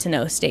going to get to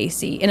know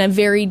Stacey in a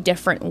very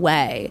different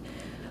way.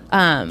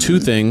 Two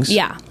things.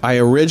 Yeah. I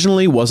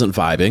originally wasn't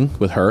vibing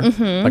with her.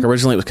 Mm-hmm. Like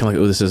originally it was kind of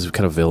like, oh, this is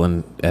kind of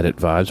villain edit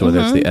vibes, whether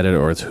it's the edit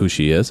or it's who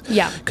she is.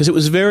 Yeah. Because it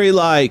was very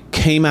like,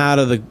 came out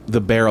of the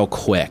barrel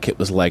quick. It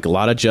was like a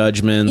lot of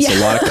judgments,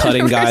 a lot of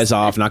cutting guys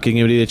off, not giving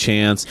anybody a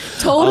chance.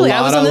 Totally.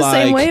 I was on the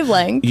same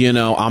wavelength. You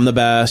know, I'm the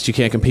best, you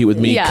can't compete with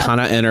me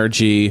kind of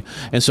energy.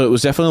 And so it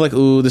was definitely like,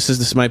 ooh,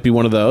 this might be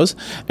one of those.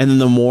 And then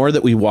the more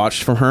that we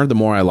watched from her, the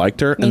more I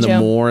liked her. And the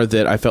more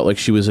that I felt like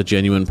she was a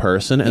genuine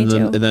person. And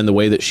then the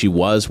way that she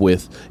was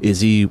with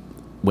Izzy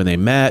when they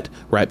met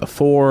right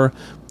before,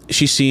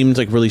 she seemed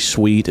like really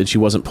sweet and she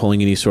wasn't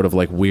pulling any sort of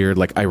like weird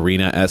like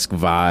Irina-esque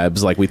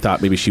vibes like we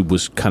thought maybe she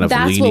was kind of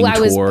leaning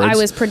towards. I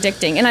was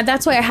predicting, and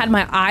that's why I had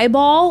my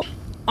eyeball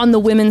on the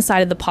women's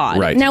side of the pod.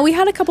 Right. Now we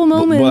had a couple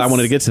moments. Well, I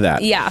wanted to get to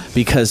that. Yeah.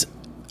 Because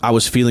I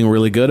was feeling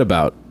really good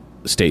about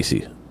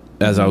Stacey.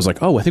 As I was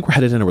like, oh, I think we're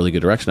headed in a really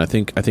good direction. I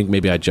think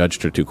maybe I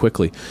judged her too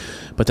quickly.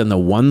 But then the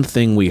one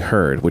thing we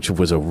heard, which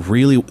was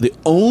the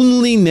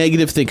only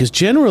negative thing, because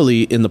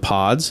generally in the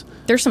pods,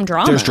 there's some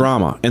drama. There's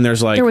drama. And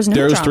there's like, there's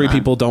drama. 3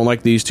 people don't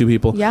like these 2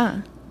 people.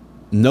 Yeah.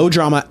 No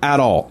drama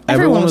at all.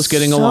 Everyone was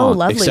getting along.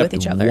 Lovely except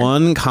with each other.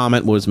 One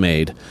comment was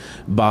made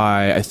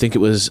by, I think it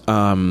was...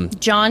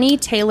 Johnny,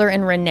 Taylor,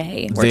 and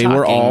Renee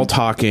were all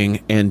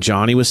talking, and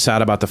Johnny was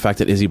sad about the fact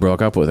that Izzy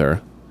broke up with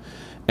her.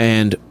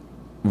 And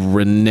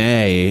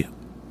Renee,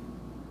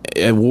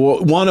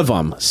 one of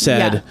them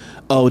said,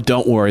 oh,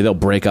 don't worry, they'll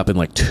break up in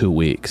like 2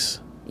 weeks.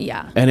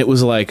 Yeah. And it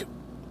was like,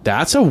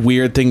 that's a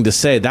weird thing to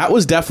say. That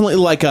was definitely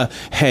like a,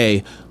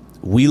 hey,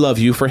 we love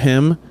you for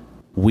him.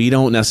 We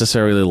don't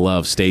necessarily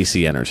love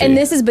Stacey energy. And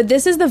this is the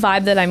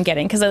vibe that I'm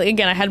getting. Because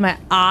again, I had my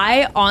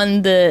eye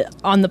on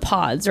the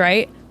pods,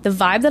 right? The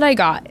vibe that I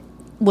got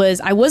was,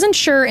 I wasn't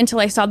sure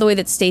until I saw the way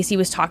that Stacey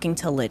was talking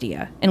to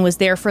Lydia and was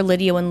there for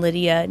Lydia when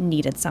Lydia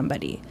needed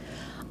somebody.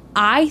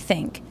 I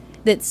think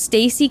that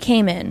Stacey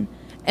came in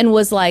and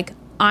was like,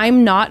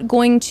 I'm not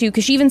going to,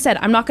 because she even said,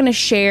 I'm not going to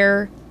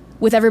share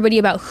with everybody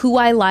about who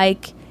I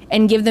like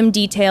and give them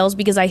details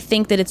because I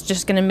think that it's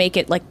just going to make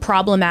it like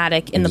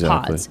problematic in the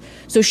pods.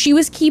 So she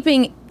was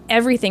keeping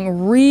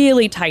everything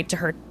really tight to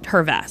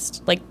her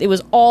vest. Like it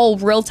was all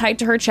real tight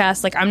to her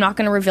chest. Like I'm not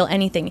going to reveal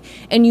anything.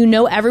 And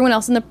everyone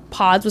else in the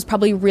pods was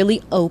probably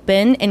really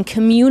open and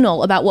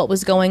communal about what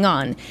was going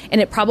on.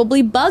 And it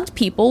probably bugged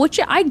people,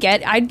 which I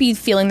get. I'd be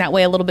feeling that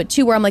way a little bit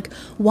too, where I'm like,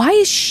 why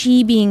is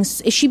she being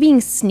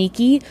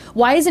sneaky?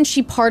 Why isn't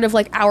she part of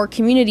like our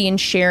community and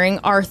sharing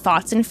our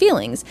thoughts and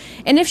feelings?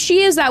 And if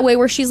she is that way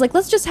where she's like,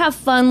 let's just have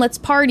fun, let's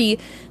party.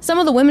 Some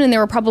of the women in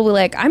there were probably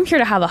like, I'm here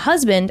to have a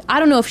husband. I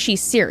don't know if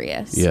she's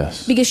serious.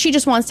 Yes. Because she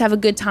just wants to have a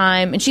good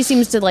time and she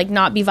seems to like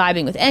not be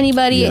vibing with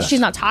anybody. Yes. She's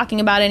not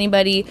talking about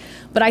anybody.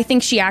 But I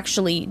think she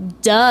actually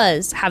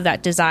does have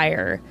that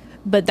desire,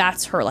 but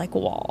that's her like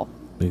wall.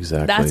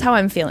 Exactly. That's how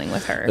I'm feeling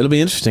with her. It'll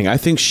be interesting. I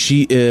think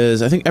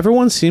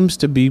everyone seems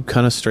to be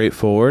kind of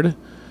straightforward.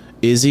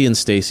 Izzy and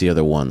Stacey are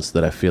the ones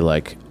that I feel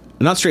like,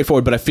 not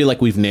straightforward, but I feel like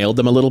we've nailed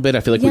them a little bit. I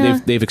feel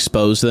like they've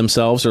exposed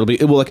themselves. Or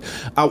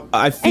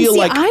I feel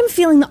like I'm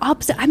feeling the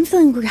opposite. I'm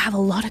feeling we have a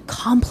lot of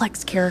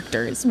complex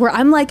characters where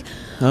I'm like,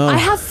 I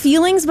have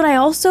feelings, but I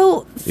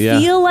also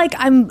feel like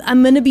I'm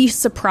going to be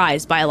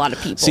surprised by a lot of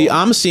people. See,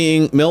 I'm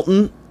seeing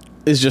Milton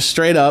is just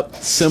straight up,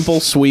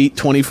 simple, sweet,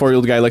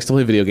 24-year-old guy who likes to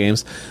play video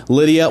games.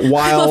 Lydia,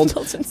 wild.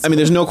 I mean,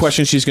 there's no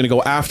question she's going to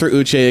go after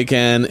Uche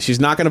again. She's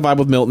not going to vibe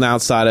with Milton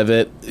outside of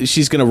it.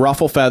 She's going to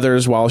ruffle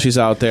feathers while she's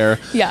out there.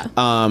 Yeah.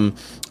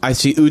 I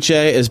see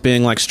Uche as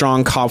being like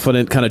strong,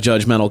 confident, kind of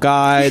judgmental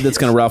guy that's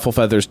going to ruffle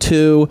feathers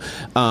too.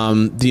 It's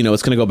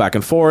going to go back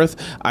and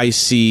forth. I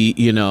see,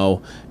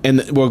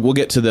 and we'll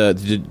get to the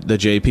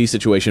JP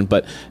situation,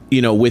 but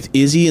with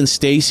Izzy and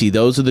Stacey,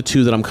 those are the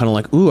two that I'm kind of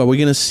like, ooh, are we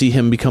going to see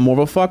him become more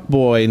of a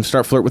fuckboy and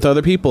start flirt with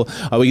other people?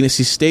 Are we going to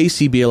see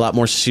Stacey be a lot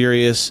more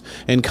serious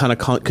and kind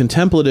of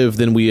contemplative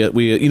than we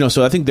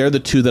so I think they're the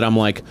two that I'm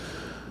like,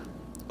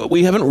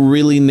 we haven't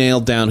really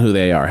nailed down who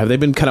they are. Have they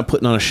been kind of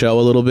putting on a show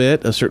a little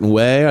bit, a certain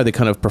way? Are they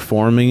kind of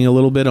performing a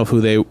little bit of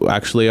who they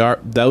actually are?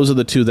 Those are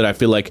the two that I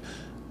feel like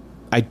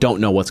I don't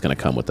know what's going to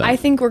come with them. I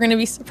think we're going to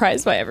be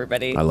surprised by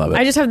everybody. I love it.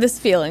 I just have this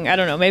feeling. I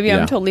don't know. Maybe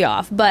I'm totally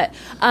off. But,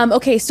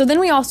 okay, so then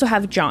we also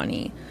have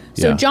Johnny.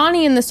 So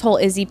Johnny in this whole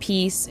Izzy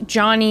piece,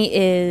 Johnny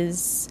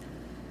is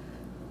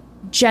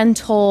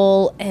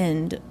gentle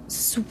and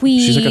sweet.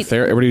 She's like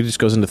everybody just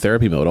goes into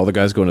therapy mode. All the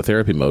guys go into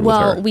therapy mode with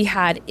her. Well, we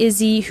had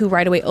Izzy, who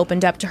right away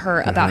opened up to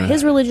her about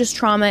his religious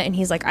trauma, and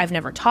he's like, I've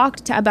never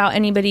talked about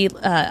anybody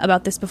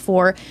about this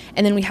before.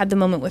 And then we had the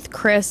moment with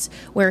Chris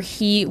where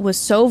he was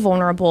so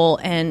vulnerable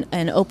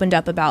and opened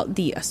up about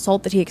the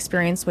assault that he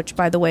experienced, which,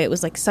 by the way, it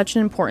was like such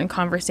an important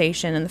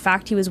conversation, and the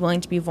fact he was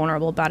willing to be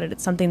vulnerable about it,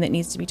 it's something that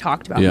needs to be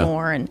talked about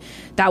more, and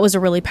that was a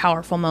really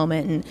powerful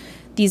moment. And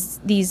these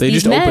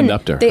just men, opened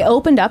up to her. They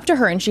opened up to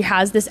her, and she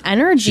has this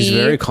energy. She's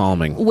very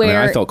calming.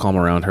 Where I felt calm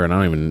around her,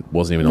 and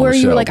wasn't even on where the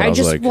show. you were like, I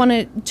just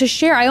wanted to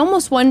share. I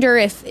almost wonder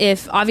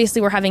if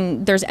obviously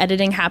there's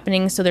editing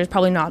happening, so there's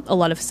probably not a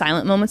lot of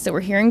silent moments that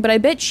we're hearing, but I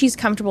bet she's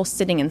comfortable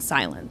sitting in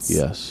silence.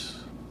 Yes.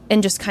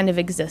 And just kind of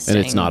existing.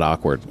 And it's not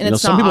awkward. And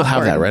some people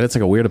have that, right? It's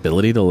like a weird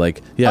ability to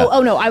like, yeah.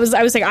 Oh no, I was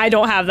like, I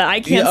don't have that. I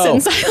can't sit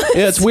in silence.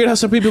 Yeah, it's weird how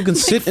some people can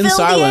sit in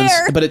silence,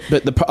 but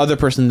the other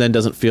person then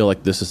doesn't feel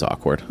like this is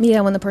awkward. Yeah,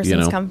 when the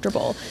person's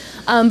comfortable.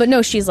 But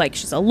no, she's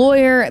a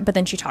lawyer, but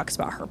then she talks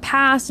about her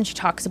past, and she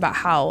talks about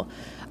how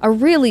a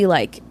really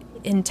like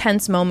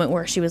intense moment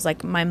where she was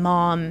like, my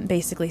mom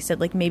basically said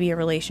like, maybe a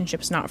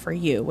relationship's not for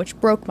you, which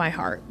broke my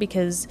heart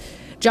because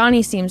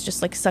Johnny seems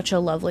just like such a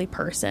lovely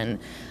person.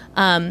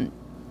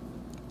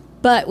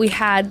 But we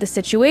had the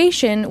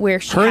situation where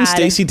her and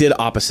Stacey did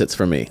opposites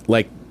for me.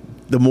 Like,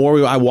 the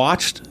more I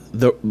watched,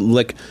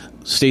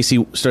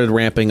 Stacey started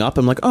ramping up.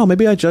 I'm like, oh,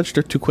 maybe I judged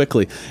her too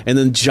quickly. And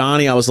then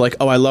Johnny, I was like,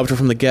 oh, I loved her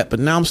from the get. But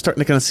now I'm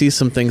starting to kind of see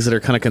some things that are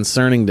kind of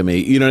concerning to me.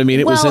 You know what I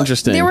mean? It was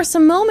interesting. There were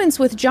some moments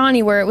with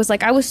Johnny where it was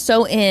like I was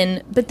so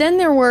in. But then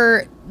there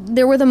were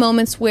the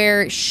moments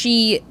where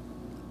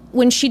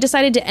when she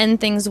decided to end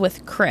things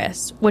with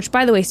Chris, which,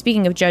 by the way,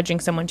 speaking of judging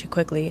someone too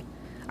quickly,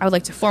 I would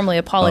like to formally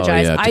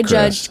apologize. I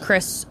judged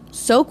Chris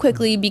so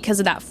quickly because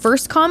of that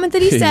first comment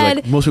that he said.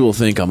 Like, most people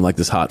think I'm like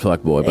this hot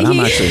fuck boy, but I'm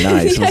actually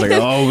nice. I was like,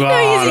 oh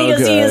god,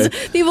 okay.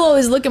 People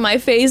always look at my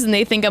face and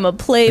they think I'm a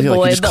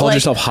playboy. You just called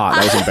yourself hot.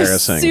 That was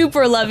embarrassing.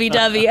 Super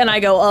lovey-dovey, and I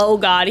go, oh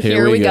god,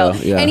 here we go.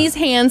 Yeah. And he's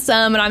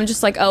handsome, and I'm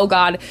just like, oh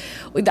god,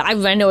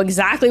 I know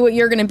exactly what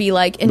you're going to be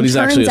like. And but he's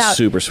actually a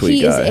super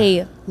sweet guy. He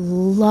is a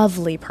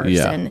lovely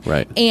person. Yeah,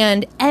 right.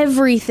 And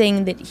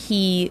everything that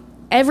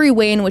every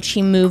way in which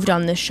he moved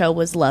on this show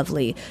was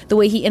lovely. The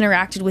way he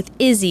interacted with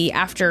Izzy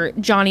after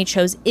Johnny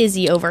chose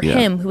Izzy over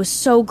him, who was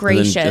so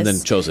gracious. And then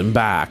chose him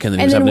back, and then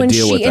he was having to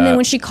deal with that. And then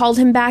when she called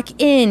him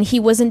back in, he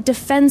wasn't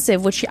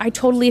defensive, which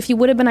if he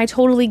would have been, I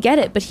totally get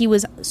it. But he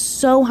was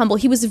so humble.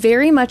 He was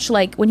very much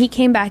like, when he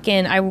came back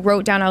in, I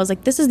wrote down, I was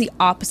like, this is the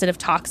opposite of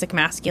toxic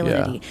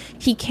masculinity. Yeah.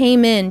 He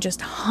came in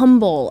just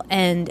humble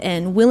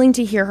and willing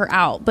to hear her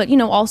out, but,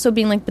 also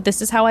being like, but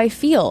this is how I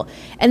feel.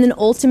 And then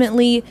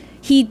ultimately,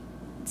 he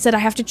said, I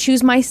have to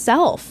choose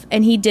myself,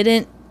 and he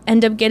didn't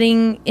end up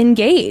getting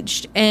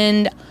engaged.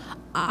 And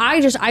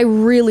I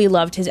really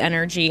loved his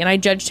energy, and I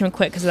judged him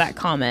quick because of that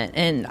comment.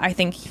 And I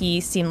think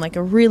he seemed like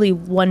a really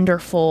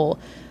wonderful,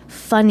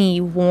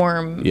 funny,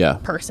 warm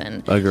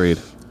person. Agreed.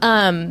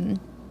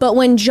 But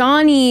when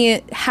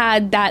Johnny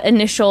had that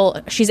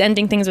initial, she's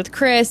ending things with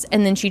Chris,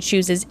 and then she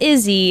chooses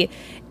Izzy,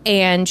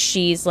 and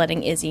she's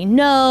letting Izzy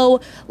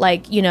know,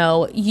 like,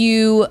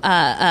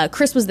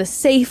 Chris was the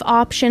safe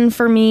option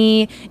for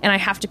me, and I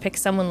have to pick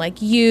someone like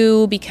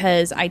you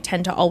because I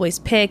tend to always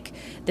pick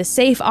the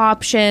safe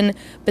option.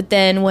 But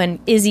then when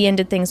Izzy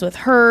ended things with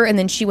her, and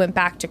then she went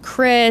back to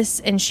Chris,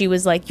 and she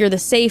was like, you're the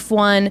safe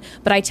one,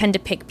 but I tend to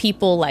pick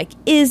people like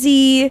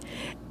Izzy.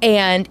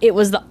 And it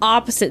was the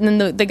opposite.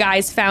 And then the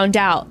guys found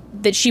out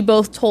that she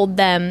both told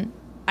them,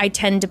 I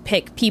tend to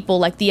pick people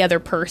like the other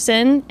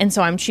person, and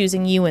so I'm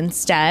choosing you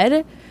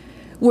instead.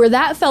 Where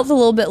that felt a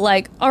little bit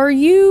like, are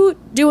you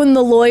doing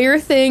the lawyer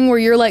thing where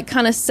you're like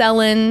kind of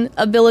selling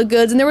a bill of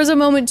goods? And there was a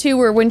moment too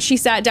where when she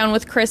sat down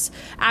with Chris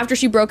after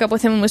she broke up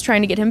with him and was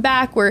trying to get him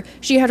back, where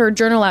she had her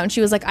journal out and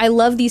she was like, I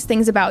love these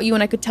things about you,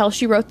 and I could tell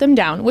she wrote them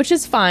down, which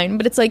is fine,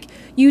 but it's like,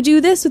 you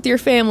do this with your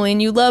family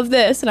and you love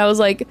this. And I was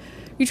like,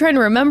 you trying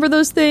to remember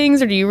those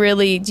things, or do you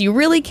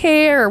really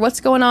care, or what's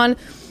going on?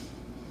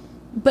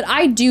 But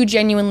I do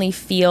genuinely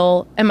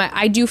feel,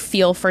 I do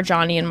feel for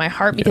Johnny in my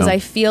heart, because I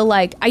feel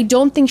like, I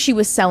don't think she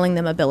was selling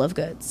them a bill of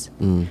goods.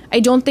 I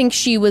don't think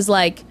she was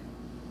like,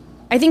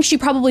 I think she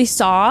probably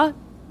saw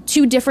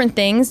two different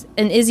things,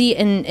 and Izzy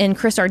and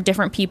Chris are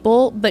different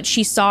people, but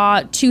she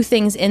saw two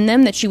things in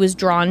them that she was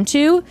drawn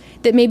to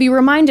that maybe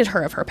reminded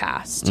her of her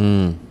past.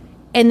 And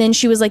then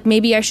she was like,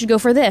 maybe I should go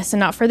for this and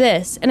not for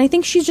this. And I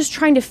think she's just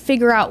trying to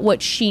figure out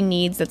what she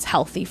needs that's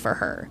healthy for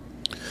her.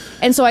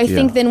 And so I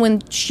think then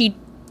when she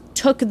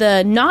took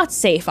the not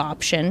safe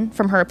option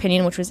from her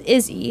opinion, which was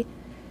Izzy,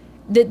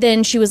 that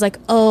then she was like,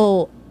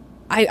 oh,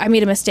 I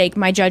made a mistake.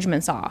 My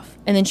judgment's off.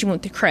 And then she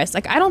went to Chris.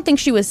 Like, I don't think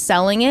she was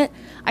selling it.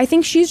 I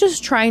think she's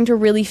just trying to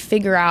really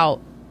figure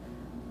out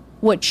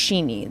what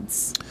she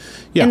needs.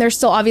 Yeah. And there's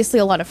still obviously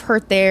a lot of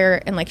hurt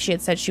there. And like she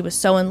had said, she was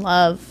so in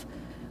love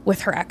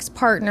with her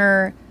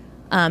ex-partner,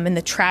 and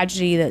the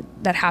tragedy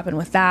that happened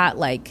with that.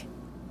 Like,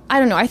 I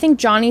don't know. I think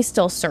Johnny's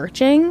still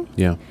searching.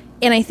 Yeah.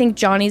 And I think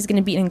Johnny's going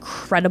to be an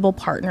incredible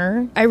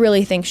partner. I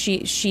really think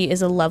she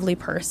is a lovely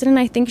person. And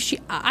I think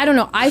I don't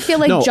know. I feel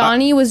like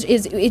Johnny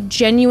is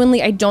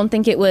genuinely, I don't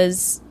think she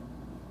was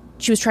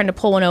trying to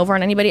pull one over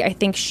on anybody. I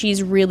think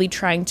she's really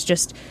trying to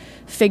just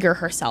figure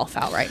herself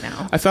out right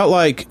now. I felt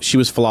like she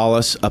was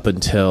flawless up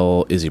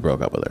until Izzy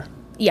broke up with her.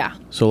 Yeah.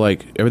 So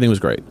like everything was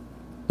great.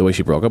 The way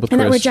she broke up with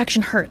Chris. And that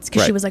rejection hurts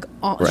because she was like,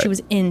 Right. she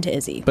was into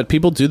Izzy. But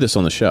people do this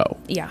on the show.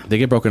 Yeah. They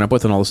get broken up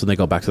with and all of a sudden they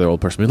go back to their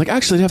old person being like,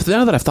 actually,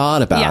 now that I've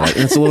thought about it.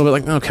 And it's a little bit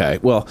like, okay,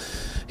 well,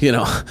 you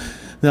know,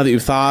 now that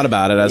you've thought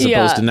about it as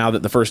opposed to now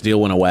that the first deal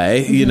went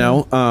away, you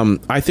know.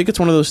 I think it's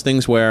one of those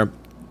things where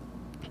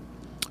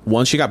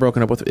once she got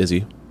broken up with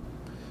Izzy,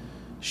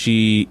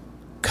 she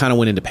kind of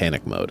went into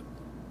panic mode.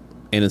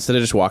 And instead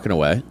of just walking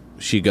away,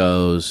 she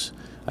goes,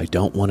 I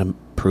don't want to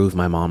prove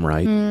my mom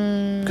right.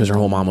 Because her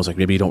whole mom was like,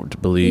 maybe you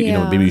don't believe, you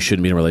know, maybe you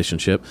shouldn't be in a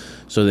relationship.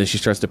 So then she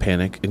starts to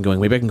panic and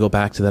going, maybe I can go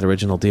back to that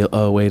original deal.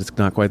 Oh, wait, it's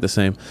not quite the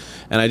same.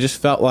 And I just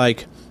felt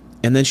like,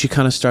 and then she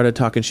kind of started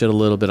talking shit a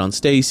little bit on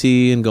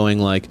Stacy and going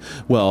like,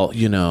 well,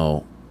 you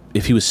know,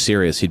 if he was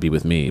serious, he'd be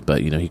with me.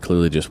 But, you know, he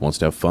clearly just wants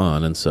to have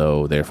fun. And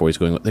so therefore he's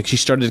going, like she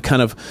started to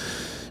kind of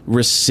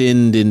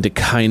rescind into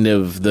kind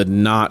of the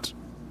not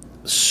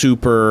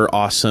super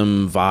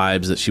awesome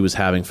vibes that she was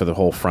having for the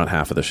whole front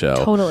half of the show.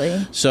 Totally.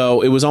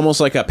 So it was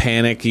almost like a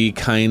panicky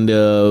kind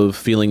of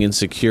feeling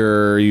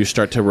insecure. You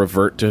start to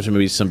revert to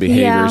maybe some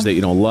behaviors that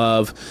you don't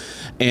love.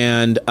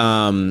 And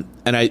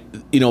I,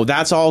 you know,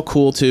 that's all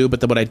cool too.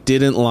 But what I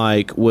didn't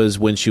like was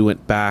when she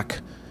went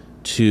back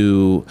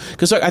to,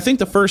 because I think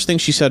the first thing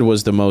she said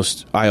was the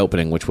most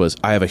eye-opening, which was,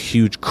 I have a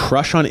huge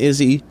crush on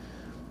Izzy.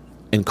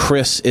 And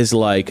Chris is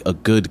like a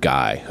good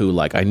guy who,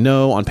 like, I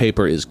know on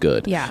paper is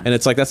good. Yeah. And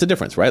it's like, that's the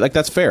difference, right? Like,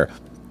 that's fair.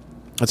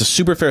 That's a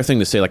super fair thing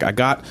to say. Like, I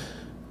got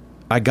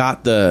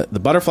the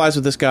butterflies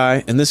with this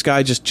guy, and this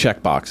guy just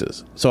check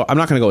boxes. So I'm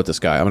not going to go with this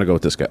guy. I'm going to go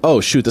with this guy.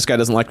 Oh, shoot, this guy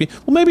doesn't like me.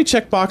 Well, maybe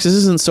check boxes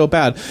isn't so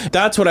bad.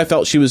 That's what I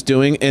felt she was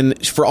doing.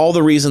 And for all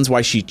the reasons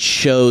why she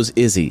chose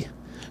Izzy,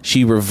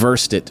 she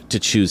reversed it to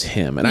choose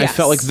him. And I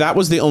felt like that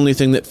was the only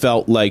thing that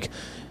felt like,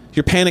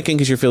 you're panicking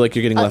because you feel like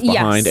you're getting left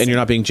behind, and you're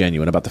not being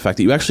genuine about the fact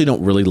that you actually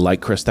don't really like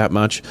Chris that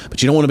much,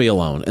 but you don't want to be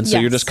alone, and so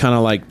you're just kind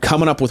of like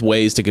coming up with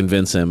ways to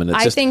convince him. And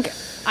it's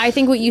I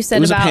think what you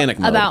said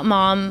about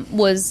mom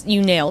was,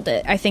 you nailed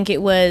it. I think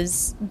it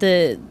was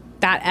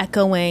that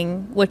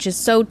echoing, which is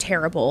so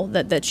terrible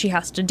that she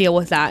has to deal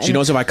with that. She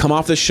knows if I come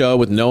off this show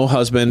with no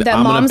husband, that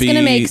I'm mom's going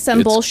to make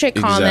some bullshit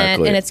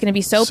comment, and it's going to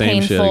be so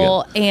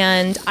painful.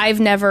 And I've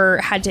never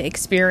had to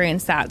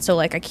experience that, so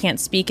like I can't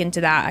speak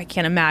into that. I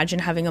can't imagine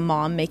having a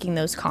mom making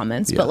those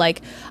comments. But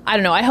like, I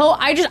don't know.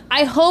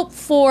 I hope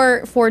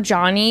for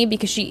Johnny,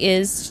 because she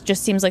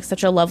just seems like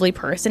such a lovely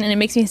person, and it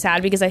makes me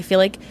sad because I feel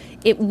like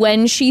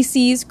when she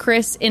sees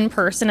Chris in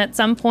person at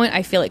some point,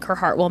 I feel like her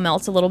heart will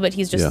melt a little bit.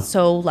 He's just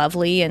so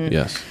lovely, and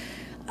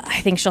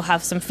I think she'll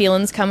have some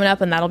feelings coming up,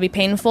 and that'll be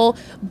painful.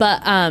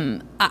 But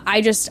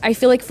I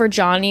feel like for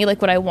Johnny, like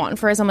what I want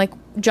for her is, I'm like,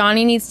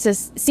 Johnny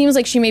seems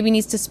like she maybe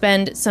needs to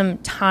spend some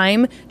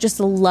time just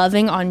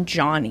loving on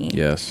Johnny.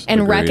 Yes.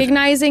 And agreed.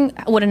 recognizing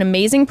what an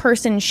amazing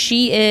person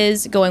she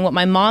is, going, what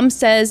my mom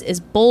says is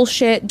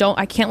bullshit.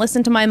 I can't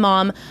listen to my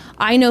mom.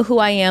 I know who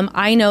I am.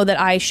 I know that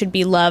I should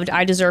be loved.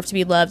 I deserve to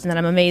be loved, and that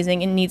I'm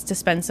amazing, and needs to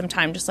spend some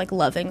time just like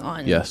loving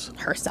on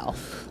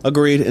herself.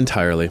 Agreed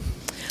entirely.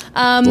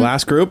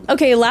 Last group.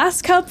 Okay,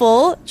 last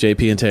couple.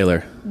 JP and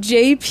Taylor.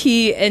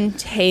 JP and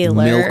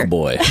Taylor. Milk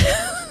boy.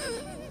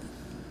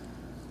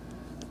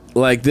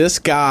 Like, this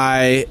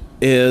guy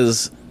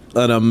is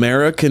an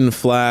American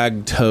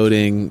flag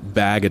toting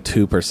bag of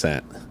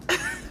 2%.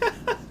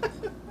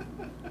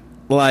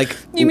 Like,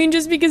 you mean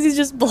just because he's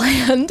just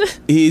bland?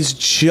 He's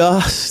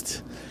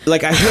just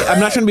like, I'm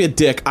not trying to be a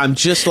dick. I'm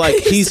just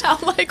like, you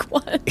sound like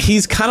one.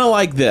 He's kind of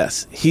like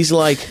this. He's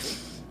like,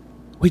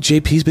 wait,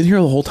 JP's been here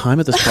the whole time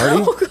at this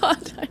party? Oh,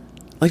 God.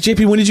 Like,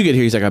 JP, when did you get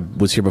here? He's like, I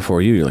was here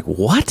before you. You're like,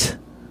 what?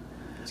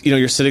 You know,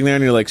 you're sitting there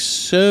and you're like,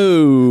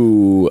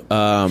 so...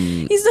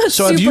 he's not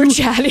super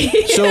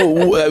chatty.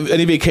 So,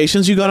 any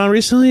vacations you got on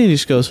recently? And he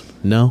just goes,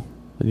 no.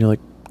 And you're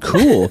like,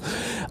 cool.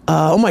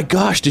 Oh my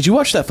gosh, did you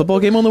watch that football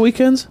game on the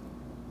weekends?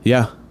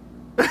 Yeah.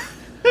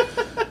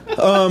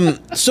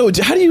 So,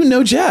 how do you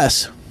know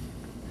Jess?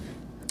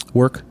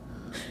 Work.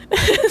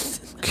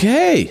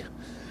 Okay.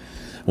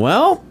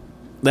 Well...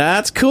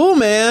 That's cool,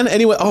 man.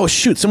 Anyway, oh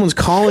shoot, someone's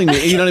calling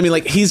me. You know what I mean?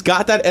 Like, he's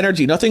got that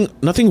energy. Nothing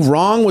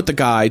wrong with the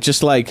guy.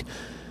 Just like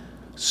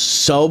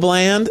so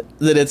bland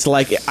that it's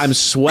like I'm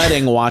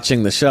sweating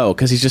watching the show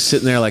because he's just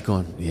sitting there like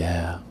going,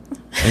 yeah.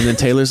 And then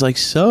Taylor's like,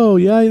 so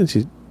yeah, and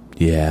she's,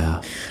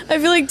 yeah. I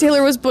feel like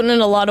Taylor was putting in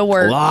a lot of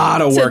work.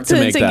 To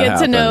make that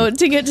happen.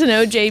 To get to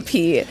know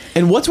JP.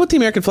 And what's with the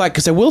American flag?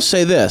 Because I will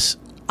say this,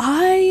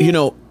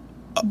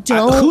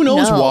 don't who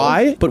knows know.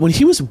 why, but when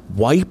he was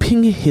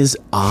wiping his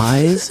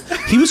eyes,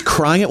 he was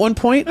crying at one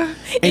point, and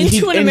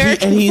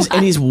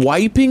he's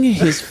wiping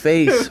his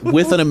face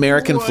with an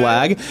American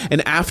flag,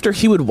 and after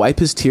he would wipe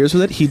his tears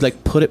with it, he'd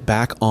like put it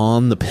back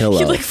on the pillow.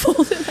 He like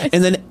folded it.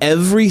 And then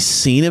every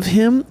scene of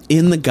him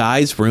in the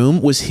guy's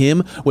room was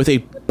him with a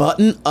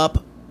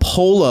button-up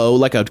polo,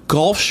 like a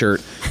golf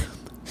shirt,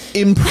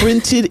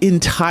 imprinted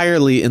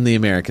entirely in the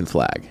American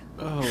flag.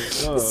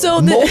 So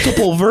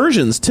multiple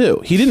versions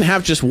too. He didn't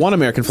have just one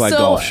American flag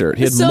golf shirt.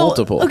 He had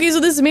multiple. Okay,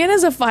 so this man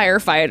is a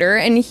firefighter,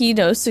 and he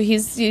knows. So he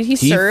serves.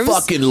 He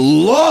fucking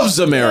loves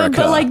America.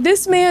 But like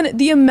this man,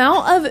 the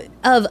amount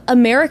of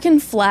American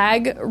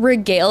flag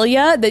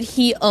regalia that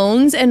he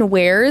owns and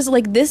wears,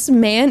 like this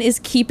man is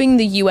keeping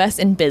the U.S.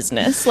 in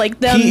business. Like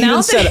the he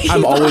amount even that said,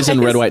 "I'm always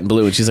in red, white, and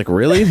blue," and she's like,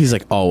 "Really?" And he's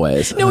like,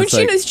 "Always." No, and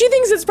she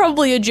thinks it's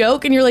probably a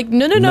joke, and you're like,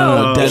 "No,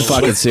 dead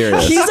fucking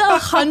serious." He's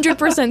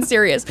 100%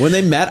 serious. When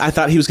they met, I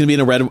thought he was going to be in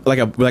a red,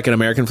 like an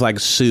American flag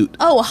suit.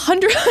 Oh,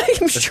 100.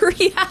 I'm sure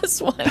he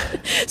has one.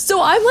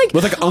 So I'm like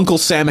with like Uncle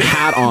Sam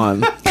hat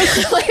on.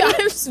 Like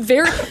I'm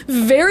very,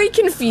 very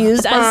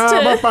confused as to.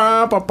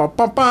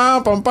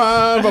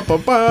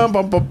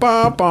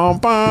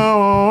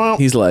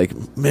 He's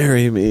like,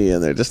 "Marry me,"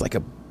 and they're just like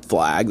a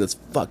flag that's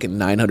fucking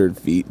 900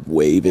 feet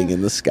waving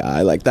in the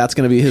sky. Like that's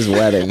gonna be his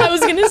wedding. I was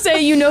gonna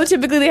say,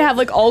 typically they have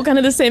like all kind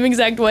of the same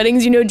exact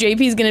weddings.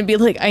 JP's gonna be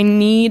like, I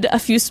need a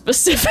few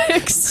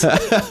specifics.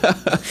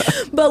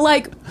 But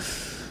like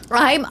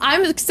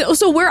I'm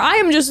so where I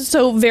am just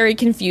so very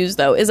confused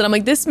though is that I'm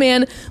like, this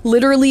man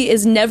literally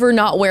is never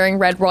not wearing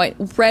red, white,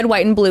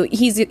 and blue.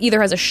 He's either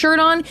has a shirt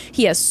on,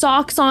 he has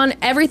socks on,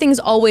 everything's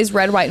always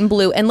red, white, and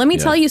blue. And let me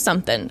tell you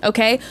something,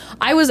 okay?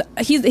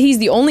 He's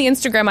the only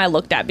Instagram I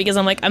looked at because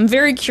I'm like, I'm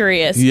very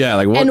curious. Yeah,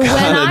 like what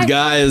kind of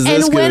guy is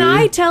this? And when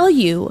I tell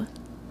you,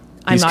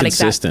 I'm he's not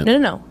consistent.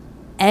 No.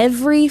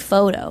 Every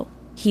photo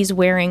he's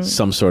wearing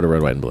some sort of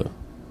red, white, and blue.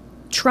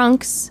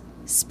 Trunks,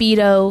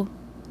 Speedo,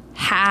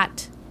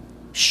 hat,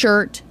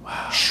 shirt,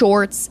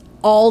 shorts,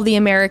 all the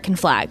American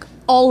flag,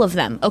 all of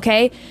them,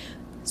 okay?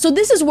 So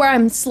this is where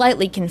I'm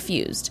slightly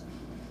confused.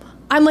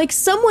 I'm like,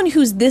 someone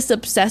who's this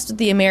obsessed with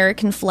the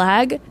American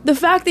flag, the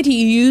fact that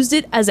he used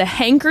it as a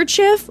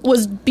handkerchief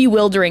was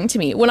bewildering to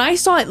me. When I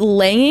saw it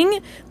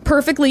laying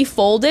perfectly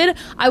folded,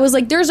 I was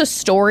like, there's a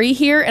story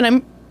here,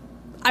 and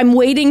I'm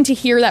waiting to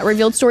hear that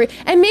revealed story.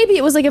 And maybe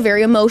it was like a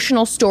very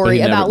emotional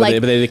story about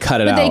like... But they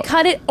cut it out. They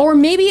cut it, or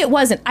maybe it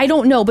wasn't. I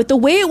don't know. But the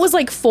way it was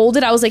like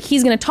folded, I was like,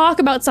 he's going to talk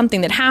about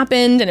something that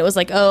happened. And it was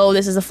like, oh,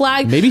 this is a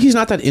flag. Maybe he's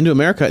not that into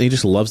America and he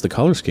just loves the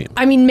color scheme.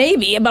 I mean,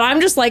 maybe. But I'm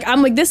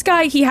like, this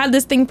guy, he had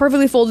this thing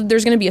perfectly folded.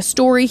 There's going to be a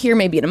story here,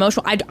 maybe an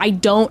emotional... I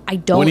don't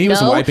know. When he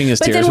was wiping his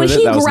tears with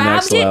it, that was the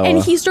next level. But then when he grabbed it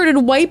and he started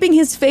wiping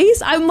his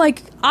face, I'm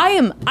like,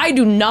 I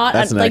do not...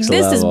 That's like,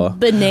 this is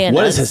bananas.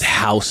 What does his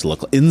house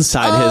look like?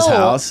 Inside his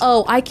house?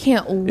 Oh, I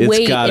can't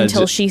wait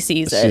until she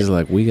sees it. She's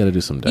like, we got to do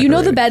some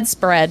decorating. The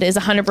bedspread is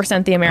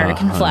 100% the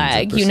American 100%.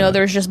 Flag.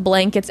 There's just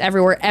blankets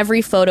everywhere.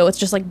 Every photo, it's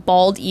just like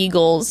bald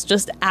eagles,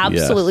 just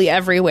absolutely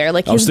everywhere.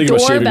 Like I was his thinking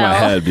doorbell. of shaving my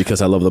head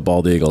because I love the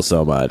bald eagle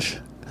so much.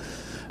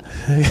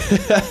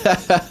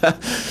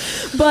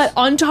 But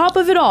on top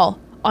of it all,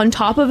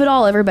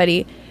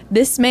 everybody,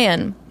 this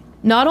man,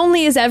 not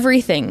only is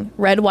everything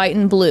red, white,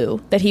 and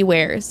blue that he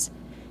wears,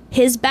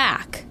 his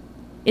back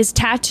is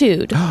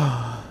tattooed.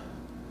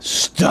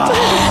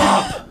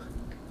 Stop!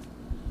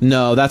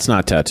 No, that's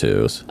not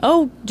tattoos.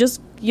 Oh,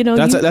 just,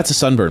 That's a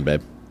sunburn,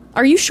 babe.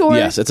 Are you sure?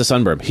 Yes, it's a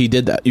sunburn. He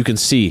did that. You can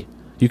see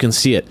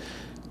it.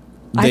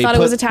 I thought it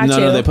was a tattoo.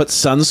 No, they put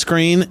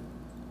sunscreen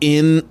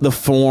in the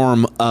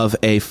form of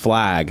a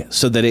flag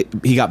so that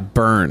he got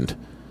burned.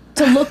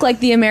 To look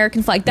like the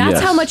American flag. That's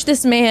how much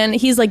this man,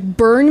 he's like,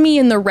 burn me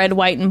in the red,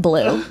 white, and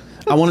blue.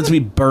 I want it to be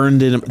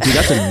burned in. Dude,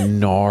 that's a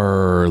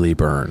gnarly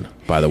burn,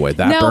 by the way.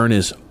 That burn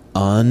is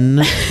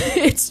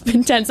it's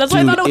intense. That's why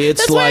I thought it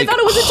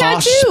was a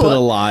tattoo.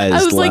 Hospitalized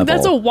I was like, level.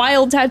 that's a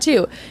wild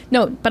tattoo.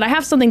 No, but I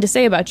have something to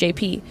say about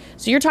JP.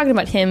 So you're talking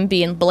about him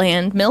being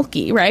bland,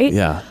 milky, right?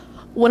 Yeah.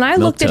 When I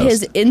looked at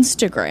his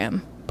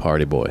Instagram,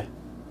 party boy.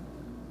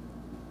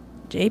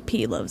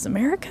 JP loves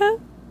America,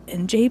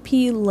 and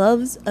JP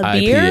loves a IPAs.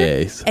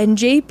 beer, and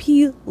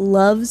JP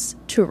loves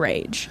to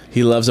rage.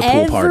 He loves a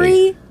pool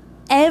party.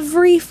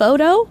 Every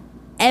photo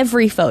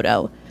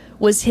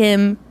was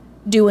him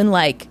doing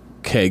like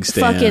keg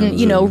stands,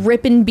 fucking,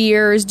 ripping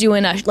beers,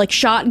 doing like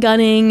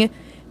shotgunning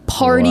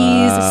parties,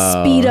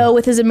 Speedo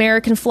with his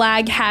American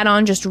flag hat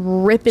on, just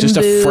ripping booze.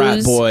 Just a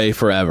frat boy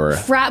forever.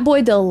 Frat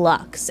boy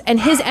deluxe. And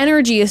his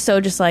energy is so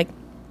just like,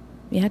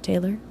 yeah,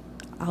 Taylor,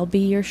 I'll be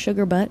your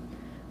sugar butt.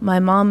 My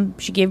mom,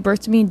 she gave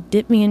birth to me,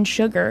 dipped me in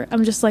sugar.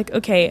 I'm just like,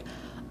 okay,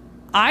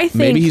 I think...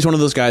 Maybe he's one of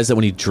those guys that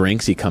when he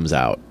drinks, he comes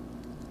out.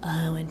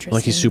 Oh, interesting.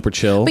 Like he's super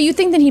chill. But you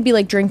think that he'd be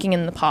like drinking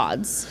in the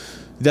pods.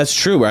 That's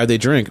true. Where they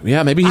drink?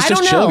 Yeah, maybe he's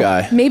just chill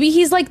guy. Maybe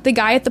he's like the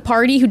guy at the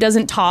party who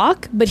doesn't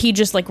talk, but he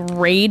just like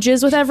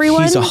rages with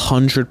everyone. He's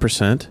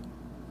 100%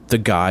 the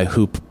guy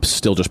who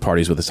still just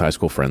parties with his high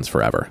school friends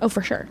forever. Oh,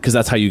 for sure. Because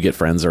that's how you get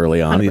friends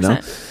early on,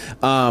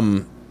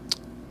 100%.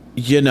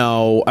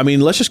 I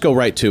mean, let's just go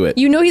right to it.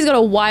 He's got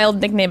a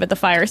wild nickname at the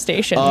fire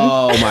station.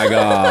 Oh my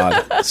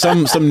God.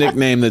 Some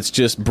nickname that's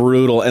just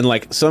brutal, and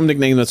like some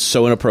nickname that's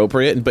so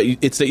inappropriate, but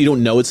it's that you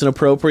don't know it's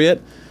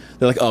inappropriate.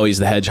 They're like, oh, he's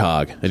the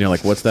hedgehog. And you're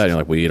like, what's that? And you're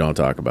like, well, you don't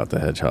talk about the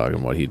hedgehog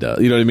and what he does.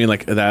 You know what I mean?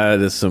 Like, that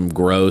is some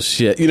gross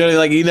shit. You know,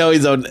 like,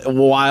 he's a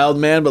wild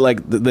man, but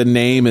like the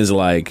name is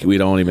like, we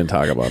don't even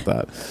talk about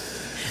that.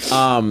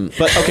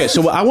 But okay,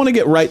 so I want to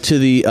get right to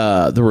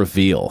the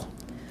reveal.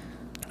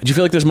 Do you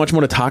feel like there's much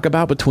more to talk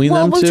about between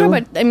them two? We'll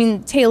talk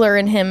about, Taylor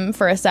and him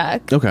for a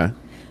sec. Okay.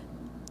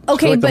 I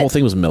feel like the whole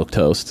thing was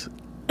milquetoast.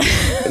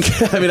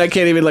 I mean, I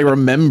can't even like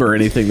remember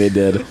anything they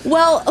did.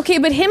 Well, okay,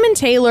 but him and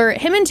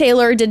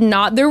Taylor did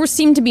not. There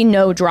seemed to be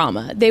no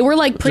drama. They were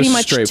like pretty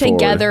much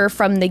together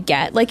from the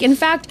get. Like, in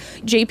fact,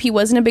 JP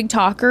wasn't a big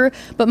talker,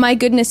 but my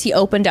goodness, he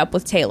opened up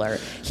with Taylor.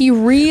 He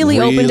really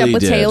opened up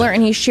with Taylor,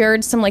 and he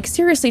shared some like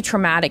seriously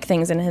traumatic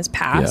things in his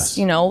past.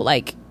 Yes.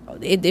 Like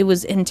it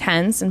was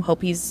intense, and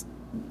hope he's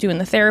doing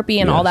the therapy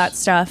and all that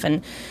stuff.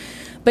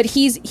 But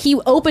he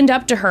opened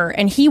up to her,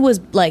 and he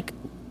was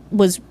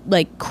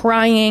like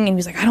crying, and he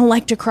was like, I don't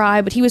like to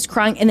cry, but he was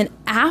crying. And then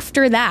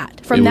after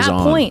that, from that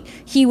point,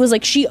 he was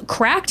like, she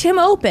cracked him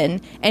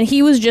open, and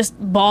he was just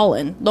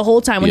bawling the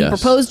whole time. When he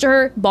proposed to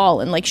her,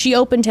 bawling. Like, she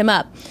opened him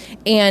up.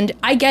 And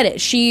I get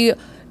it.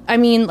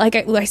 Like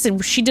I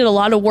said, she did a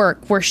lot of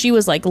work where she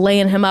was like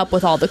laying him up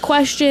with all the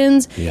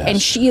questions,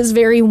 and she is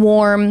very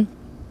warm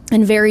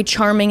and very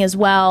charming as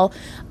well.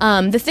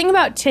 The thing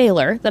about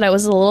Taylor that I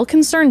was a little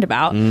concerned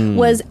about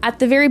was at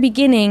the very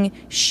beginning,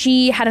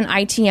 she had an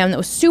ITM that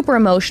was super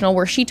emotional,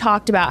 where she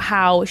talked about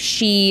how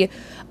she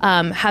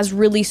has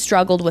really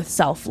struggled with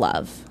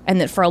self-love, and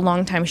that for a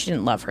long time she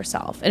didn't love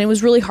herself. And it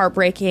was really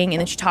heartbreaking. And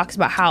then she talks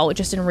about how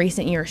just in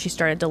recent years she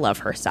started to love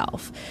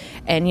herself.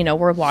 And,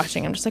 we're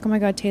watching. I'm just like, oh my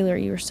God, Taylor,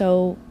 you were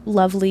so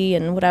lovely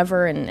and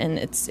whatever. And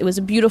it was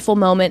a beautiful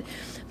moment.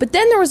 But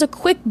then there was a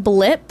quick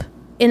blip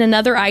in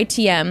another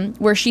ITM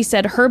where she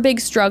said her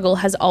big struggle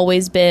has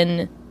always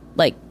been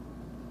like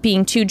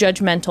being too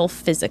judgmental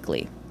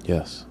physically.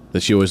 Yes.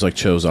 That she always like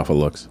chose off of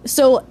looks.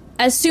 So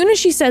as soon as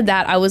she said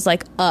that, I was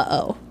like,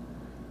 uh-oh.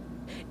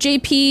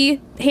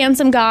 JP,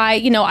 handsome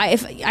guy,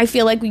 I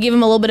feel like we give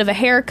him a little bit of a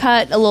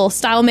haircut, a little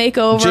style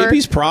makeover.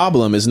 JP's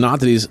problem is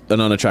not that he's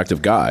an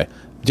unattractive guy.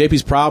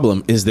 JP's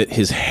problem is that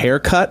his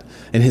haircut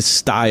and his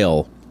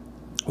style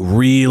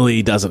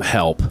really doesn't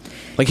help.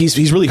 Like,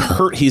 he's really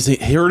hurt. He's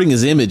hurting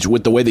his image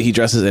with the way that he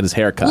dresses and his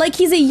haircut. Like,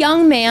 he's a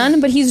young man,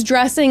 but he's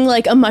dressing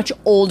like a much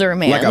older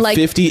man. Like a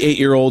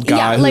 58-year-old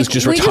guy who's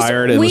just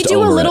retired and we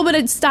do a little bit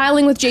of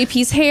styling with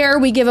JP's hair.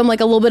 We give him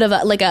like a little bit of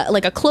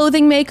a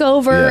clothing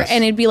makeover,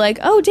 and it'd be like,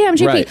 oh damn,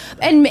 JP. Right.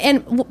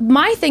 And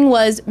my thing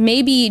was,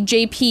 maybe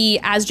JP,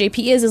 as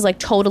JP is like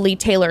totally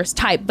Taylor's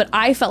type, but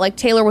I felt like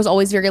Taylor was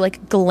always very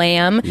like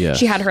glam. Yes.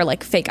 She had her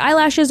like fake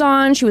eyelashes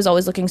on. She was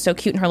always looking so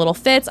cute in her little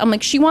fits. I'm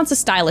like, she wants a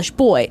stylish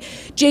boy.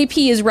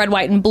 JP is red,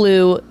 white, and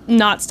blue,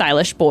 not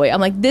stylish boy. I'm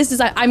like,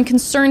 I'm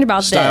concerned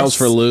about Styles this.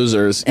 for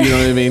losers, you know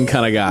what I mean,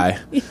 kind of guy.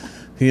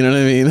 You know what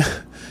I mean?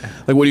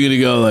 Like, what are you gonna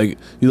go, like,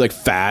 you like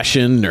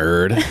fashion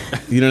nerd?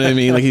 You know what I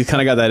mean? Like, he's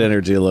kind of got that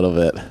energy a little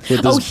bit.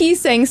 He's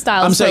saying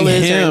Styles I'm for saying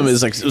losers. him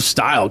is like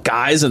style.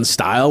 Guys and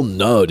style?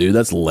 No, dude,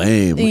 that's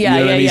lame. Yeah, you know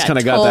what I mean? He's kind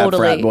of got that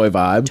frat boy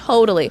vibe.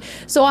 Totally.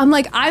 So I'm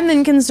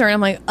then concerned.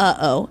 I'm like,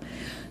 uh-oh.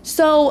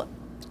 So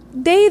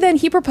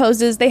he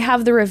proposes, they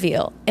have the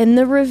reveal. And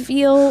the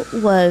reveal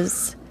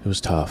was... It was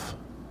tough.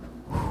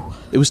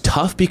 It was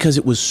tough because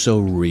it was so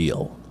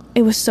real.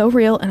 It was so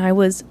real, and I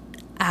was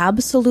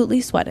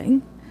absolutely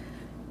sweating.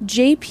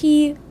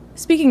 JP,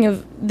 speaking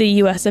of the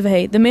US of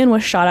A, the man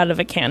was shot out of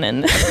a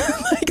cannon.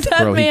 Like that.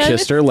 Bro, man, he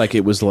kissed her like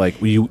it was like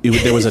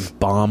there was a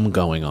bomb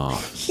going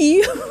off.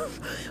 He...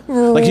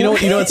 Like,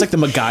 it's like the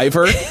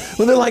MacGyver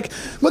when they're like,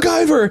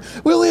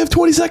 MacGyver, we only have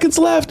 20 seconds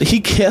left.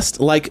 He kissed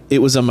like it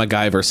was a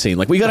MacGyver scene.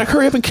 Like, we gotta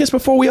hurry up and kiss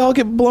before we all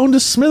get blown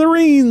to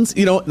smithereens.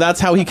 That's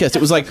how he kissed.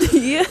 It was like,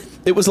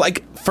 It was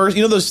like first,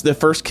 the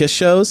first kiss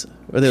shows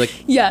where they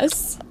like,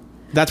 yes,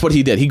 that's what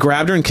he did. He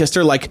grabbed her and kissed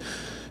her like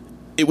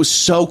it was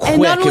so quick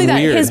and not only that,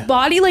 weird. his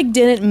body like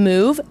didn't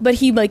move, but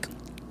he like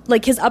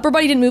his upper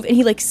body didn't move, and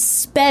he like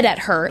sped at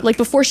her like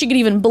before she could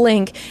even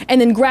blink, and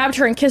then grabbed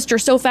her and kissed her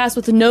so fast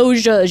with no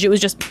zhuzh. It was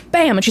just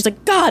bam, and she's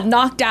like, God,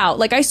 knocked out.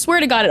 Like, I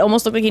swear to God, it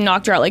almost looked like he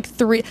knocked her out like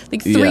three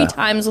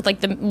times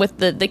with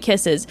the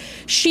kisses.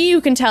 She, you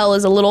can tell,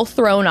 is a little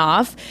thrown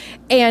off.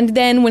 And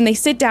then when they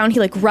sit down, he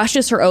like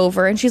rushes her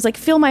over, and she's like,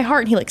 feel my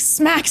heart, and he like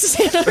smacks his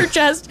hand on her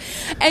chest.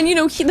 And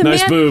the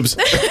nice man... boobs.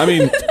 I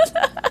mean,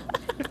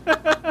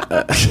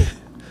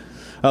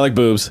 I like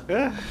boobs.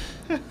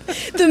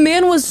 The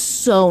man was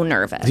so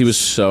nervous. He was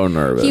so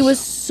nervous. He was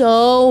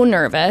so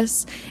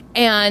nervous.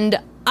 And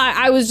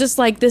I was just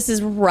like, this is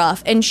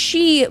rough. And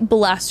she,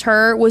 bless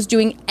her, was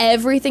doing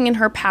everything in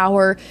her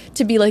power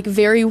to be like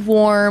very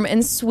warm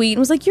and sweet, and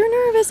was like,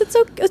 you're nervous,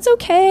 it's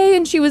okay.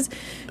 And she was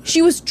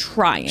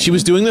trying. She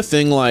was doing the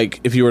thing like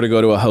if you were to go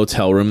to a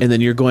hotel room and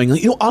then you're going,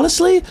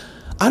 honestly,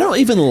 I don't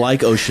even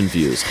like ocean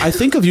views. I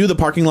think a view of the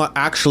parking lot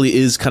actually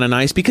is kind of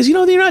nice because, you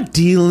know, you're not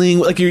dealing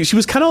like she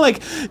was kind of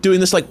like doing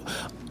this like,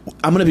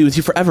 I'm going to be with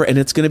you forever and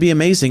it's going to be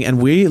amazing and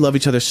we love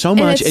each other so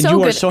much and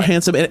you are so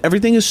handsome and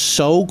everything is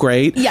so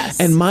great. Yes.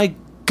 And my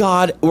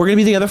God, we're going to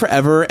be together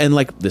forever and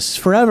like this is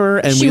forever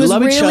and we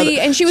love each other.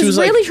 And she was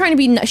really trying to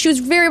be, she was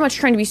very much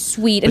trying to be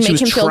sweet and make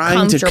him feel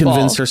comfortable. She was trying to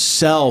convince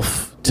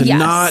herself to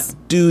not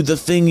do the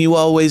thing you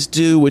always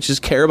do, which is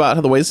care about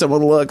how the way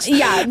someone looks.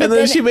 Yeah. And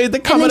then she made the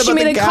comment about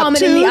the gap tooth. And then she made a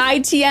comment in the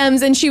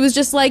ITMs and she was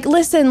just like,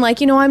 listen,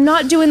 like, you know, I'm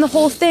not doing the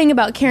whole thing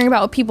about caring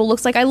about what people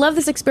looks like. I love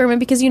this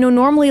experiment because, you know,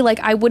 normally like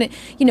I wouldn't,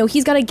 you know,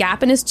 he's got a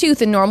gap in his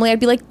tooth and normally I'd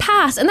be like,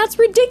 pass. And that's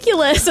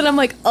ridiculous. And I'm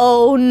like,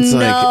 oh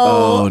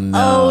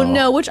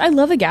no, which I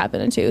love a gap in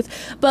a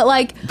tooth. But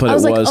like, I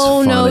was like,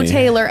 oh no,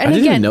 Taylor. And I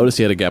didn't even notice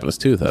he had a gap in his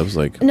tooth. I was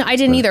like, no, I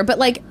didn't either.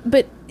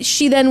 But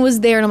she then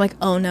was there and I'm like,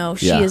 oh no,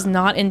 she is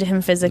not into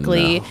him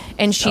physically.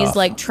 And she's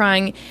like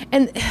trying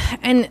and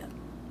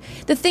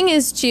the thing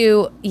is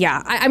too,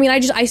 I mean,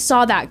 I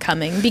saw that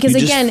coming because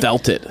you again,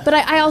 felt it. But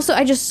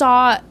I just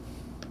saw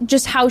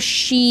just how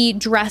she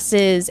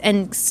dresses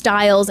and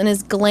styles and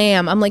is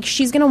glam. I'm like,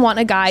 she's going to want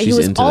a guy who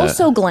is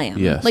also glam.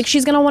 Yes. Like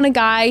she's going to want a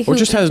guy who or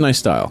just has nice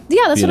style.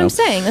 Yeah, that's what I'm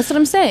saying. That's what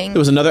I'm saying. There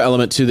was another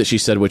element too that she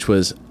said, which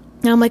was,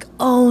 and I'm like,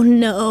 oh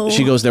no.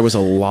 She goes, there was a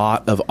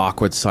lot of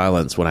awkward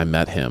silence when I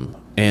met him.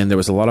 And there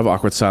was a lot of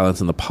awkward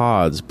silence in the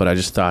pods, but I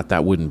just thought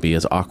that wouldn't be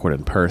as awkward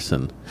in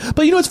person.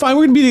 But you know, it's fine.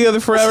 We're going to be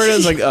together forever. And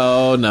it's like,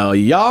 oh no,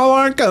 y'all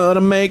aren't going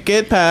to make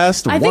it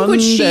past one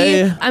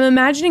day. I'm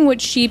imagining what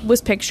she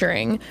was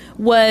picturing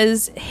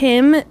was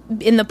him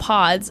in the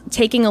pods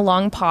taking a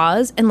long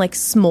pause and like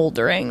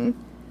smoldering.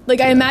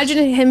 Like I imagine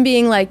him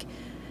being like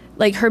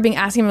her being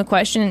asking him a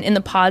question and in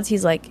the pods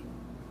he's like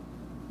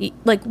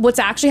what's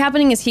actually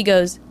happening is he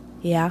goes,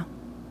 yeah.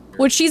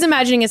 What she's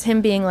imagining is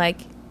him being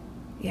like,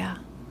 yeah.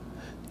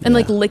 And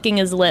like licking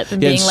his lip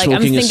and being like,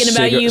 I'm thinking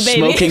about you,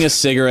 baby. Smoking a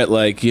cigarette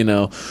like, you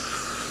know,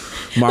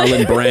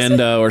 Marlon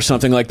Brando or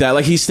something like that.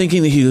 Like he's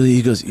thinking that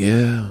he goes,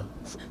 yeah.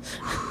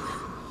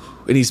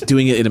 And he's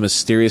doing it in a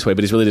mysterious way,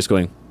 but he's really just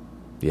going,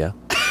 yeah.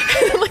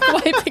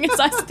 Like wiping his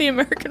eyes with the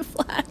American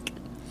flag.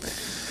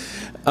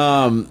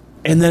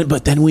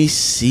 But then we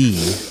see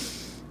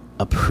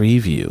a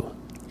preview.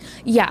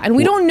 Yeah, and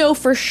we don't know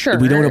for sure.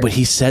 We don't know, but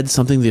he said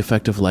something to the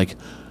effect of like,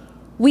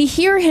 we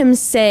hear him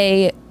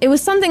say, it was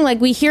something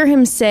like, we hear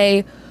him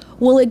say,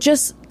 well, it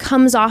just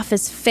comes off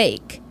as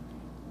fake.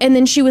 And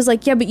then she was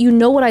like, yeah, but you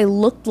know what I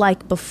looked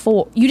like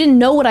before. You didn't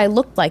know what I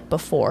looked like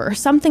before, or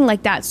something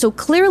like that. So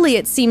clearly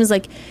it seems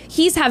like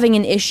he's having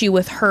an issue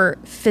with her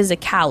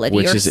physicality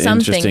which or is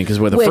something. Interesting, because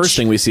the first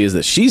thing we see is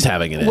that she's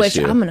having an issue. Which,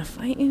 I'm going to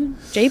fight you.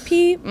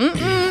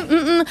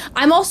 JP?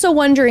 I'm also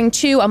wondering,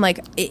 too, I'm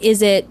like,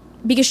 is it...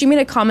 Because she made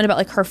a comment about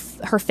like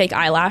her fake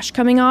eyelash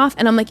coming off,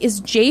 and I'm like,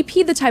 is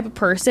JP the type of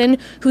person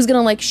who's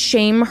gonna like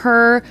shame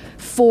her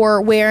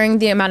for wearing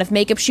the amount of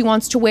makeup she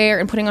wants to wear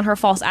and putting on her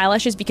false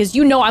eyelashes? Because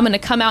you know I'm gonna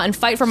come out and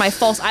fight for my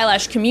false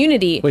eyelash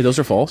community. Wait, those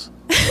are false?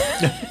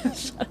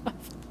 Shut up.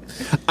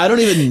 I don't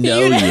even know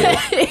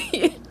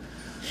you.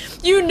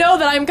 You know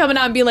that I'm coming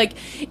out and be like,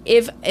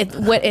 if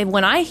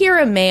when I hear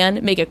a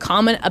man make a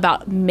comment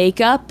about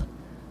makeup,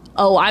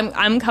 oh,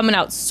 I'm coming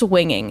out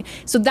swinging.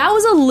 So that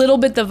was a little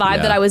bit the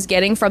vibe that I was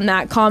getting from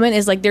that comment,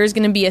 is like there's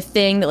going to be a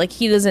thing that like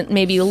he doesn't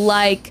maybe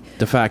like.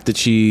 The fact that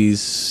she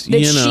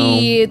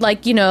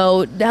like, you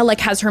know, like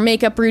has her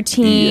makeup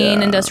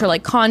routine and does her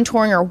like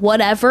contouring or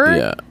whatever.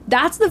 Yeah.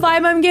 That's the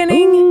vibe I'm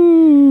getting.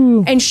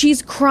 Ooh. And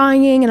she's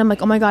crying and I'm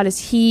like, oh my God, is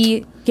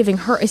he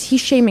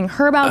shaming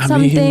her about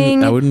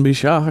something? I wouldn't be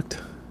shocked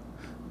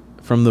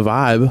from the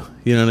vibe.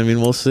 You know what I mean?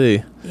 We'll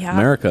see. Yeah.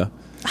 America.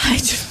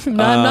 I'm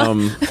not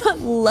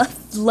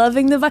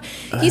loving the vibe.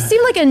 He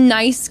seemed like a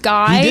nice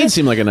guy. He did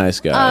seem like a nice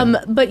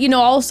guy. But you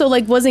know, also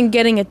like wasn't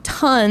getting a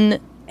ton,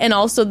 and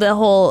also the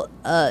whole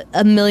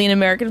a million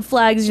American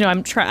flags. You know, I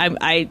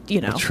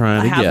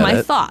have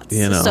my thoughts.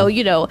 You know. So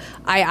you know,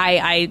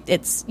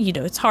 it's you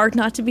know, it's hard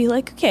not to be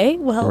like, okay,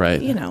 well,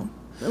 right. You know.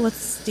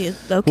 Let's do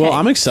okay. Well,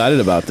 I'm excited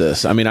about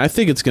this. I mean, I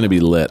think it's going to be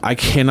lit. I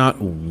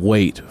cannot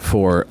wait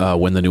for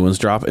when the new ones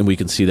drop and we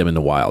can see them in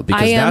the wild,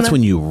 because that's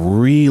when you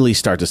really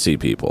start to see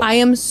people. I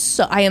am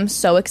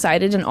so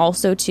excited, and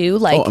also too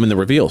like the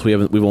reveals.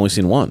 We've only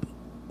seen one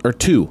or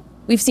two.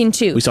 We've seen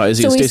two. We saw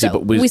Izzy and Stacey,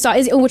 but we saw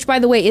Izzy, which by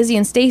the way, Izzy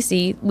and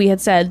Stacey, we had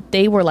said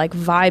they were like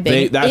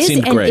vibing. That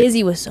seemed great. And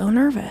Izzy was so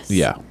nervous.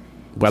 Yeah.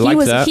 Well,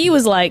 he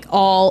was like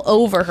all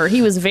over her.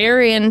 He was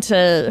very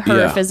into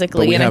her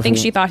physically, and I think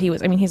she thought he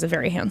was. I mean, he's a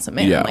very handsome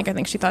man. Yeah. Like I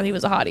think she thought he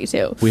was a hottie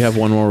too. We have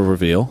one more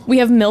reveal. We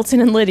have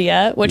Milton and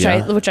Lydia, which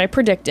I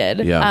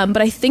predicted. Yeah.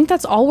 But I think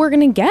that's all we're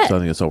gonna get. So I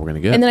think that's all we're gonna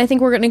get. And then I think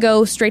we're gonna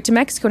go straight to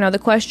Mexico. Now the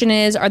question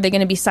is, are they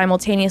gonna be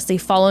simultaneously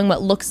following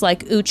what looks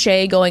like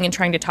Uche going and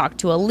trying to talk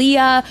to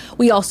Aaliyah?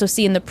 We also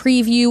see in the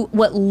preview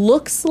what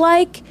looks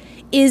like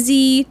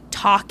Izzy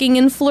talking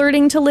and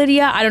flirting to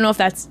Lydia. I don't know if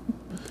that's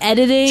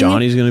editing.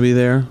 Johnny's gonna be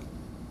there.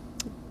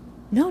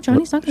 No,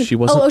 Johnny's not going to. She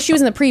wasn't. Oh, she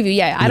was in the preview.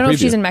 Yeah, I don't know if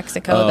she's in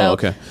Mexico though.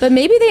 Okay. But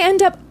maybe they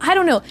end up. I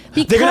don't know.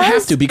 Because they're going to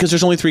have to, because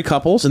there's only 3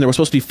 couples and there were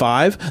supposed to be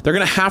 5. They're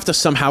going to have to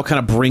somehow kind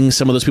of bring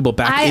some of those people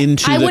back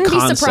into the concept. I wouldn't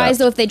be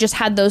surprised though if they just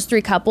had those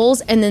 3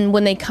 couples and then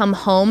when they come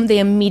home, they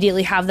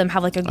immediately have them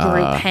have like a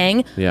group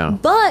hang. Yeah.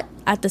 But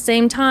at the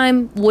same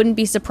time, wouldn't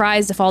be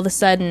surprised if all of a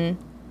sudden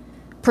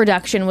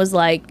production was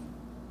like,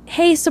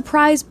 hey,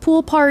 surprise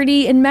pool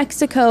party in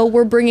Mexico.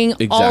 We're bringing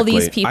all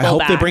these people back. I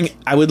hope they bring.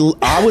 I would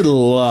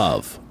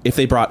love if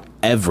they brought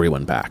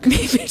everyone back. Me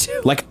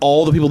too. Like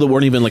all the people that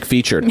weren't even like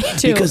featured. Me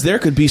too. Because there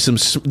could be some,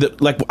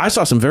 like I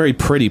saw some very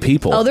pretty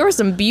people. Oh, there were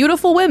some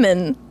beautiful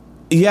women.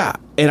 Yeah.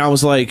 And I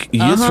was like,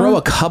 you throw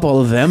a couple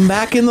of them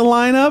back in the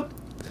lineup?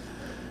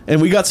 And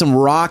we got some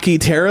rocky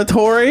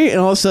territory, and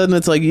all of a sudden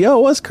it's like, yo,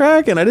 what's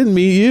cracking? I didn't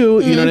meet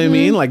you. You know what I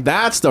mean? Like,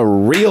 that's the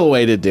real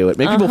way to do it.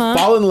 Make people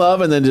fall in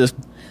love and then just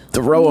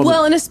throw them.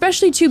 Well, and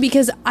especially too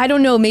because I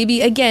don't know,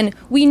 maybe again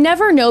we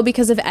never know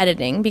because of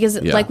editing, because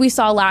like we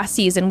saw last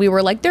season, we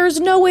were like, there's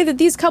no way that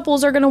these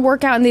couples are going to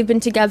work out, and they've been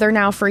together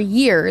now for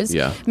years.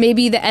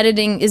 Maybe the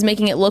editing is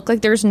making it look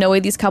like there's no way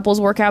these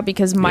couples work out,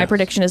 because my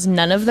prediction is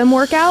none of them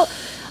work out.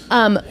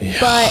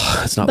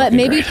 But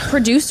maybe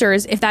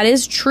producers, if that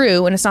is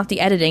true and it's not the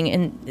editing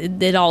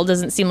and it all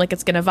doesn't seem like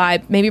it's going to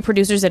vibe, maybe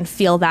producers then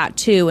feel that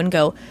too and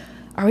go,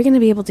 are we going to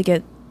be able to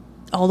get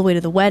all the way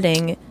to the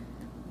wedding?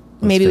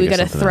 Maybe we got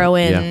to throw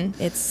in.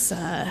 It's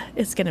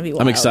going to be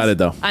wild. I'm excited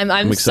though. I'm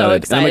excited. So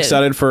excited. And I'm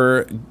excited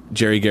for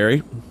Jerry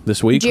Gary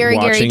this week. Gary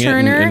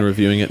Turner and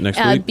reviewing it next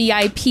week.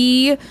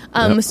 BIP.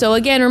 So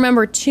again,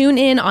 remember, tune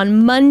in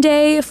on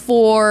Monday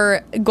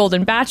for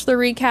Golden Bachelor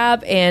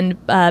recap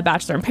and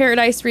Bachelor in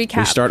Paradise recap.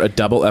 We start a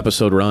double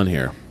episode run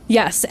here.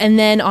 Yes, and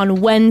then on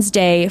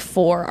Wednesday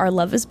for our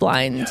Love is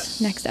Blind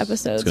next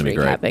episode's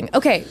recapping.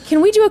 Okay,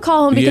 can we do a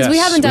call home, because we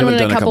haven't done one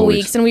in a couple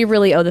weeks, and we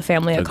really owe the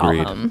family a call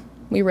home.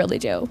 We really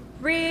do.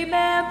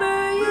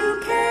 Remember,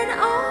 you can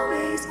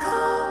always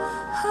call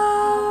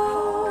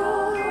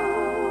home.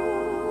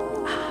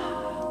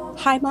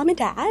 Hi, Mom and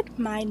Dad.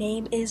 My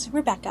name is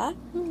Rebecca.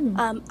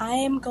 I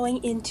am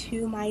going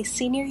into my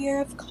senior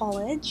year of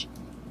college,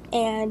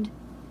 and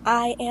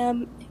I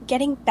am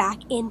getting back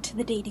into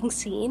the dating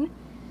scene.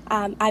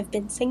 I've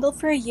been single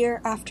for a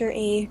year after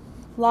a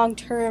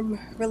long-term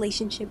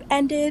relationship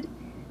ended.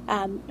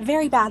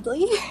 Very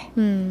badly.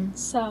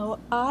 So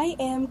I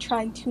am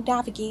trying to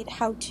navigate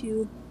how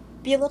to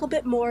be a little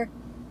bit more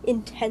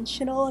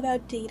intentional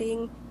about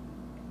dating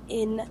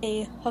in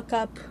a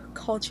hookup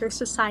culture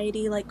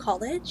society like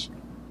college.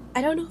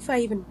 I don't know if I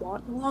even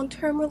want a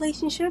long-term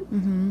relationship,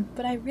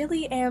 but I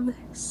really am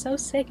so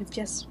sick of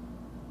just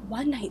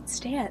one-night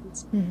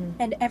stands.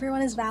 And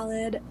everyone is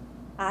valid.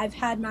 I've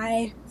had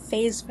my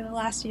phase for the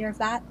last year of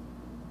that,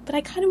 but I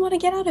kind of want to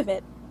get out of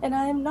it, and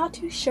I'm not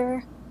too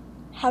sure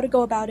how to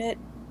go about it,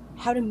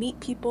 how to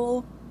meet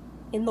people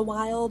in the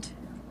wild.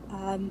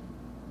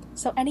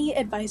 So any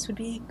advice would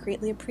be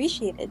greatly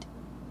appreciated.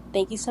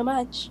 Thank you so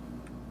much.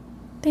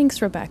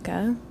 Thanks,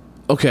 Rebecca.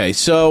 Okay,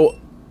 so,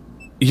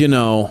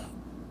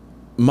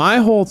 my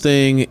whole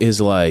thing is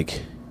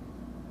like,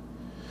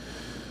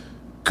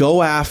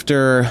 go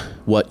after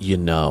what you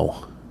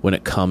know when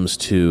it comes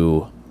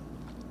to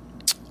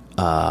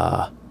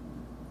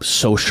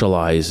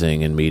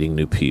socializing and meeting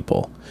new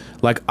people.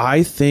 Like,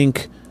 I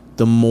think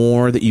the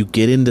more that you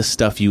get into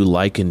stuff you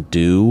like and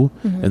do,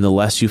 and the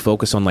less you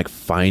focus on like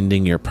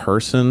finding your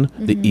person,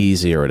 the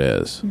easier it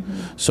is.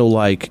 So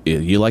like,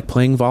 you like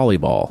playing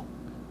volleyball,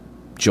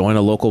 join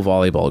a local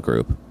volleyball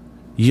group.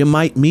 You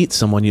might meet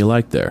someone you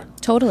like there.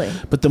 Totally.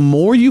 But the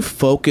more you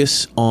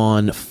focus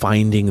on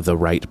finding the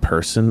right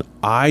person,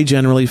 I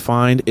generally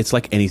find it's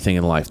like anything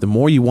in life. The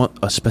more you want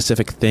a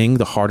specific thing,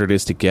 the harder it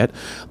is to get.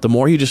 The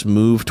more you just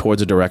move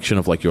towards a direction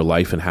of like your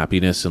life and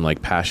happiness and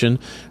like passion,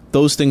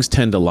 those things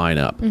tend to line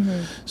up.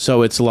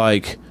 So it's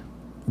like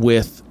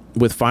with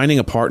finding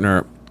a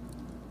partner,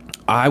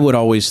 I would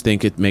always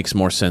think it makes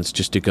more sense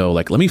just to go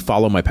like, let me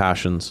follow my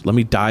passions. Let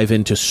me dive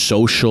into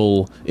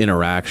social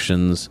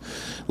interactions.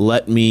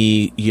 Let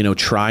me,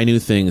 try new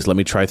things. Let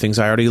me try things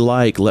I already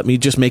like. Let me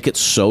just make it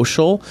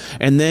social.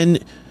 And then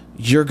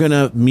you're going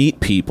to meet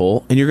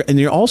people, and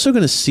you're also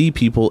going to see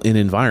people in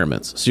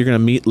environments. So you're going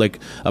to meet like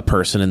a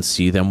person and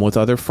see them with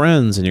other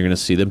friends, and you're going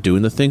to see them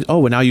doing the things.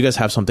 Oh, and now you guys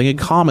have something in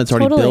common. It's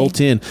already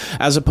built in,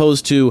 as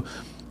opposed to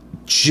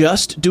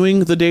just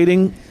doing the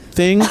dating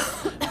thing.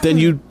 Then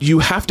you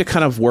have to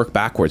kind of work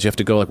backwards. You have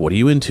to go like, what are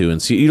you into?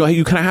 And see,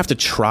 you kind of have to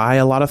try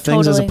a lot of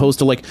things, as opposed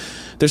to like,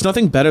 there's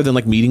nothing better than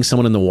like meeting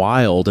someone in the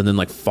wild and then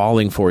like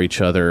falling for each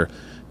other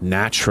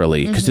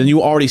naturally, because then I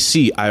already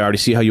see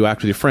how you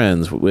act with your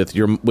friends, with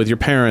your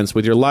parents,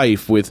 with your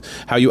life, with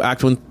how you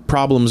act when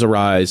problems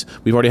arise.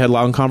 We've already had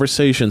long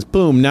conversations.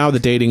 Boom, now the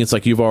dating, it's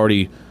like you've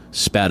already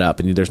sped up,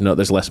 and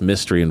there's less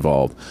mystery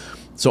involved.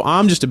 So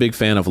I'm just a big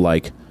fan of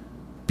like,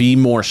 be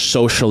more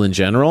social in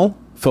general,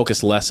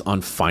 focus less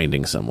on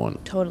finding someone.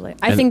 Totally.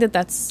 I think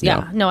that's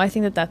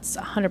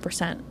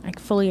 100%. I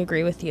fully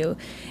agree with you.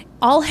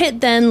 I'll hit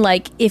then,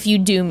 like, if you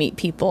do meet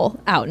people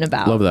out and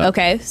about. Love that.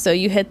 Okay, so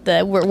you hit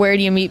the where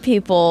do you meet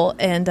people,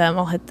 and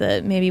I'll hit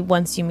the maybe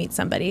once you meet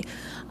somebody.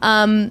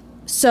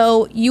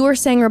 So you were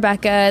saying,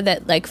 Rebecca,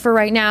 that like for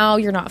right now,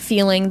 you're not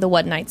feeling the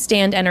one night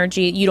stand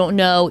energy. You don't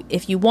know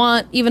if you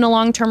want even a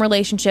long-term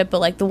relationship,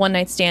 but like the one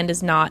night stand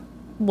is not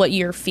what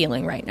you're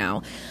feeling right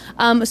now.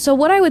 So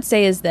what I would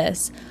say is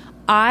this.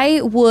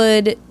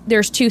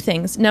 There's two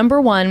things.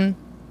 Number one,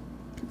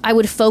 I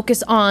would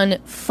focus on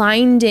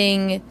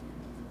finding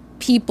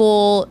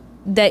people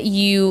that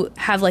you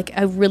have like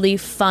a really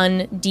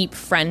fun, deep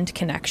friend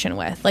connection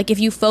with. Like if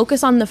you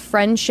focus on the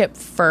friendship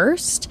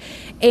first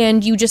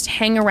and you just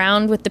hang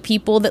around with the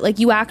people that like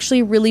you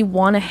actually really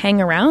want to hang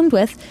around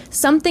with,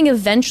 something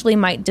eventually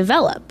might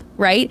develop,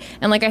 right?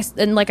 And like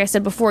I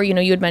said before, you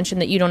know, you had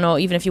mentioned that you don't know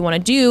even if you want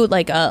to do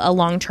like a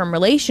long-term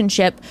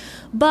relationship.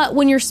 But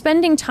when you're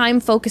spending time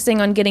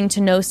focusing on getting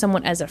to know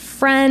someone as a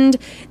friend,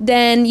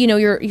 then, you know,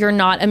 you're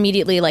not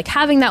immediately like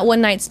having that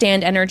one night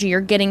stand energy.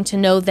 You're getting to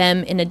know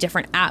them in a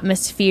different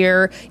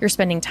atmosphere. You're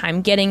spending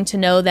time getting to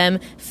know them,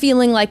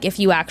 feeling like if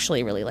you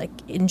actually really like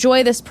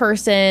enjoy this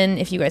person,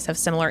 if you guys have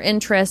similar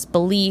interests,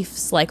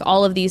 beliefs, like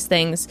all of these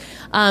things.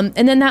 And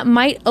then that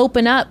might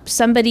open up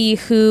somebody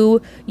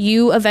who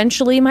you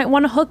eventually might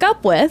want to hook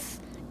up with,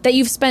 that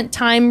you've spent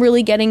time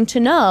really getting to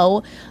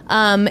know,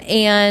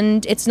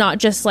 and it's not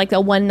just like a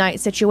one night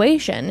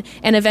situation.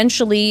 And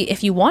eventually,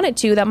 if you want it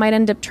to, that might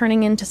end up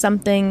turning into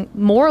something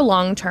more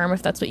long term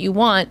if that's what you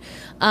want.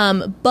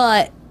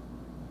 But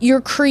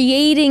you're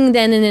creating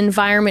then an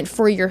environment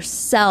for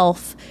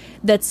yourself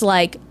that's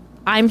like,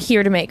 I'm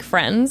here to make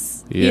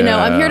friends. Yeah. You know,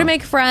 I'm here to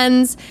make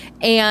friends,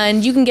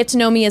 and you can get to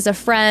know me as a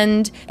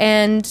friend.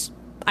 And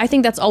I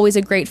think that's always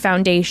a great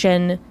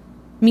foundation.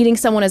 Meeting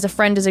someone as a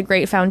friend is a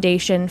great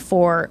foundation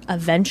for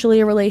eventually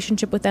a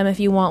relationship with them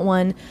if you want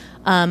one,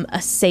 a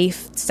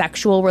safe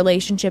sexual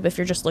relationship if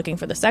you're just looking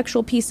for the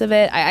sexual piece of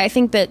it. I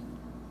think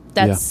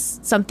that's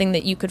something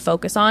that you could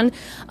focus on.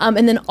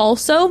 And then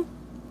also,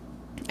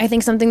 I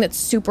think something that's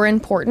super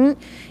important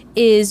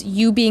is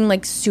you being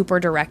like super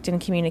direct in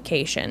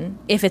communication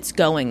if it's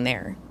going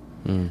there.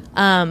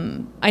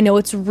 I know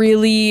it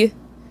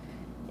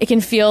can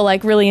feel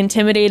like really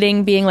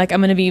intimidating being like, I'm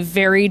going to be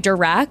very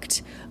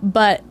direct,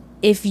 but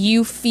if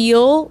you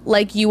feel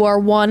like you are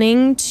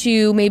wanting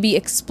to maybe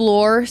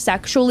explore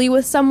sexually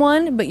with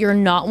someone, but you're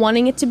not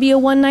wanting it to be a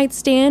one-night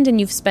stand and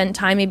you've spent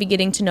time maybe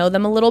getting to know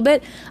them a little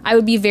bit, I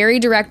would be very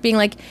direct being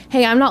like,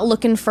 hey, I'm not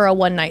looking for a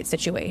one-night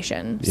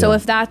situation. Yeah. So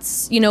if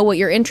that's, you know, what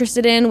you're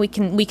interested in, we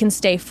can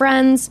stay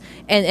friends,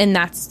 and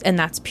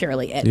that's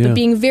purely it. Yeah. But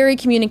being very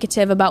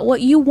communicative about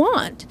what you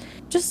want.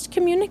 Just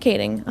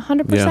communicating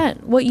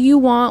 100% what you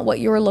want,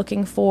 what you're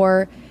looking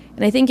for.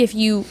 And I think if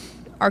you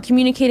are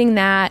communicating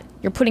that,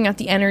 you're putting out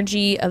the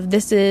energy of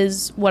this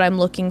is what I'm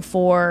looking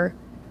for,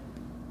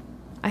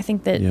 I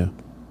think that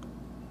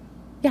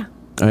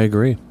I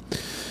agree.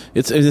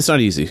 It's not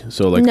easy.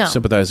 So like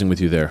sympathizing with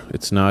you there.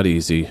 It's not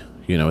easy.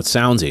 You know, it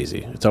sounds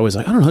easy. It's always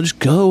like, I don't know, just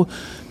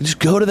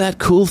go to that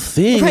cool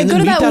thing, right, and then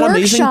meet that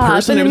amazing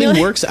person, and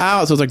everything works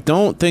out. So it's like,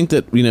 don't think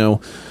that, you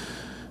know,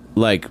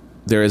 like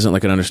there isn't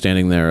like an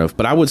understanding thereof.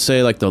 But I would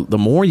say like the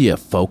more you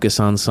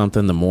focus on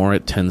something, the more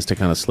it tends to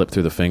kind of slip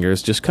through the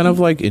fingers. Just kind of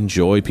like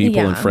enjoy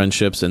people and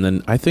friendships, and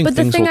then I think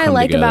things will come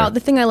together. The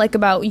thing I like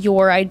about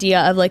your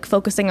idea of like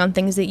focusing on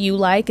things that you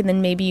like, and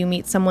then maybe you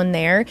meet someone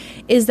there,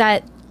 is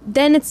that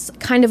then it's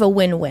kind of a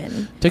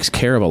win-win. Takes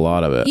care of a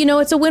lot of it. You know,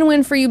 it's a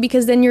win-win for you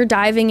because then you're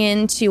diving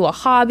into a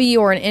hobby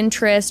or an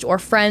interest or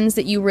friends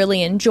that you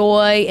really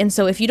enjoy. And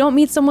so if you don't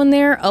meet someone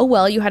there, oh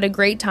well, you had a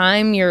great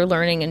time. You're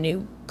learning a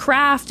new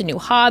craft, a new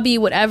hobby,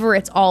 whatever,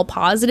 it's all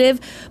positive.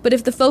 But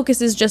if the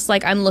focus is just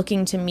like, I'm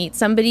looking to meet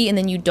somebody, and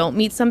then you don't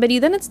meet somebody,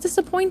 then it's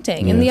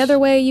disappointing. Yes. And the other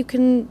way, you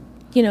can,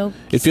 you know,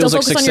 it feels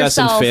like success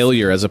and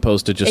failure, as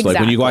opposed to just like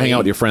when you go hang out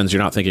with your friends,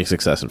 you're not thinking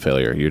success and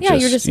failure. You're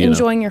just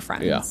enjoying your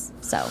friends. Yeah.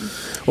 So,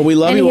 well, we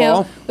love you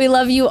all. We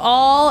love you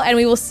all, and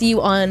we will see you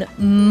on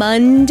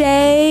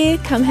Monday.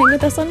 Come hang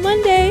with us on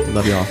Monday.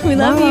 Love you all. We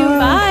love you.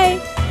 Bye.